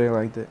 I actually really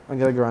liked it. I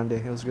got a grande.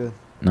 It was good.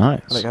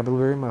 Nice. Like a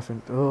blueberry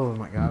muffin. Oh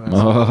my god.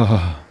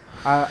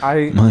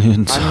 My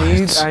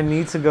insides. I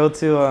need to go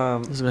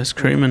to This guy's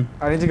creaming.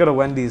 I need to go to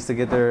Wendy's to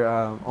get their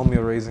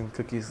oatmeal raisin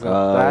cookies.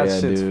 That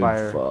shit's dude,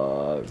 fire.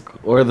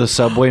 Fuck. Or the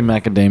Subway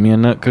macadamia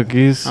nut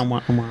cookies. I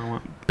want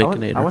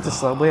Baconator. I went to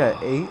Subway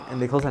at 8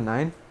 and they closed at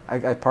 9.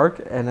 I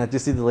park and I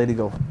just see the lady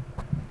go,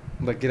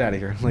 like, get out of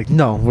here. Like,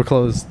 no, we're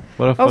closed.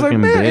 What a I was like,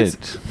 fucking man, bitch.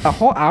 it's a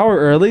whole hour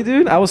early,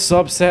 dude. I was so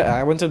upset.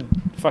 I went to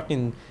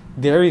fucking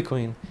Dairy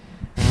Queen.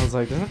 And I was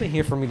like, there's nothing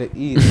here for me to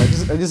eat.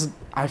 I just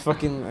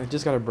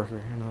got a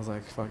burger. And I was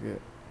like, fuck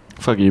it.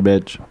 Fuck you,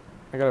 bitch.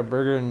 I got a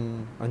burger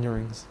and onion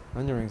rings.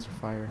 Onion rings are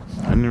fire.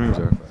 Onion rings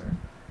are fire.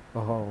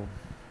 Oh.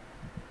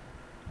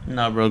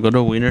 Nah, bro. Go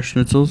to Wiener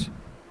Schnitzels.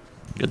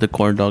 Get the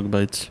corn dog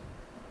bites.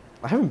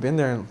 I haven't been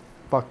there in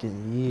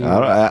fucking years.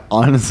 I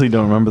honestly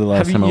don't remember the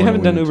last time I You went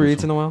haven't to done Wiener Uber Schnitzel.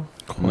 Eats in a while?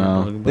 Corn No.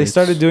 dog They bites.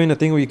 started doing a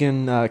thing where you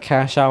can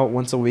cash out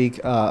once a week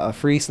a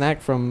free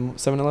snack from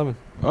 7-Eleven.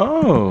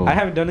 Oh. I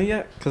haven't done it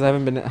yet because I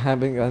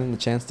haven't gotten the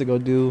chance to go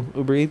do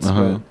Uber Eats.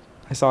 Uh-huh. But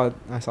I saw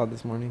it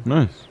this morning.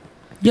 Nice.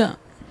 Yeah.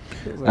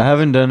 It was like- I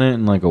haven't done it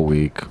in like a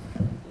week.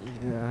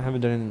 Yeah, I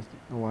haven't done it in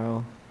a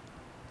while.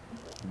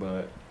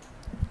 But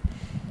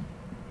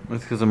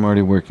that's because I'm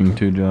already working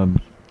 2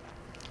 jobs.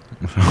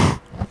 So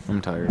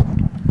I'm tired.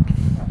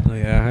 Oh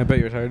yeah, I bet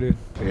you're tired, dude.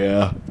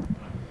 Yeah.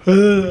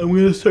 I'm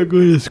gonna start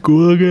going to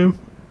school again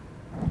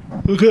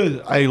because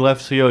I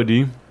left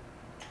COD.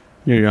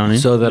 You're yawning.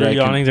 So that You're I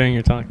yawning during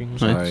your talking. Nice.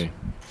 Sorry.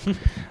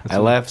 I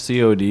left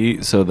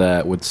COD so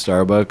that with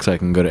Starbucks I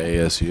can go to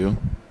ASU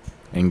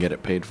and get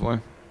it paid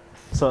for.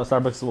 So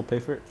Starbucks will pay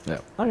for it? Yeah.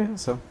 Okay,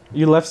 so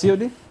you left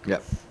COD?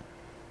 Yep.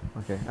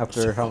 Okay,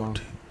 after how long?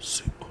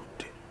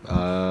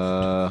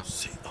 I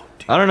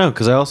don't know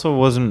because I also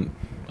wasn't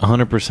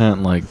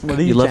 100% like. What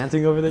are you, You left-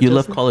 chanting over there? You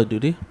left Justin? Call of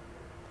Duty?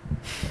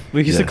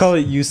 We used to Yes. call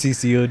it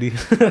UCCOD.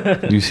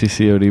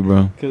 UCCOD,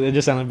 bro. Because it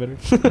just sounded better.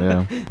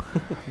 Yeah.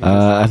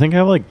 I think I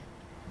have like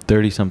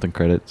 30 something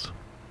credits.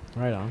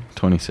 Right on.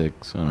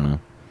 26. I don't know.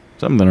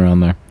 Something around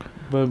there.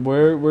 But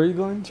where are you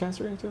going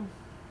transferring to?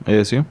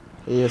 ASU.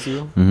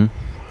 ASU? Mm-hmm.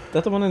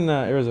 That's the one in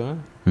Arizona.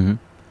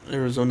 Mm-hmm.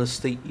 Arizona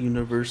State So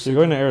University. you're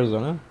going to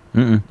Arizona?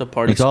 Mm-mm. The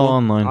party It's school? all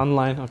online.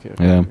 Online? Okay.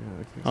 Yeah. Okay.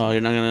 Oh,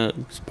 you're not gonna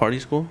party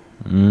school?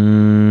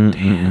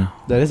 Damn.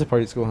 That is a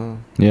party school, huh?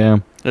 Yeah.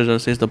 Arizona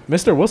State's the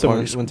Mr. Wilson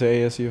Party went to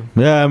ASU.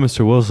 Yeah,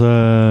 Mr.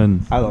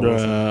 Wilson. I love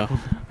Wilson.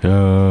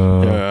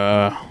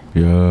 Yeah.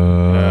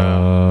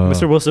 Yeah.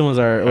 Mr. Wilson was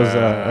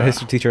a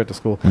history teacher at the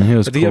school. And he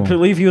was I think- I cool.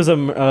 believe he was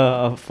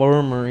a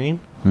former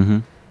Marine.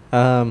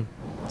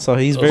 Mm-hmm. So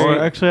he's Or very. Or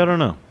actually, I don't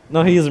know.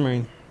 No, he is a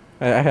Marine.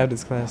 I had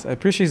this class. I'm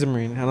pretty sure he's a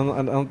Marine. I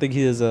don't think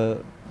he is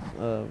an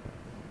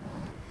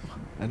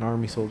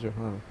army soldier.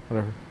 I don't know,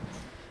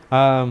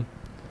 whatever.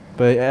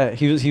 But yeah,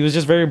 he was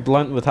just very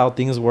blunt with how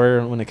things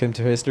were when it came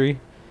to history.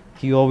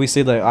 He always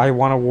said like, "I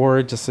want a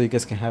war just so you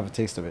guys can have a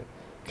taste of it."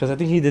 Because I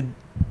think he did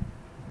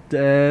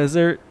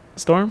Desert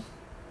Storm.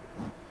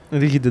 I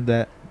think he did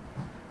that.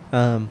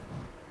 And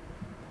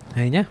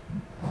yeah,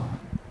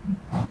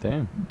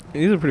 Damn.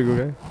 he's a pretty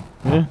good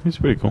guy. Yeah, he's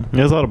pretty cool. He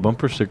has a lot of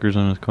bumper stickers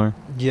on his car.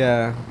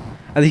 Yeah,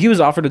 I think he was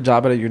offered a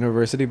job at a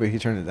university, but he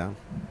turned it down.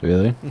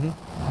 Really?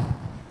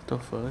 the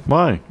fuck?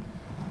 Why?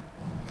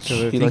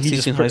 So He likes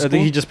teaching high I think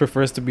school? he just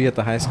prefers to be at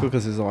the high school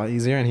because it's a lot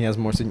easier and he has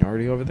more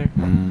seniority over there.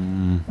 That is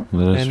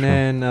And true.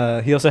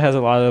 then he also has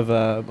a lot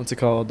of what's it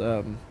called?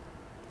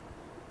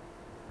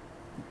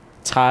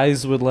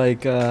 ties with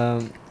like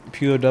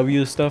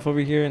POW stuff over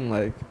here and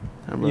like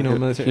you know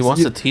military. He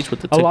wants to teach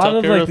with the A TikTok lot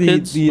of era like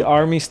kids. the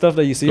army stuff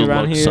that you see Good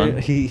around luck, here. son.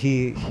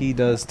 He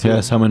does too.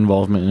 Yeah, some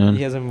involvement in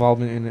He it. has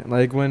involvement in it.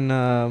 Like when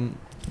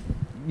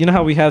you know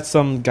how we had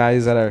some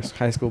guys at our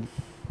high school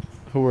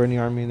who were in the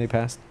army and they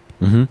passed.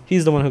 Mm-hmm.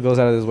 He's the one who goes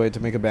out of his way to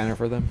make a banner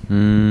for them.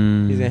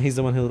 Mm. He's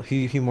the one who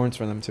he mourns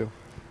for them too.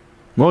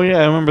 Well, yeah,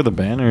 I remember the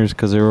banners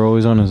because they were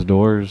always on his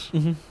doors.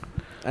 Mm-hmm.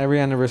 Every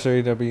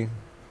anniversary there'll be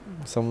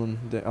someone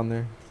on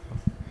there.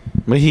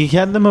 But he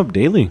had them up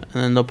daily. And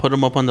then they'll put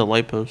him up on the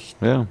light post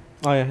Yeah.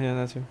 Oh yeah,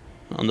 that's true.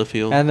 on the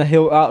field. And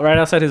he'll right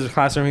outside his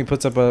classroom he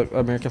puts up a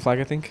American flag.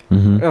 I think.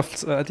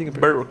 Mm-hmm. I think.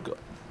 America.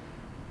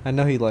 I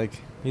know he's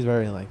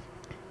very like.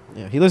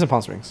 Yeah, he lives in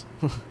Palm Springs.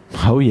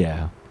 Oh,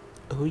 yeah.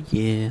 Oh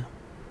yeah.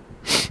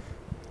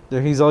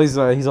 There, he's always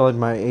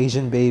my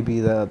Asian baby,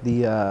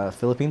 the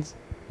Philippines,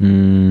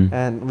 Mm.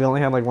 and we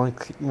only had like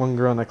one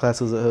girl in that class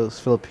who was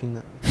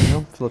Filipina,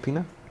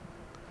 Filipina.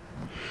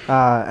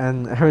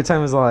 And every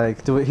time he's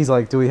like, do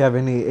we have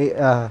any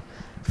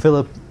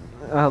Filipinos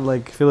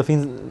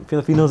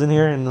in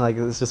here? And like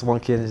it's just one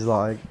kid,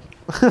 and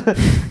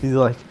he's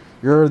like,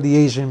 you're the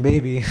Asian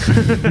baby.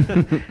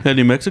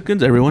 Any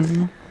Mexicans?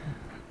 Everyone?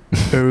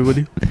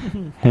 Everybody?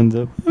 Hands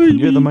up.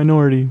 You're the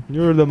minority.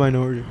 You're the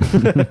minority.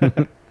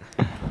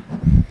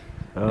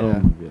 Oh, Yeah.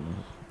 my goodness.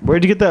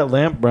 Where'd you get that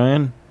lamp,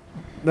 Brian?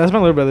 That's my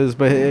little brother's,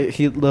 but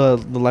the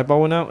light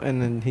bulb went out,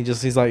 and then he's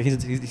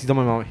told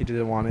my mom he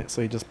didn't want it,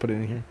 so he just put it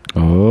in here.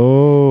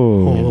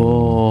 Oh.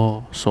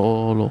 Oh,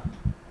 solo.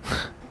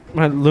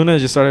 My Luna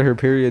just started her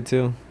period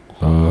too.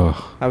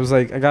 Oh. I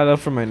got up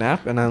from my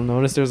nap, and I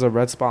noticed there's a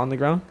red spot on the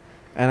ground,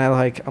 and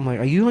I'm like,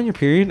 are you on your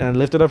period? And I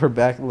lifted up her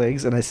back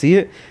legs, and I see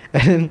it,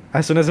 and then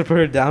as soon as I put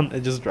her down,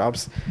 it just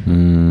drops.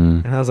 Mm.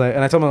 And I was like,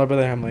 and I told my little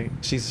brother, I'm like,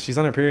 she's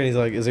on her period. And he's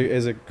like,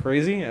 is it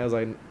crazy? I was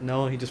like,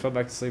 no. He just fell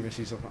back to sleep, and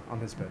she's on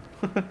his bed.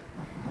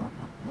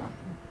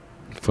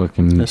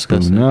 Fucking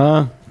Disgusting.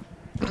 Nah.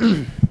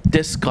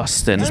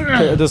 Disgusting.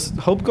 Does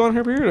Hope go on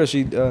her period, or is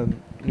she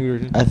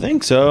neutered? I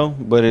think so,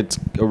 but it's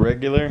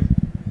irregular.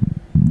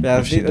 Yeah,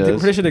 if she I'm does.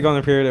 pretty sure they go on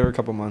their period every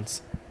couple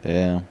months.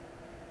 Yeah.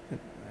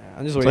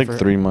 I'm just It's waiting like for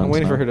 3 months. I'm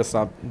waiting for now. her to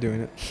stop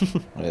doing it.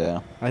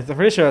 Yeah. I'm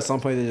pretty sure at some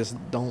point they just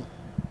don't.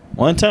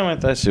 One time I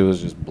thought she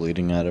was just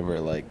bleeding out of her,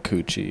 like,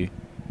 coochie.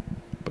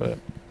 But.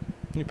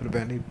 You put a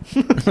band-aid.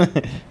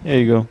 There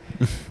you go.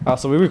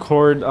 So we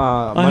record.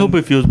 I hope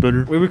it feels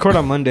better. We record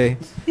on Monday.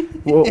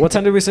 What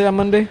time did we say on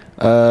Monday?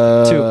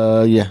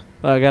 Yeah.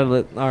 I gotta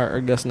let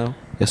our guests know.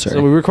 Yes, sir.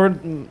 So we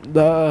record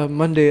the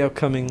Monday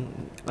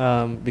upcoming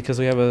because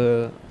we have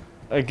a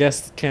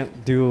guest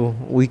can't do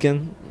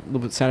weekend, a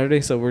little bit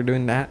Saturday, so we're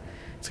doing that.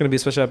 It's gonna be a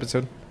special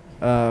episode.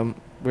 We're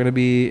gonna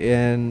be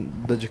in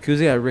the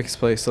jacuzzi at Rick's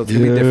place, so it's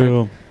gonna be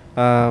different.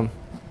 And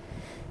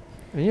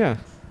yeah,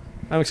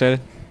 I'm excited.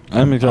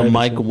 I'm A excited.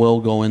 mic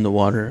will go in the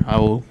water. I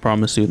will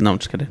promise you. No, I'm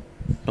just kidding.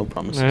 No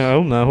promises. I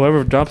hope not.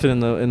 Whoever drops it in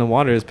the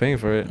water is paying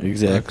for it.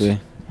 Exactly.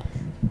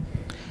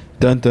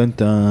 Dun dun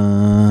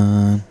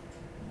dun.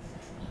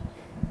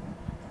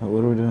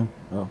 What are we doing?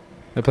 Oh.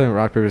 They're playing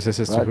rock paper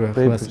scissors. Rock, Who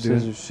paper, has to do it?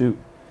 scissors, shoot.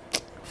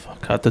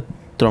 Fuck, I had to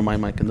throw my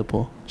mic in the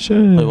pool.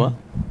 Sure. Wait, what?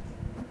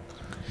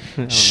 I don't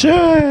know.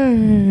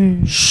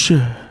 Sure.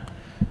 Sure.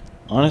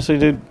 Honestly,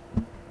 dude,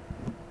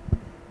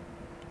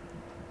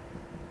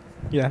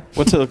 Yeah,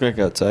 what's it look like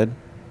outside?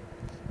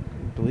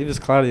 I believe it's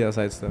cloudy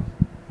outside still.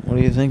 What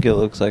do you think it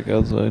looks like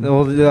outside?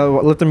 Well,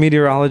 let the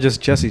meteorologist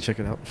Jesse check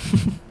it out.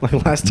 Like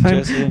last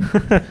time. Jesse?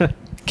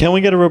 Can we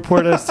get a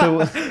report as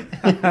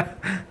to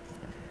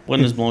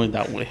Wind is blowing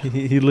that way.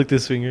 he licked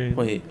his finger.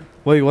 Wait.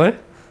 Wait, what?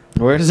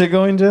 where is it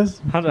going,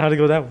 Jess? How'd it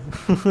go that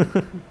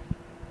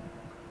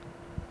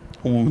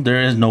way?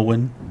 There is no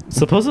wind.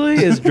 Supposedly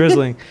it's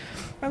drizzling.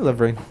 I love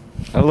rain.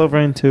 I love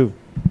rain too.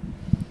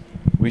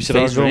 We should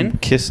all Phase go rain?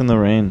 kiss in the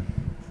rain.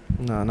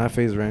 No, not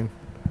phase rain.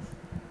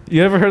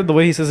 You ever heard the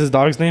way he says his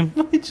dog's name?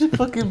 Why'd you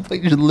fucking put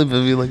your lip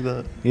at me like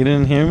that? You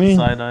didn't hear me?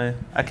 Side eye.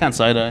 I can't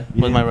side eye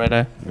with my right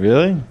eye.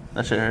 Really?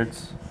 That shit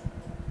hurts.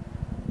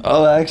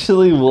 Oh,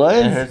 actually, what?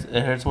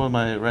 It hurts with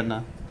my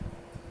retina.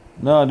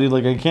 No, dude,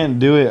 like I can't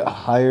do it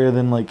higher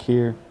than like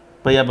here.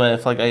 But yeah, but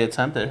if like I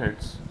attempt, it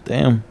hurts.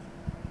 Damn.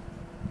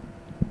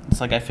 It's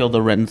like I feel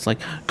the retina. It's like,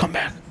 come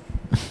back.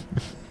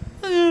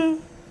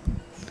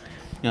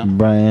 Yeah.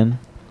 Brian.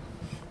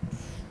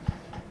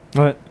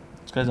 What?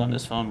 This guy's on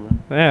his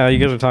phone, Yeah, you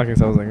guys were talking,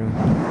 so I was like,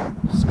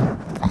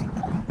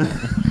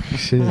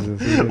 Jesus.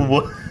 bro.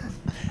 What?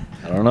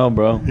 I don't know,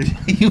 bro.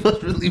 You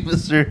must really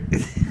miss her.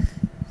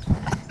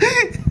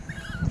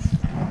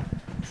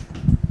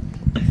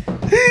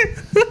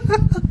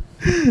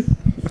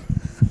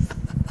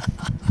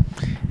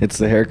 It's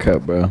the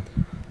haircut, bro.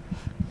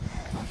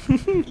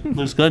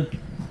 Looks good.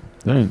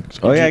 Thanks.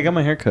 Oh yeah, I got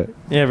my haircut.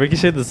 Yeah, Ricky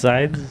shaved the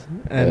sides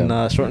and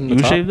Yeah. shortened the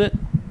You top. shaved it?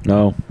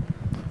 No,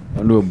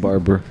 I'm to a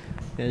barber.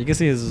 Yeah, you can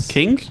see his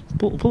King?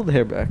 Pull the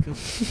hair back.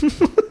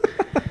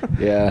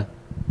 Yeah.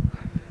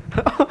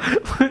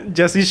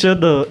 Jesse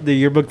showed the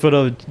yearbook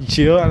photo of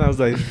Chio, and I was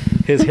like,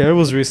 his hair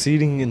was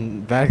receding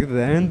in back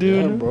then,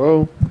 dude. Yeah,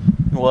 bro.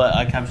 Well,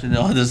 I captioned it.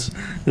 Oh, this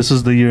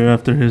was the year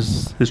after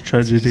his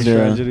tragedy. Yeah.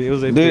 Tragedy. It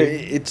was a Dude,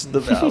 big- it's the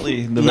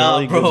valley. The Nah,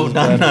 valley bro, gives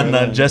us nah. bad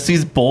vibes.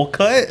 Jesse's bowl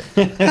cut.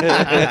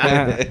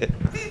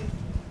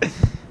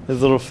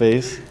 His little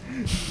face.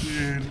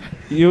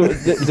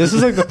 This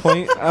is like the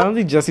point. I don't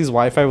think Jesse's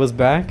Wi-Fi was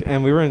back,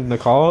 and we were in the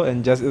call,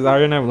 and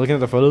Zara and I were looking at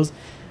the photos,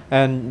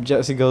 and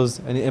Jesse goes,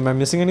 "Am I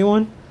missing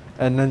anyone?"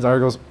 And then Zara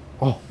goes,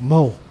 "Oh,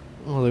 Mo."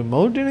 I was like,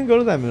 Mo didn't go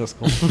to that middle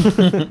school.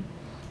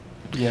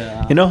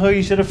 Yeah. You know who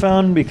you should have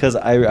found? Because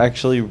I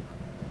actually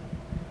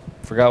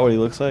forgot what he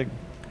looks like.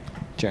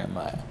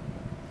 Jeremiah.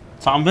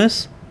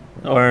 Thomas,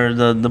 or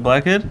the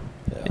black kid.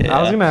 Yeah.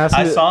 I was gonna ask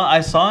I you-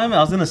 saw him. I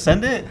was gonna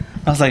send it.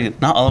 I was like,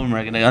 not all of them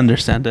are gonna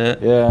understand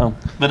it. Yeah.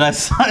 But I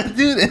saw it,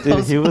 dude. And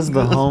Dude, he was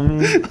the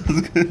homie.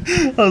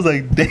 I was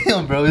like,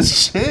 damn, bro,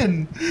 his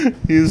chin.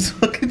 He was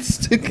fucking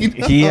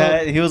sticking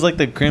out. He was like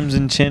the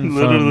Crimson Chin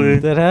Literally.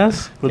 from. That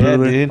ass. Yeah,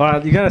 dude.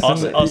 Alright, you gotta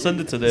send it. I'll send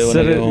it today when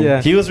Send I it, get home.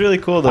 yeah. He was really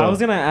cool though. I was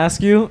gonna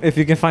ask you if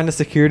you can find a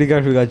security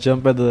guard who got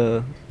jumped by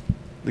the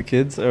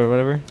kids or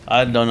whatever.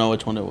 I don't know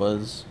which one it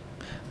was.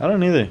 I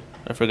don't either.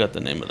 I forgot the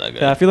name of that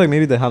guy. Yeah, I feel like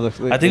maybe they have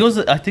the. I think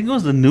it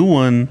was the new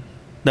one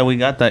that we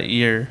got that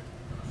year.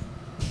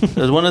 It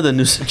was one of the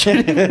new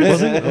security.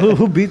 Was it,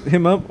 who beat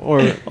him up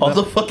or? All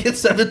the fucking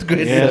 7th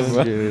graders.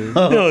 Yeah,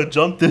 bro. Yo,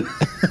 jumped him.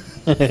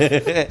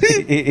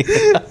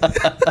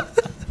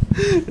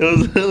 It was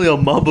literally a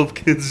mob of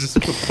kids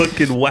just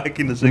fucking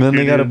whacking the And security.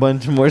 then they got a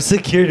bunch more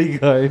security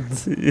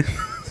guards.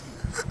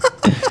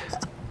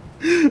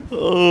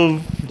 Oh,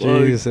 fuck,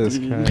 Jesus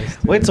dude.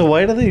 Christ. Wait, so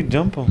why do they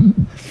jump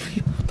him?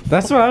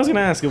 That's what I was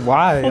gonna ask you.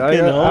 Why? Fucking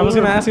I was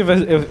hell. gonna ask you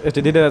if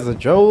they did it as a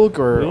joke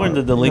or We weren't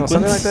the something like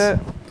delinquents. that.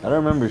 I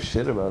don't remember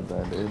shit about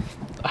that, dude.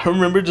 I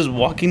remember just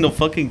walking to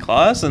fucking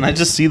class and I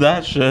just see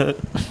that shit.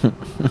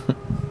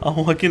 I'm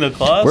walking to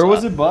class. Where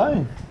was it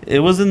by? It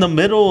was in the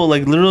middle,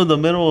 like literally the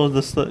middle of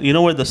the. You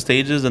know where the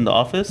stage is in the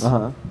office? Uh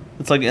huh.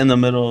 It's like in the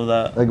middle of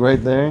that. Like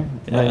right there,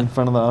 Yeah. right in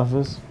front of the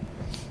office.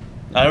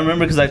 I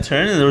remember because I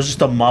turned and there was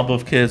just a mob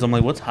of kids. I'm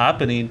like, what's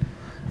happening?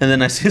 And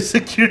then I see a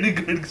security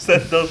guard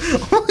stand up.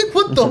 I'm like,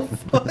 what the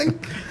fuck?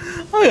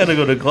 I gotta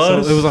go to So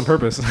class. it was on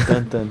purpose.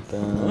 Dun, dun,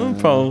 dun.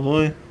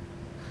 Probably.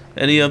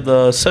 Any of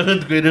the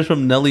 7th graders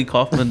from Nelly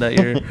Kaufman that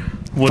year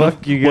would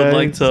Fuck you would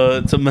like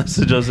guys. to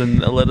message us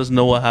and let us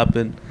know what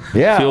happened.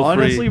 Yeah, Feel free.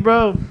 honestly,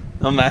 bro.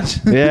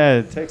 Imagine.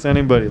 Yeah, text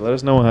anybody. Let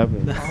us know what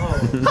happened.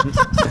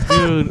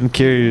 Dude, I'm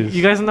curious.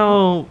 you guys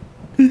know.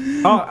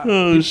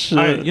 Oh, shit.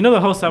 alright, you know the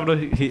host Salvador,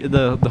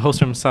 the host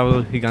from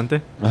Salvador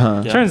Gigante.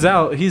 Uh-huh. Yeah. Turns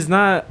out he's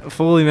not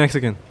fully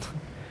Mexican.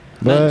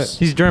 But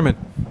He's German.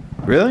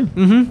 really?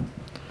 Mm-hmm.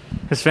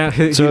 His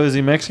family. So is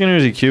he Mexican or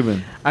is he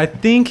Cuban? I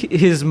think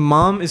his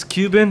mom is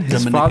Cuban.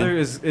 His Dominican. father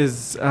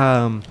is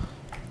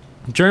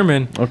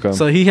German. Okay.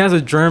 So he has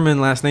a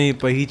German last name,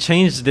 but he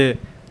changed it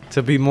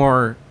to be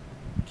more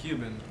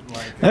Cuban.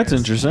 That's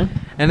interesting.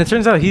 And it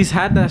turns out he's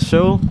had that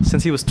show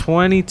since he was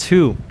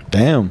 22.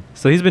 Damn.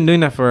 So he's been doing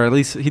that for at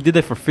least, he did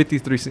that for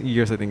 53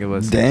 years, I think it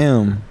was.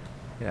 Damn.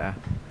 Yeah.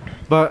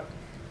 But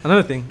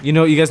another thing, you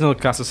guys know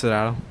Caso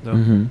Cerrado, though.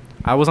 Mm-hmm.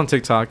 I was on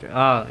TikTok.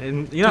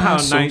 And you know how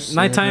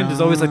nighttime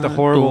there's always like the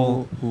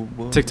horrible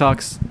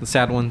TikToks, the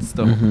sad ones,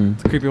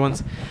 Mhm. the creepy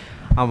ones.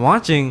 I'm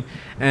watching,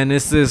 and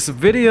it's this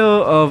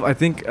video of I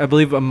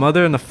believe a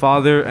mother and a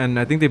father, and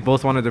I think they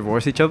both want to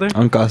divorce each other.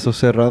 Un caso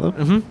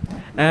cerrado.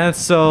 And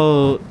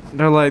so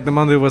they're like, the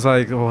mother was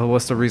like, "Well,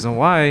 what's the reason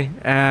why?"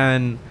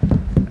 And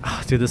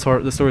dude, this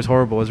story is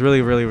horrible. It's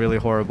really, really, really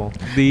horrible.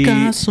 The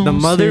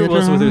mother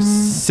was with her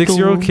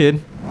 6-year-old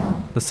kid,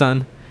 the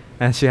son,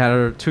 and she had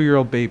her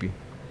 2-year-old baby.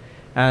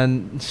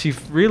 And she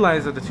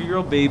realized that the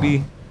 2-year-old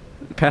baby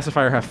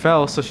pacifier had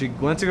fell, so she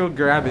went to go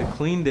grab it,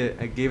 cleaned it,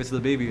 and gave it to the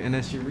baby. And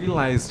then she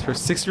realized her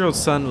 6-year-old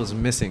son was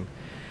missing.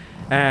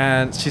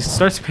 And she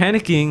starts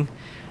panicking,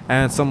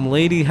 and some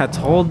lady had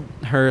told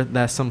her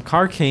that some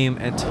car came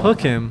and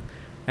took him,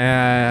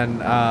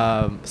 and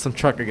some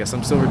truck, I guess,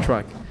 some silver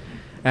truck.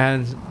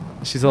 And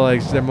she's all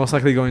like, they're most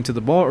likely going to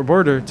the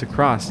border to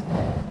cross.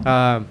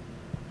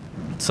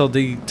 So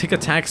they take a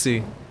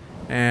taxi,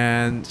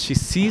 and she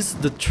sees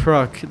the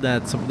truck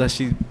that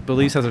she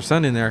believes has her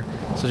son in there.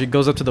 So she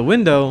goes up to the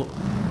window,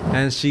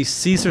 and she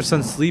sees her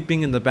son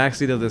sleeping in the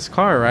backseat of this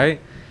car, right?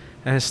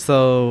 And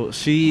so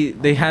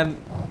they had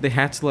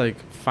to like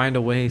find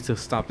a way to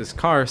stop this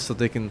car so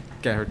they can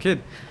get her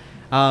kid.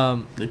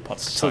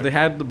 So they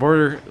had the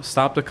border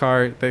stop the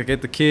car. They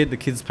get the kid. The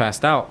kid's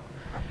passed out,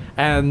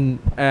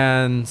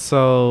 and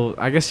so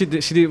I guess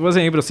she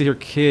wasn't able to see her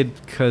kid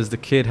because the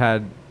kid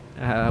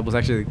was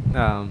actually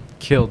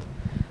killed.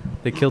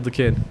 They killed the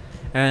kid,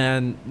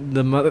 and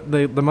the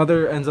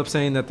mother ends up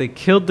saying that they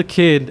killed the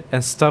kid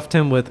and stuffed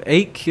him with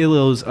 8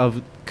 kilos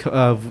of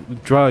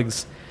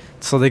drugs,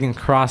 so they can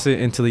cross it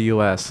into the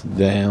U.S.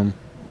 Damn.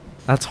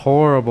 That's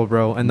horrible,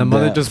 bro. And the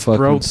mother That just fucking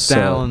broke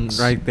down sucks.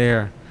 right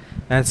there,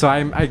 and so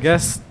I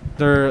guess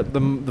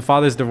the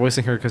father's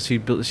divorcing her because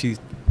he's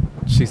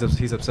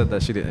upset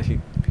that she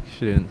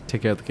didn't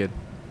take care of the kid.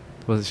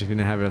 She didn't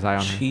have his eye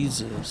on her.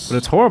 Jesus. But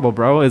it's horrible,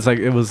 bro. It's like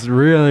it was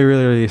really,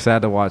 really, really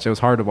sad to watch. It was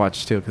hard to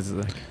watch too because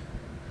like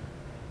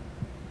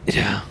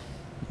Yeah.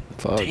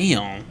 Fuck.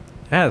 Damn.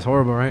 Yeah, it's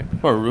horrible, right?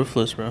 We're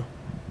ruthless, bro.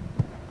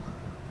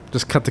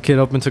 Just cut the kid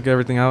open, took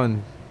everything out,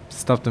 and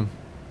stuffed him.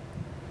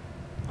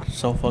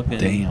 So fucking.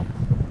 Damn.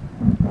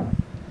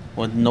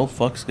 With no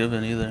fucks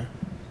given either.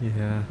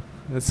 Yeah.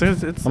 It's How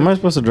am I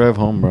supposed to drive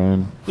home,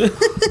 Brian?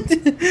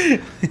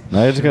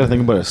 Now I just gotta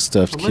think about a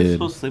stuffed How am I kid.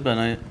 supposed to sleep at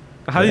night?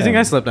 How do you think Yeah.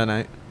 I slept that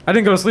night? I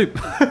didn't go to sleep.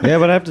 Yeah,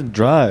 but I have to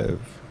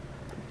drive.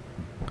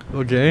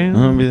 Okay. I'm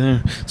gonna be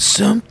there.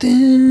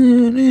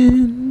 Something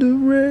in the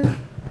red.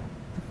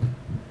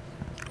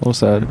 Oh,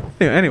 sad.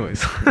 Yeah,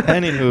 anyways.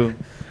 Anywho,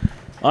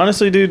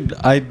 honestly, dude,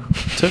 I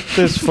took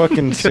this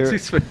fucking.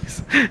 Jesse's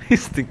face.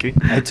 He's thinking.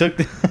 I took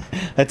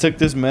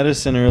this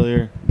medicine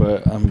earlier,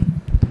 but I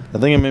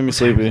think it made me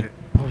sleepy.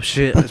 Oh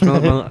shit! I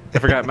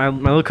forgot my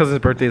little cousin's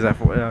birthday is at.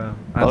 I have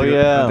Oh, to go,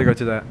 I yeah. have to go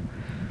to that.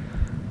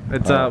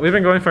 It's we've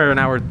been going for an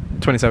hour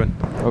 27.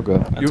 Okay.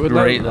 That's You would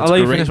great. let- I'll That's let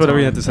you great finish whatever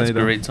you have time. to say, That's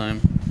though. great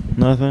time.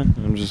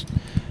 Nothing.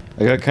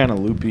 I got kind of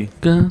loopy.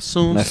 And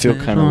I feel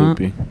kind of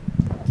loopy.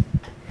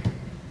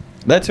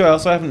 That too. I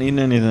also haven't eaten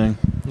anything.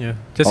 Yeah.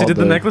 Jesse, All did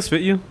the day. necklace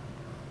fit you?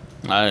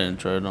 I didn't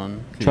try it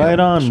on. Try it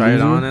on. Try it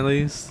loser. on at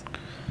least.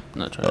 I'm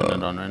not trying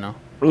it on right now.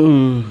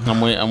 Ooh.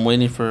 I'm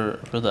waiting for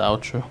the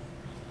outro.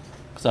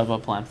 Because I have a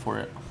plan for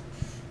it.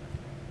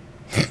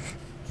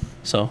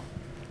 So.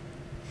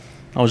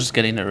 I was just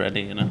getting it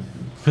ready, you know.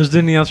 Who's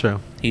doing the outro?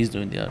 He's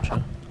doing the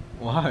outro.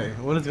 Why?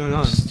 What is going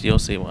on? You'll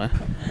see why.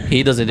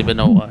 He doesn't even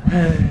know why.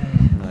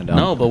 I don't.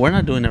 No, but we're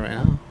not doing it right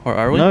now. Or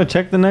are we? No,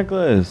 check the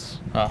necklace.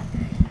 Oh.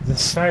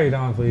 Just try it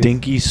on, please.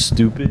 Dinky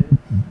stupid.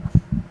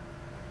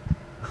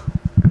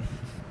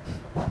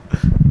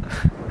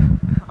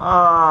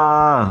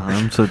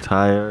 I'm so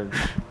tired.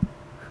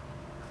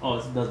 Oh,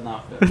 it does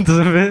not fit. It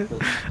doesn't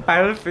fit. I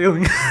had a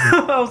feeling.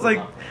 I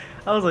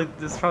was like,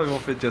 this probably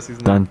won't fit Jesse's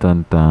neck.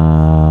 Dun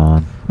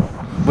dun.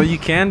 What you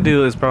can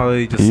do is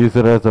probably just Use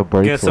it as a get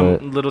bracelet.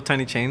 some little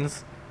tiny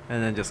chains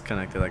and then just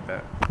connect it like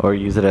that. Or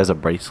use it as a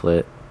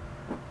bracelet.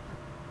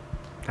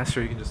 That's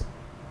true. You can just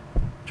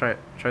try it.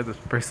 Try this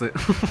bracelet.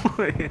 Oh,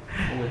 wait,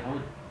 how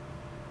would-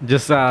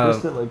 Just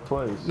Twist it like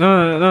twice.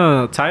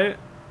 no. Tie it.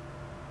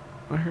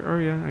 Or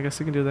yeah, I guess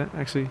you can do that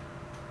actually.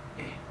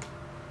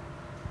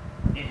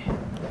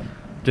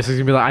 Just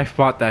gonna be like, I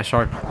fought that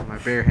shark with my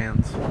bare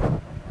hands.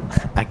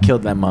 I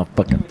killed that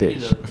motherfucking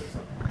fish.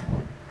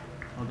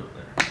 I'll do it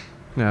later.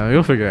 No,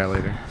 you'll figure it out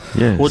later.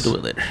 Yes. We'll do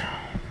it later.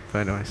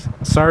 But anyways,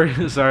 sorry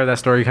that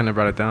story kind of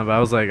brought it down. But I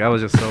was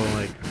just so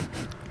like.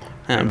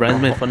 Yeah,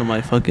 Brian's made fun of my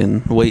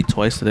fucking weight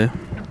twice today.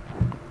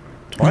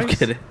 I'm Twice?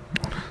 kidding.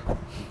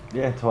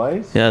 Yeah,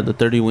 twice? Yeah, the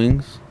 30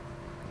 wings.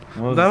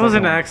 That was an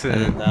And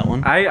accident. then that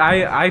one.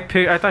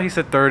 I thought he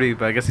said 30,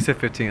 but I guess he said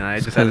 15. I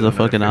just This had guy's a another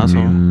fucking 15.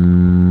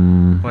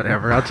 asshole.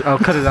 Whatever. I'll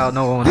cut it out.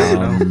 No one will ever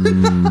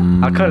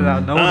know. I'll cut it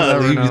out. No one will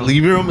ever know.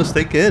 leave your own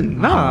mistake in.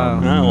 No.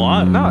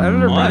 Why? No,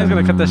 editor Why? Brian's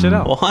gonna cut that shit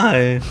out.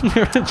 Why?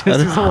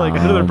 Jesse's all like,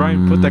 editor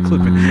Brian, put that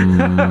clip in.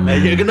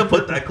 Hey, you're gonna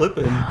put that clip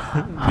in.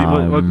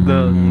 What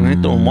the?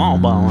 Ain't doing wow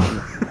about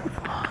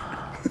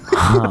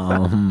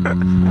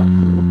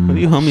What are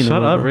you humming Shut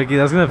about, up, bro? Ricky.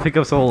 That's gonna pick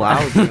up so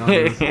loud.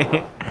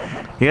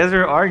 You guys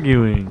are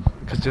arguing.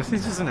 Because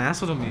Jesse's just an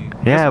asshole to me.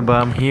 Yeah, but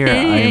I'm here.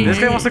 This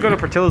guy wants to go to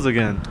Portillo's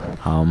again.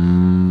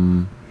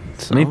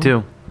 Me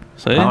too.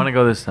 Say I want to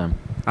go this time.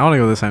 I want to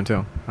go this time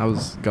too. I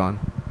was gone.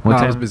 What No, I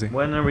time? was busy.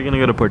 When are we gonna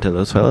go to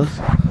Portillo's, fellas?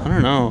 I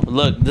don't know.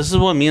 Look, this is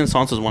what me and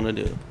Santos want to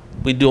do.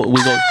 We go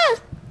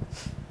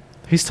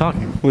He's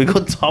talking.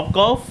 Top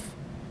Golf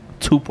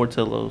to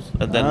Portillo's,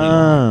 and then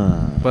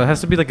But it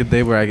has to be like a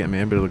day where I get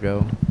able to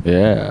go.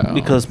 Yeah.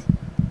 because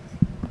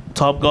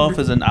Top Golf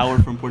is an hour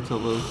from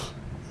Portillo's.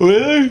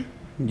 Really?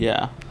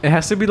 Yeah. It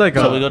has to be like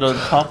So we go to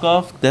Top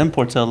Golf, then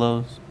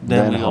Portillo's,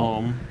 then we go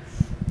home.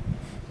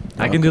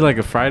 I can do like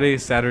a Friday,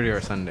 Saturday,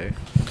 or Sunday.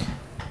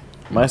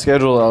 My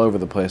schedule is all over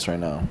the place right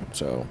now,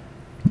 so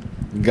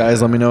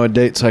guys, let me know a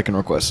date so I can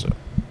request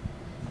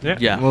it.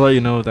 Yeah. We'll let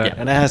you know that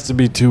And it has to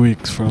be 2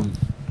 weeks from.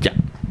 Yeah.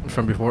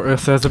 from before. It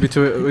has to be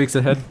 2 weeks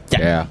ahead.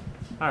 Yeah.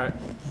 All right.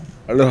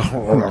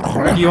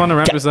 Ricky, you want to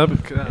wrap this up?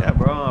 Yeah,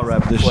 bro. I'll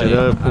wrap this Wait. shit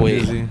up. I'm Wait.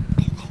 busy.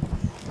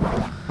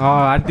 Oh,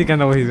 I think I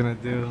know what he's gonna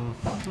do.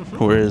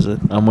 Where is it?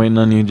 I'm waiting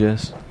on you,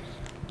 Jess.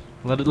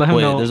 Let him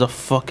Wait, know. there's a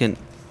fucking.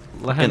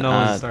 Let him fucking know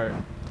when to ad. start.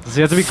 Does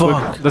he have to be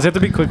Fuck. quick? Does he have to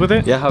be quick with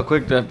it? Yeah, how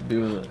quick do I have to be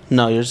with it?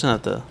 No, you're just gonna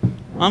have to.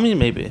 I mean,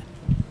 maybe.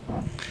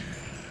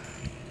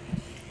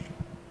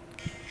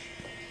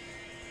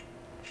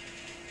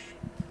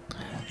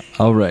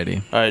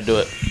 Alrighty. All right, do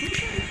it.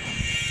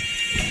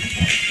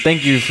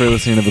 Thank you for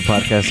listening to the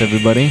podcast,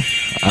 everybody.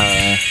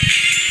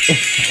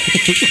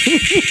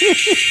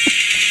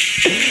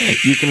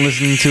 You can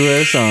listen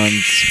to us on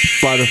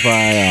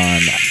Spotify,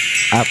 on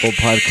Apple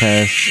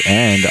Podcasts,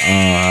 and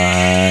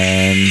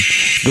on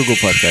Google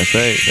Podcast,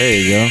 right? There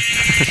you go.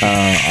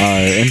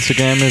 Our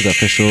Instagram is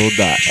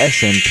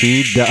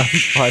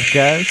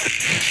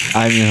official.smp.podcast.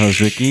 I'm your host,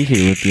 Ricky,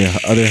 here with your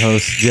other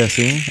host,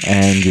 Jesse,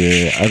 and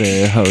your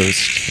other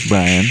host,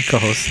 Brian.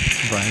 Co-host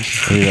Brian.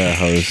 He's our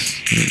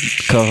host.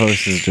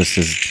 Co-host is just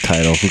his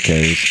title. Who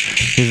cares?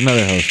 He's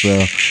another host, bro.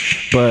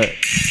 But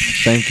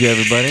thank you,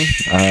 everybody.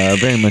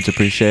 Very much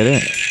appreciate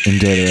it.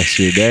 Enjoy the rest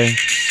of your day,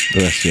 the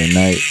rest of your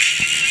night.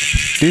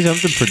 Do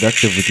something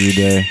productive with your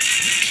day.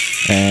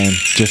 And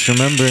just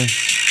remember,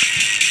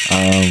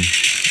 I'll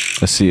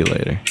see you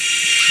later.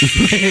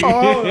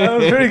 Oh, that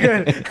was pretty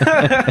good.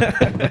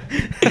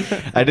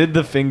 I did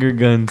the finger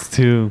guns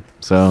too,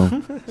 so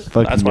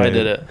That's why I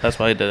did it. That's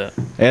why I did it.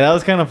 Hey, that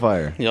was kind of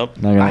fire. Yep.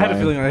 Not gonna I had a lie.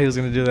 feeling that he was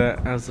gonna do that.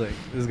 I was like,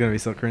 this is gonna be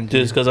so cringy.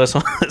 Just because I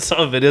saw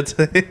a video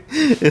today.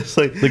 It's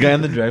like The guy in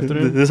the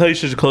drive-thru? This is how you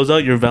should close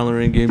out your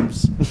Valorant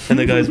games. And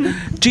the guys,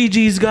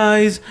 GG's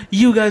guys,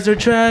 you guys are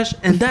trash,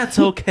 and that's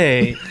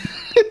okay.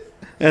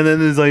 And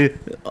then it's like,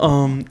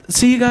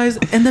 see you guys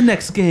in the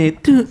next game.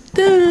 Dude,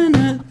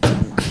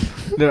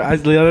 the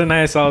other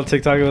night I saw a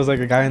TikTok. It was like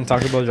a guy in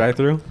Taco Bell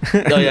drive-thru.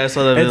 Oh yeah, I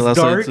saw that video It's last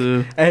dark, night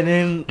too. and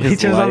then he His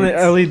turns on the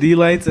lights. LED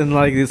lights and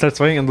like he starts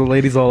swinging, and the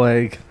lady's all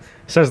like,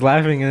 starts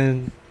laughing,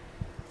 and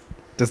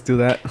just do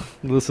that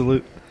little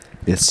salute.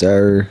 Yes,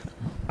 sir.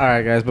 All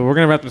right, guys, but we're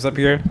gonna wrap this up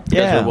here. You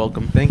guys are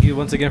welcome. Thank you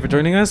once again for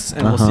joining us,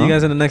 and we'll see Uh-huh. you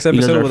guys in the next You guys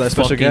episode are with our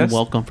special fucking guest.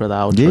 welcome for the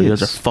outro. You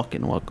guys are Yes.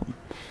 fucking welcome.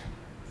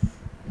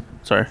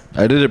 Sorry.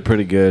 I did it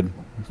pretty good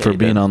for you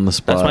being did. on the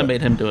spot. That's why I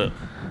made him do it.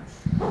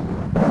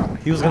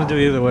 He was gonna do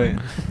it either way.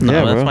 No,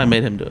 Yeah, that's bro. why I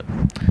made him do it.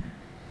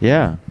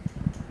 Yeah.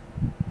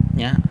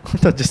 Yeah. I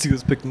thought Jesse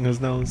was picking his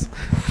nose.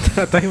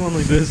 I thought he went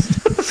like this.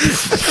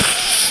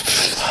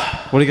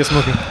 What are you guys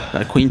smoking?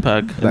 That Queen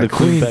Pack. That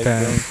Queen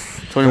Pack.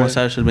 21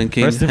 Savage should have been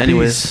king. Rest in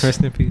Anyways, peace.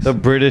 Rest in peace. The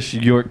British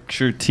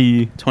Yorkshire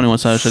tea 21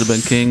 Savage should have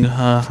been king.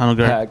 I don't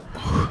care. pack.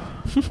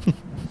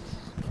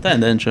 That in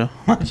the intro.